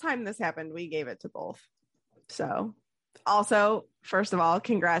last time this happened, we gave it to both. So, also, first of all,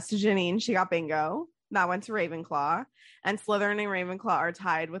 congrats to Janine. She got bingo. That went to Ravenclaw. And Slytherin and Ravenclaw are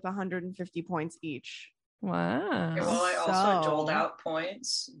tied with 150 points each. Wow. Okay, well, I also So- doled out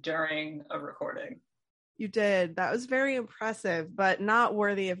points during a recording. You did. That was very impressive, but not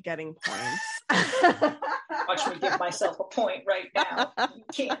worthy of getting points. Watch me give myself a point right now. You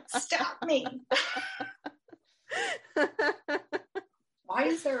can't stop me. Why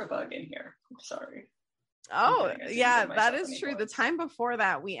is there a bug in here? I'm sorry. Oh, Okay, I didn't yeah, give that myself is any true. The points. time before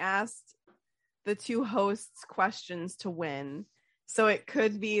that, we asked the two hosts questions to win. So it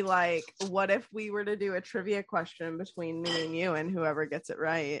could be like, what if we were to do a trivia question between me and you, and whoever gets it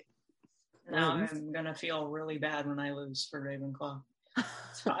right? Now wins. I'm gonna feel really bad when I lose for Ravenclaw.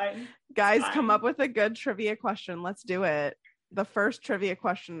 It's fine. Guys, Fine. come up with a good trivia question. Let's do it. The first trivia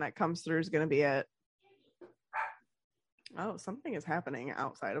question that comes through is going to be it. Oh, something is happening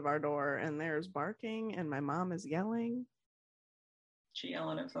outside of our door, and there's barking, and my mom is yelling. She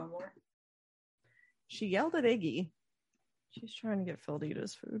yelling at Fillmore. She yelled at Iggy. She's trying to get Phil to eat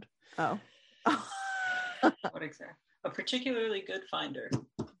his food. Oh. What exactly? A particularly good finder.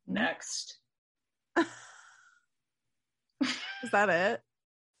 Next. Is that it?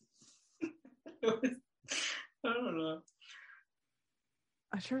 I don't know.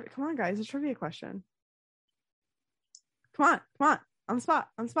 Come on, guys, a trivia question. Come on. On the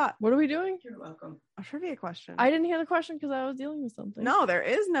spot. What are we doing? You're welcome. A trivia question. I didn't hear the question because I was dealing with something. No, there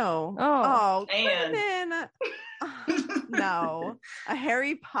is no. Oh. And- Brennan. No. A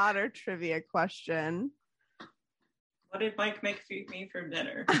Harry Potter trivia question. What did Mike make me for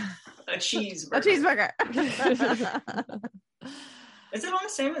dinner? A cheeseburger. A cheeseburger. Is it on the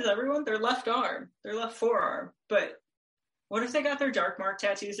same as everyone? Their left arm, their left forearm. But what if they got their dark mark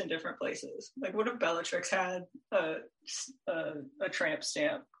tattoos in different places? Like, what if Bellatrix had a tramp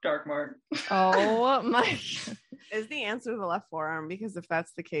stamp dark mark? Oh my. Is the answer the left forearm? Because if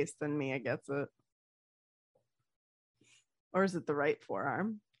that's the case, then Mia gets it. Or is it the right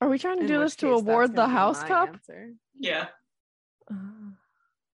forearm? Are we trying to In do which this to case, award that's the gonna be house my cup? answer. Yeah. Uh,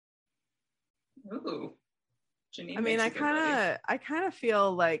 Ooh. Janine I mean, makes I it good ready. kind of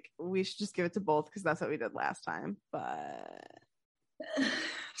feel like we should just give it to both because that's what we did last time. But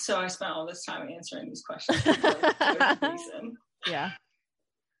So I spent all this time answering these questions for no good reason. yeah.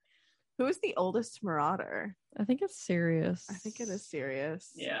 Who is the oldest marauder? I think it's serious. I think it is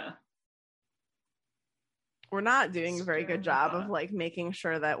Sirius. Yeah. We're not doing a very good job of Sure. like making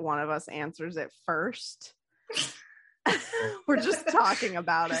sure that one of us answers it first. We're just talking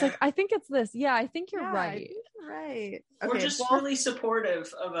about It's it. like, I think it's this. Yeah, I think you're Yeah, I right. think you're right. We're just really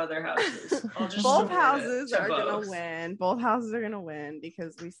supportive of other houses. I'll just both support houses it to are both. gonna win. Both houses are gonna win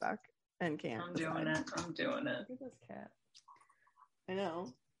because we suck and can't. I'm doing decide. it. I'm doing it. Look at this cat. I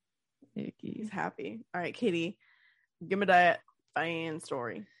know. Icky. He's happy. All right, Katie, give me that fan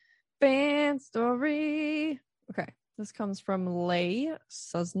story. Fan story. Okay. This comes from Lay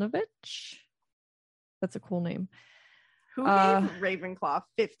Susnovich. That's a cool name. Who gave Ravenclaw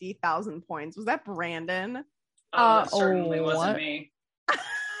 50,000 points? Was that Brandon? Oh, it certainly oh, wasn't what? me.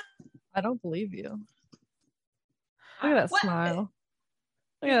 I don't believe you. Look at that What? smile.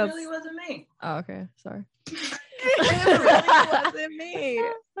 It Look at really wasn't me. Oh, okay. Sorry. It really wasn't me.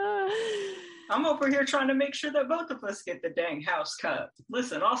 I'm over here trying to make sure that both of us get the dang house cut.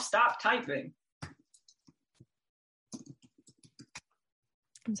 Listen, I'll stop typing.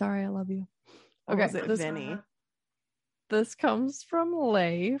 I'm sorry. I love you. Or Okay. was it This, Vinny? this comes from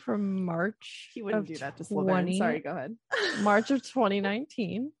Lay from March. He wouldn't of do that to Slytherin. 20 Sorry, go ahead. March of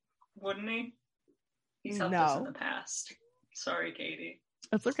 2019. Wouldn't he? He's helped us in No. the past. Sorry, Katie.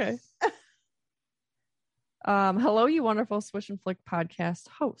 That's okay. Hello, you wonderful Swish and Flick podcast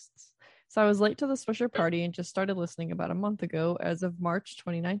hosts. So I was late to the Swisher party and just started listening about a month ago as of March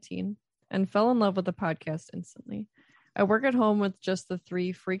 2019 and fell in love with the podcast instantly. I work at home with just the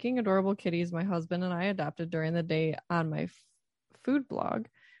 3 freaking adorable kitties my husband and I adopted during the day on my food blog,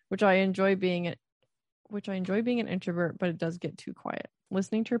 which I enjoy being an introvert, but it does get too quiet.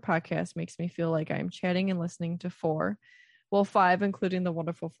 Listening to your podcast makes me feel like I am chatting and listening to 5, including the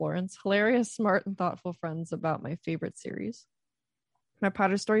wonderful Florence, hilarious, smart, and thoughtful friends about my favorite series. My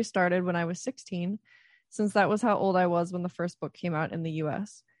Potter story started when I was 16, since that was how old I was when the first book came out in the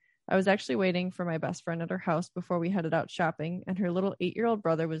US. I was actually waiting for my best friend at her house before we headed out shopping, and her little 8-year-old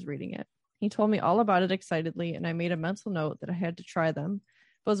brother was reading it. He told me all about it excitedly, and I made a mental note that I had to try them,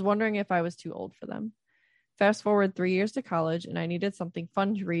 but was wondering if I was too old for them. Fast forward 3 years to college, and I needed something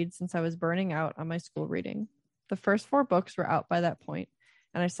fun to read since I was burning out on my school reading. The first 4 books were out by that point,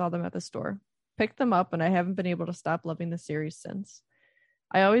 and I saw them at the store. picked them up, and I haven't been able to stop loving the series since.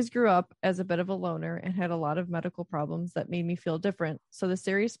 I always grew up as a bit of a loner and had a lot of medical problems that made me feel different, so the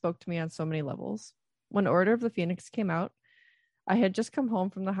series spoke to me on so many levels. When Order of the Phoenix came out, I had just come home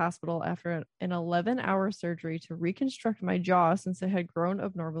from the hospital after an 11-hour surgery to reconstruct my jaw since it had grown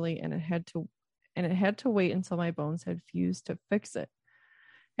abnormally, and it had to wait until my bones had fused to fix it.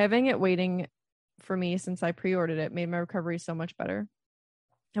 Having it waiting for me since I pre-ordered it made my recovery so much better.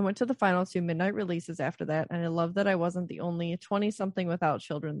 I went to the final 2 midnight releases after that, and I love that I wasn't the only 20-something without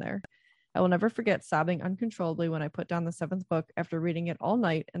children there. I will never forget sobbing uncontrollably when I put down the 7th book after reading it all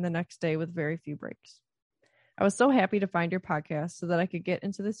night and the next day with very few breaks. I was so happy to find your podcast so that I could get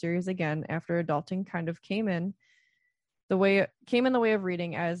into the series again after adulting kind of came in the way of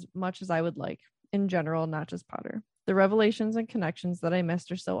reading as much as I would like, in general, not just Potter. The revelations and connections that I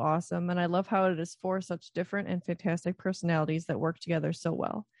missed are so awesome, and I love how it is 4 such different and fantastic personalities that work together so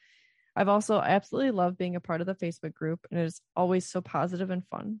well. I've also absolutely loved being a part of the Facebook group, and it is always so positive and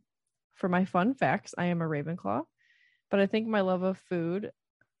fun. For my fun facts, I am a Ravenclaw, but I think my love of food,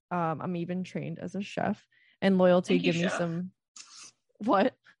 I'm even trained as a chef, and loyalty give me some...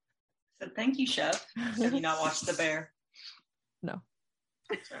 What? I said, thank you, chef. Have you not watched The Bear? No.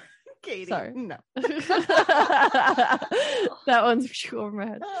 Sorry. Katie. Sorry. No. That one's over my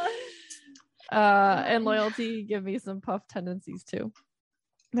head. And loyalty give me some puff tendencies too.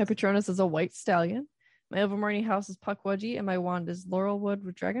 My Patronus is a white stallion. My Ilvermorny house is Puckwudgie, and my wand is Laurelwood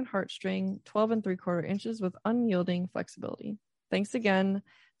with dragon heartstring, 12 3/4 inches with unyielding flexibility. Thanks again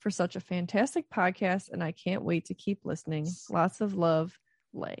for such a fantastic podcast, and I can't wait to keep listening. Lots of love,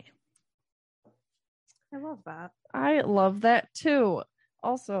 Lay. I love that. I love that too.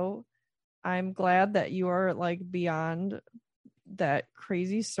 Also, I'm glad that you are like beyond that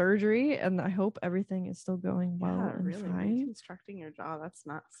crazy surgery, and I hope everything is still going well and really fine. Reconstructing your jaw, that's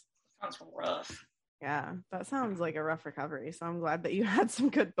nuts. Sounds rough. Yeah, that sounds like a rough recovery. So I'm glad that you had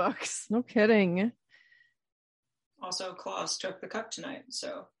some good books. No kidding. Also, Klaus took the cup tonight,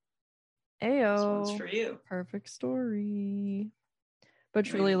 so this Ayo. one's for you. Perfect story. But I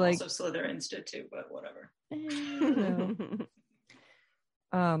truly, mean, like, also Slytherins did too, but whatever. you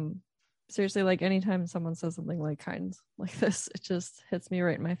know. Seriously, like anytime someone says something like kind like this, it just hits me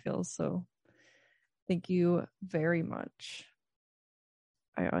right in my feels. So thank you very much.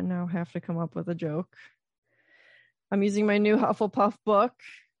 I now have to come up with a joke. I'm using my new Hufflepuff book.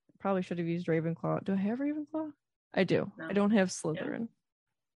 Probably should have used Ravenclaw. Do I have Ravenclaw? I do. No. I don't have Slytherin.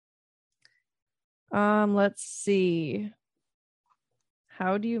 Yeah. Let's see.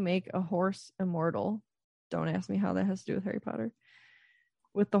 How do you make a horse immortal? Don't ask me how that has to do with Harry Potter.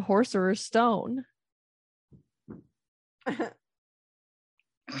 With the Sorcerer's Stone.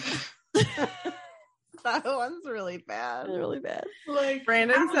 That one's really bad. Really bad. Like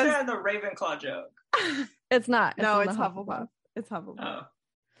Brandon how was says that the Ravenclaw joke. It's not. no, in it's the Hufflepuff. It's Hufflepuff.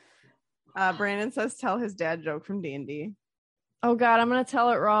 Oh, Brandon says tell his dad joke from D&D. Oh God, I'm gonna tell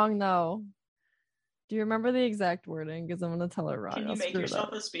it wrong though. Do you remember the exact wording? Because I'm gonna tell it wrong. can you I'll make screw it yourself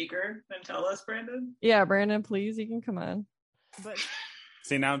up. a speaker and tell us, Brandon? Yeah, Brandon, please, you can come on. But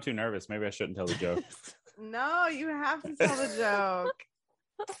See, now I'm too nervous. Maybe I shouldn't tell the joke. no, you have to tell the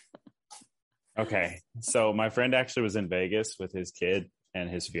joke. Okay. So my friend actually was in Vegas with his kid and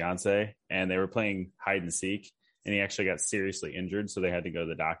his fiance, and they were playing hide and seek, and he actually got seriously injured, so they had to go to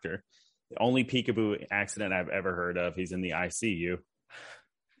the doctor. The only peekaboo accident I've ever heard of. He's in the ICU.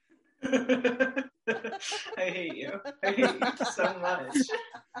 I hate you. I hate you so much.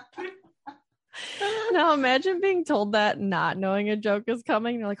 Now imagine being told that, not knowing a joke is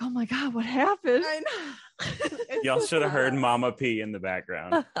coming. You're like, oh my God, what happened? I know. It's Y'all so should have heard sad. Mama P in the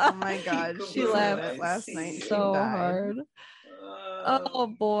background. Oh my God, she laughed laughed last night. so She died. hard. Oh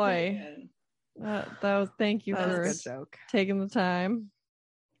boy. Man. That was, thank you That was for a good joke. taking the time.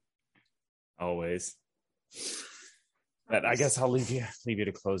 Always. But I guess I'll leave you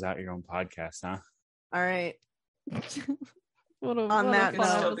to close out your own podcast, huh? All right. What a, On what that a We'll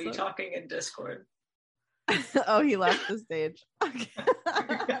fun still be episode. talking in Discord. Oh, he left the stage.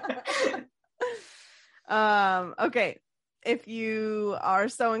 Okay. If you are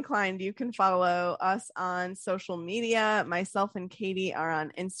so inclined, you can follow us on social media. Myself and Katie are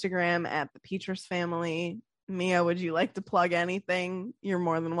on Instagram at the Petras Family. Mia, would you like to plug anything? You're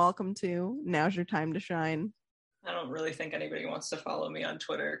more than welcome to. Now's your time to shine. I don't really think anybody wants to follow me on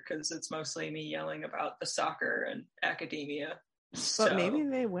Twitter because it's mostly me yelling about the soccer and academia. But maybe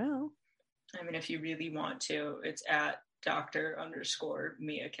they will. I mean, if you really want to, it's at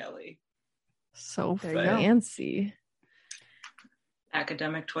Dr._Mia Kelly. So There you go. fancy.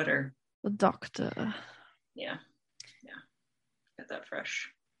 Academic Twitter. The doctor. Yeah. Get that fresh.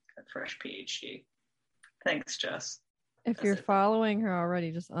 a fresh PhD. Thanks, Jess. If That's you're it. following her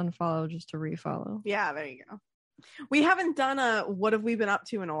already, just unfollow just to refollow. Yeah, there you go. We haven't done a what have we been up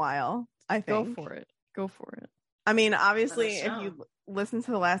to in a while, I Go think. for it. Go for it. I mean, obviously, Let us if know. you listen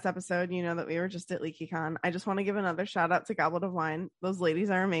to the last episode, you know that we were just at LeakyCon. I just want to give another shout out to Goblet of Wine. Those ladies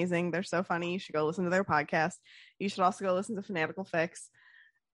are amazing. They're so funny. You should go listen to their podcast. You should also go listen to Fanatical Fix.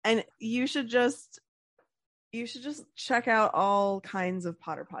 And you should just check out all kinds of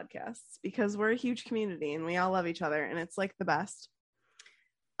Potter podcasts because we're a huge community and we all love each other and it's like the best.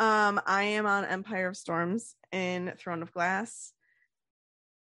 I am on Empire of Storms and Throne of Glass.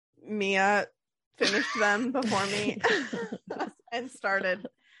 Mia finished them before me and started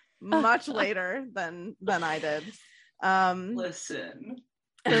much later than I did. Listen,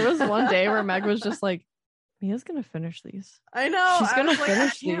 There was one day where Meg was just like, Mia's gonna finish these. I know. She's I gonna was like, I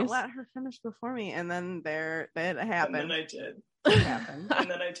finish can't these. let her finish before me, and then it and happened. then I did. It happened.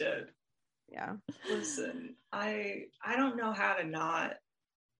 And then I did. Yeah. Listen, I don't know how to not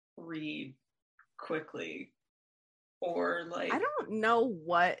read quickly or like I don't know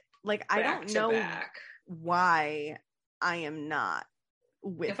what. Like, I back don't to know back. why I am not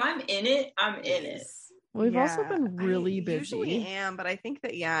with. If I'm in it, I'm in it. these. We've also Yeah, been really I busy. Usually am, but I think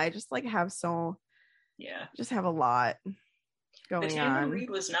that I just like have Yeah. just have a lot The going tandem on. read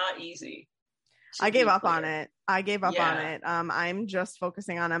was not easy. to I gave be up on clear. it. I gave up on Yeah. it. I'm just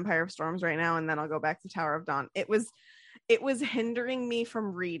focusing on Empire of Storms right now, and then I'll go back to Tower of Dawn. It was hindering me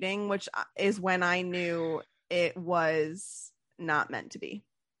from reading, which is when I knew it was not meant to be.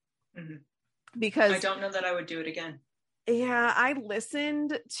 Mhm. Because I don't know that I would do it again. yeah, I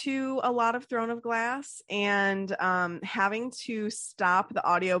listened to a lot of Throne of Glass and having to stop the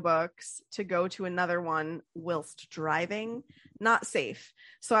audiobooks to go to another one whilst driving, not safe.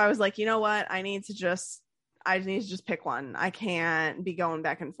 So I was like, you know what? I need to just pick one. I can't be going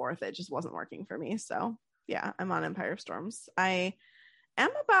back and forth. It just wasn't working for me. So yeah, I'm on Empire of Storms. I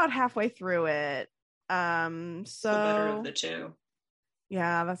am about halfway through it. It's the better of the two.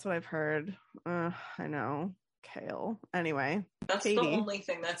 Yeah, that's what I've heard. I know. Kale. Anyway, That's Katie. the only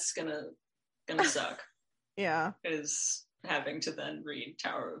thing that's gonna suck yeah. is having to then read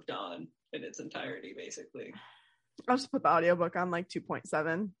Tower of Dawn in its entirety, basically. I'll just put the audiobook on like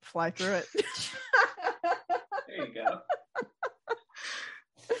 2.7, fly through it. There you go.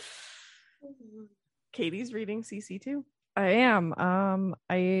 Katie's reading CC2. I am.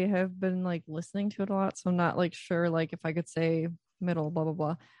 I have been like listening to it a lot, so I'm not like sure like if I could say middle, blah blah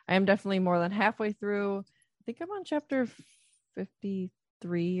blah. I am definitely more than halfway through. I think I'm on chapter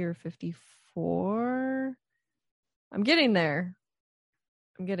 53 or 54. I'm getting there.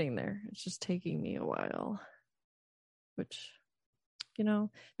 It's just taking me a while. Which, you know,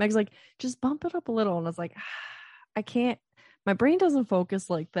 Meg's like, just bump it up a little. And I was like, I can't, my brain doesn't focus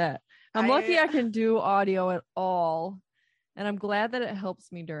like that. I'm lucky I can do audio at all. And I'm glad that it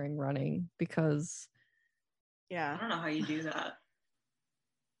helps me during running because Yeah. I don't know how you do that.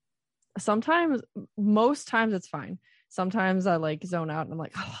 most times it's fine. Sometimes I like zone out and I'm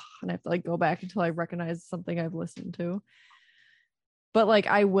like, oh, and I have to like go back until I recognize something I've listened to. But like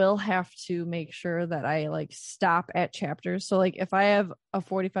I will have to make sure that I like stop at chapters. So like if I have a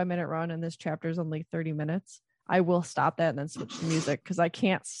 45-minute run and this chapter is only 30 minutes, I will stop that and then switch to music because I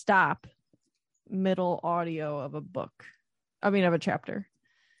can't stop middle audio of a chapter.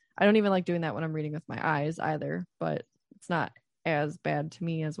 I don't even like doing that when I'm reading with my eyes either, but it's not as bad to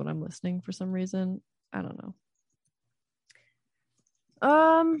me as when I'm listening for some reason. I don't know.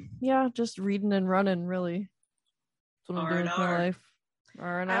 Yeah, just reading and running really. That's what I'm doing with my life.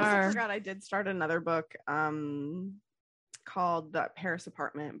 I also forgot I did start another book called The Paris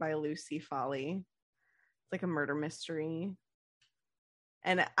Apartment by Lucy Foley. It's like a murder mystery.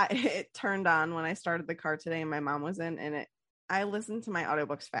 And it turned on when I started the car today and my mom was in, and I listened to my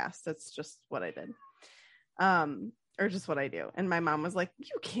audiobooks fast. That's just what I did. Or just what I do. And my mom was like,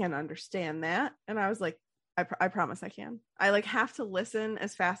 you can't understand that. And I was like, I promise I can. I like have to listen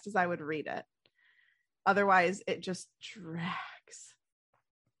as fast as I would read it. Otherwise it just drags.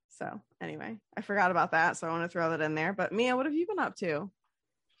 So anyway, I forgot about that. So I want to throw that in there. But Mia, what have you been up to?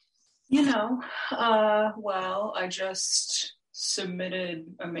 You know, well, I just submitted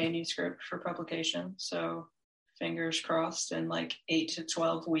a manuscript for publication. So fingers crossed in like 8 to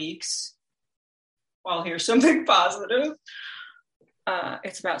 12 weeks. I'll hear something positive.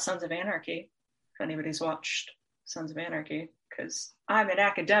 It's about Sons of Anarchy. If anybody's watched Sons of Anarchy, because I'm an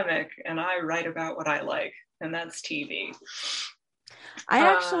academic and I write about what I like, and that's TV. I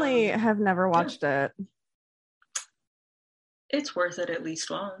actually have never watched it. It's worth it at least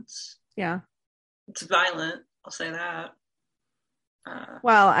once. Yeah. It's violent, I'll say that.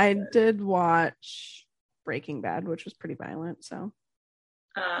 Well, I did watch Breaking Bad, which was pretty violent. So,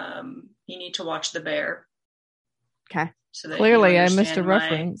 you need to watch The Bear. okay. So that Clearly, you I missed a understand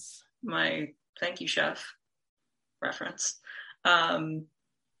reference. My thank you, chef reference. Let's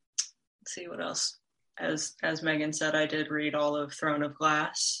see what else. As Megan said, I did read all of Throne of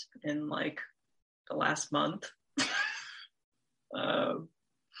Glass in like the last month.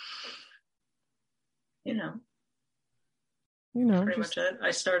 Pretty much it.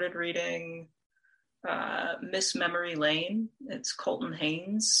 I started reading Miss Memory Lane. It's Colton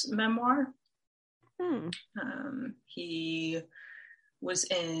Haynes' memoir. He was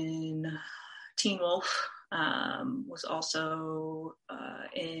in Teen Wolf, was also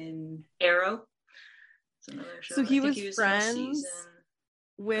in Arrow. So he was friends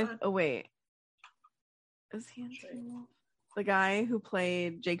with, is he in Teen Wolf? The guy who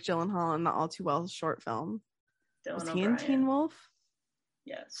played Jake Gyllenhaal in the All Too Well short film. Was he in Teen Wolf?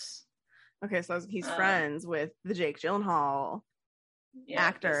 Yes. Okay, so he's friends with the Jake Gyllenhaal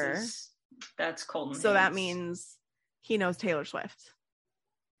actor. That's Colton So Haynes. that means he knows Taylor Swift.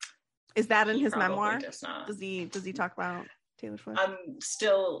 Is that in his memoir? Does he talk about Taylor Swift? I'm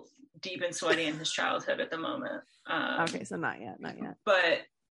still deep and sweaty in his childhood at the moment. Okay, so not yet. But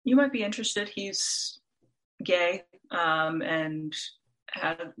you might be interested. He's gay and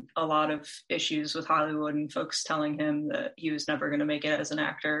had a lot of issues with Hollywood and folks telling him that he was never going to make it as an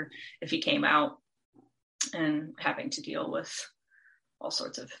actor if he came out, and having to deal with all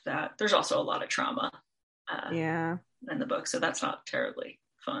sorts of that. There's also a lot of trauma in the book, so that's not terribly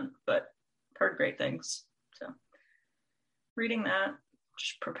fun, but heard great things. So reading that,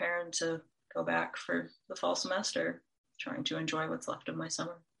 just preparing to go back for the fall semester, trying to enjoy what's left of my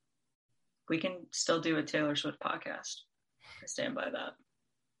summer. We can still do a Taylor Swift podcast. I stand by that.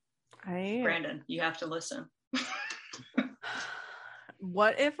 Brandon, you have to listen.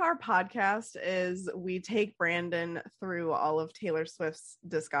 What if our podcast is we take Brandon through all of Taylor Swift's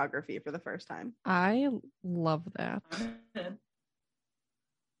discography for the first time? I love that.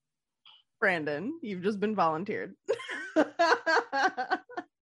 Brandon, you've just been volunteered.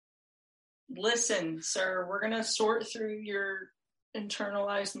 Listen, sir, we're going to sort through your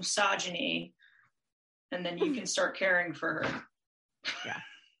internalized misogyny, and then you can start caring for her. Yeah.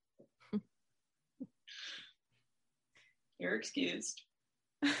 You're excused.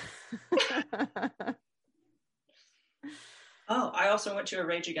 I also went to a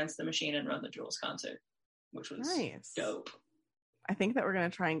Rage Against the Machine and Run the Jewels concert, which was dope. I think that we're going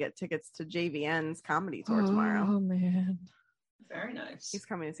to try and get tickets to JVN's comedy tour tomorrow. Oh, man. Very nice. He's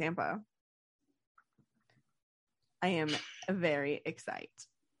coming to Tampa. I am very excited.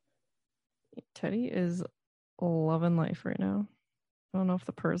 Teddy is loving life right now. I don't know if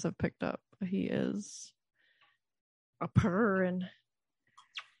the purrs have picked up, but he is a purring.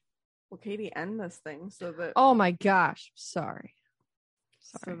 Well, Katie, end this thing so that... Oh my gosh. Sorry.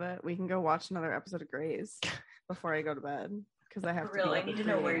 So that we can go watch another episode of Grey's before I go to bed. Because I have to. I need to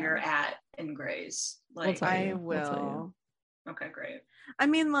know where you're at in Grey's. Like, I will. Okay, great. I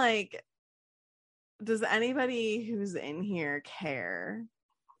mean, like, does anybody who's in here care?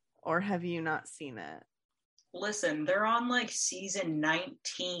 Or have you not seen it? Listen, they're on like season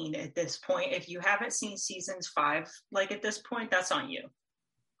 19 at this point. If you haven't seen seasons 5, like at this point, that's on you.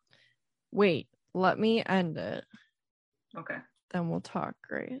 Wait, let me end it. Okay. Then we'll talk,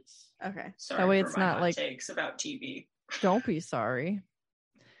 Grace. Okay. Sorry that way for it's my not hot like takes about TV. Don't be sorry.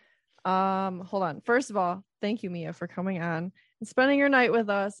 Hold on. First of all, thank you, Mia, for coming on and spending your night with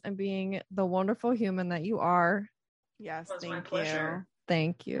us and being the wonderful human that you are. Yes, it was thank my pleasure.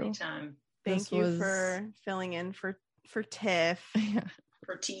 Thank you. Anytime. Thank you for filling in for Tiff.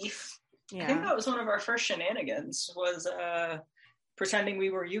 For Teef. Yeah. I think that was one of our first shenanigans, was pretending we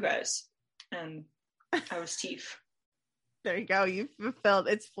were you guys. And I was Teef. There you go. You fulfilled.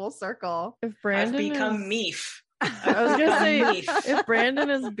 It's full circle. If Brandon I've become Meef. I was gonna say if Brandon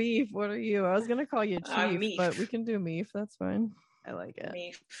is Beef, what are you? I was gonna call you Chief, but we can do Meef. That's fine. I like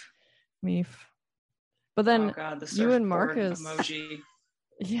it. Meef. But then oh God, the you and Marcus emoji.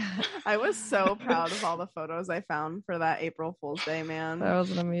 Yeah. I was so proud of all the photos I found for that April Fool's Day, man. That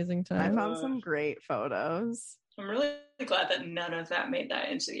was an amazing time. I found some great photos. I'm really glad that none of that made that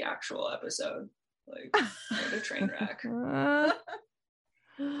into the actual episode. Like, what a train wreck.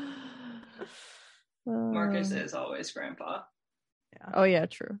 Marcus is always grandpa. Yeah. Oh yeah,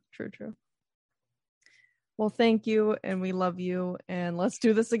 true. Well, thank you, and we love you, and let's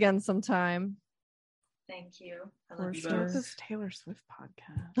do this again sometime. Thank you. I love you both. Let's do this Taylor Swift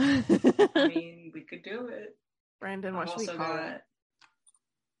podcast. I mean, we could do it. Brandon, what should we call it?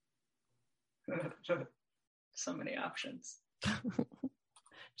 So many options.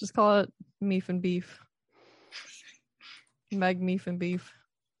 Just call it Meef and Beef. Meg Meef and Beef.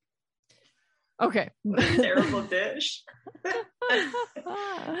 Okay. Terrible dish.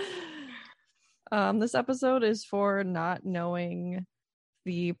 This episode is for not knowing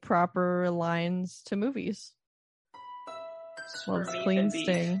the proper lines to movies. Well, it's Clean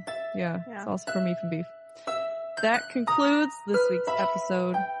Sting. Yeah, it's also for Meef and Beef. That concludes this week's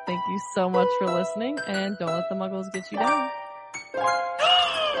episode. Thank you so much for listening, and don't let the muggles get you down.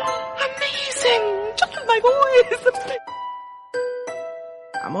 Amazing! Just my voice!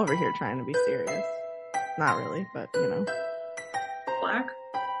 I'm over here trying to be serious. Not really, but you know. Black?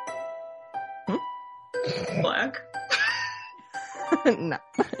 Black? No.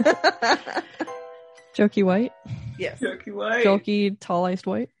 Jokey White? Yes. Jokey White. Jokey Tall Iced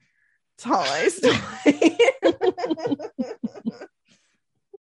White? Tall Iced White.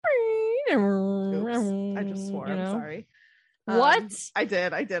 Oops, I just swore. I'm sorry. What? I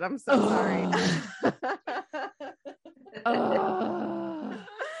did. I'm so sorry.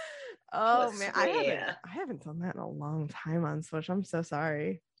 Oh man, I haven't done that in a long time on Switch. I'm so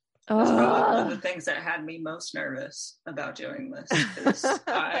sorry. That's probably one of the things that had me most nervous about doing this. Is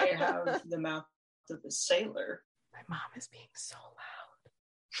I have the mouth of a sailor. My mom is being so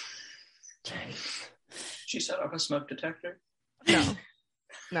loud. She set off a smoke detector.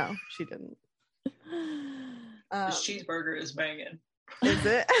 No, she didn't. This cheeseburger is banging. Is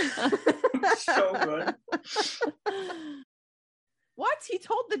it? So good. What? He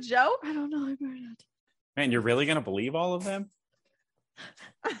told the joke? I don't know. I better not. Man, you're really gonna believe all of them?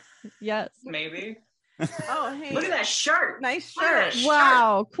 Yes. Maybe. Oh, hey. Look at that shirt. Nice Look at shirt. that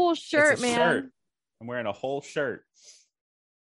Wow. Cool shirt, It's a man. shirt. I'm wearing a whole shirt.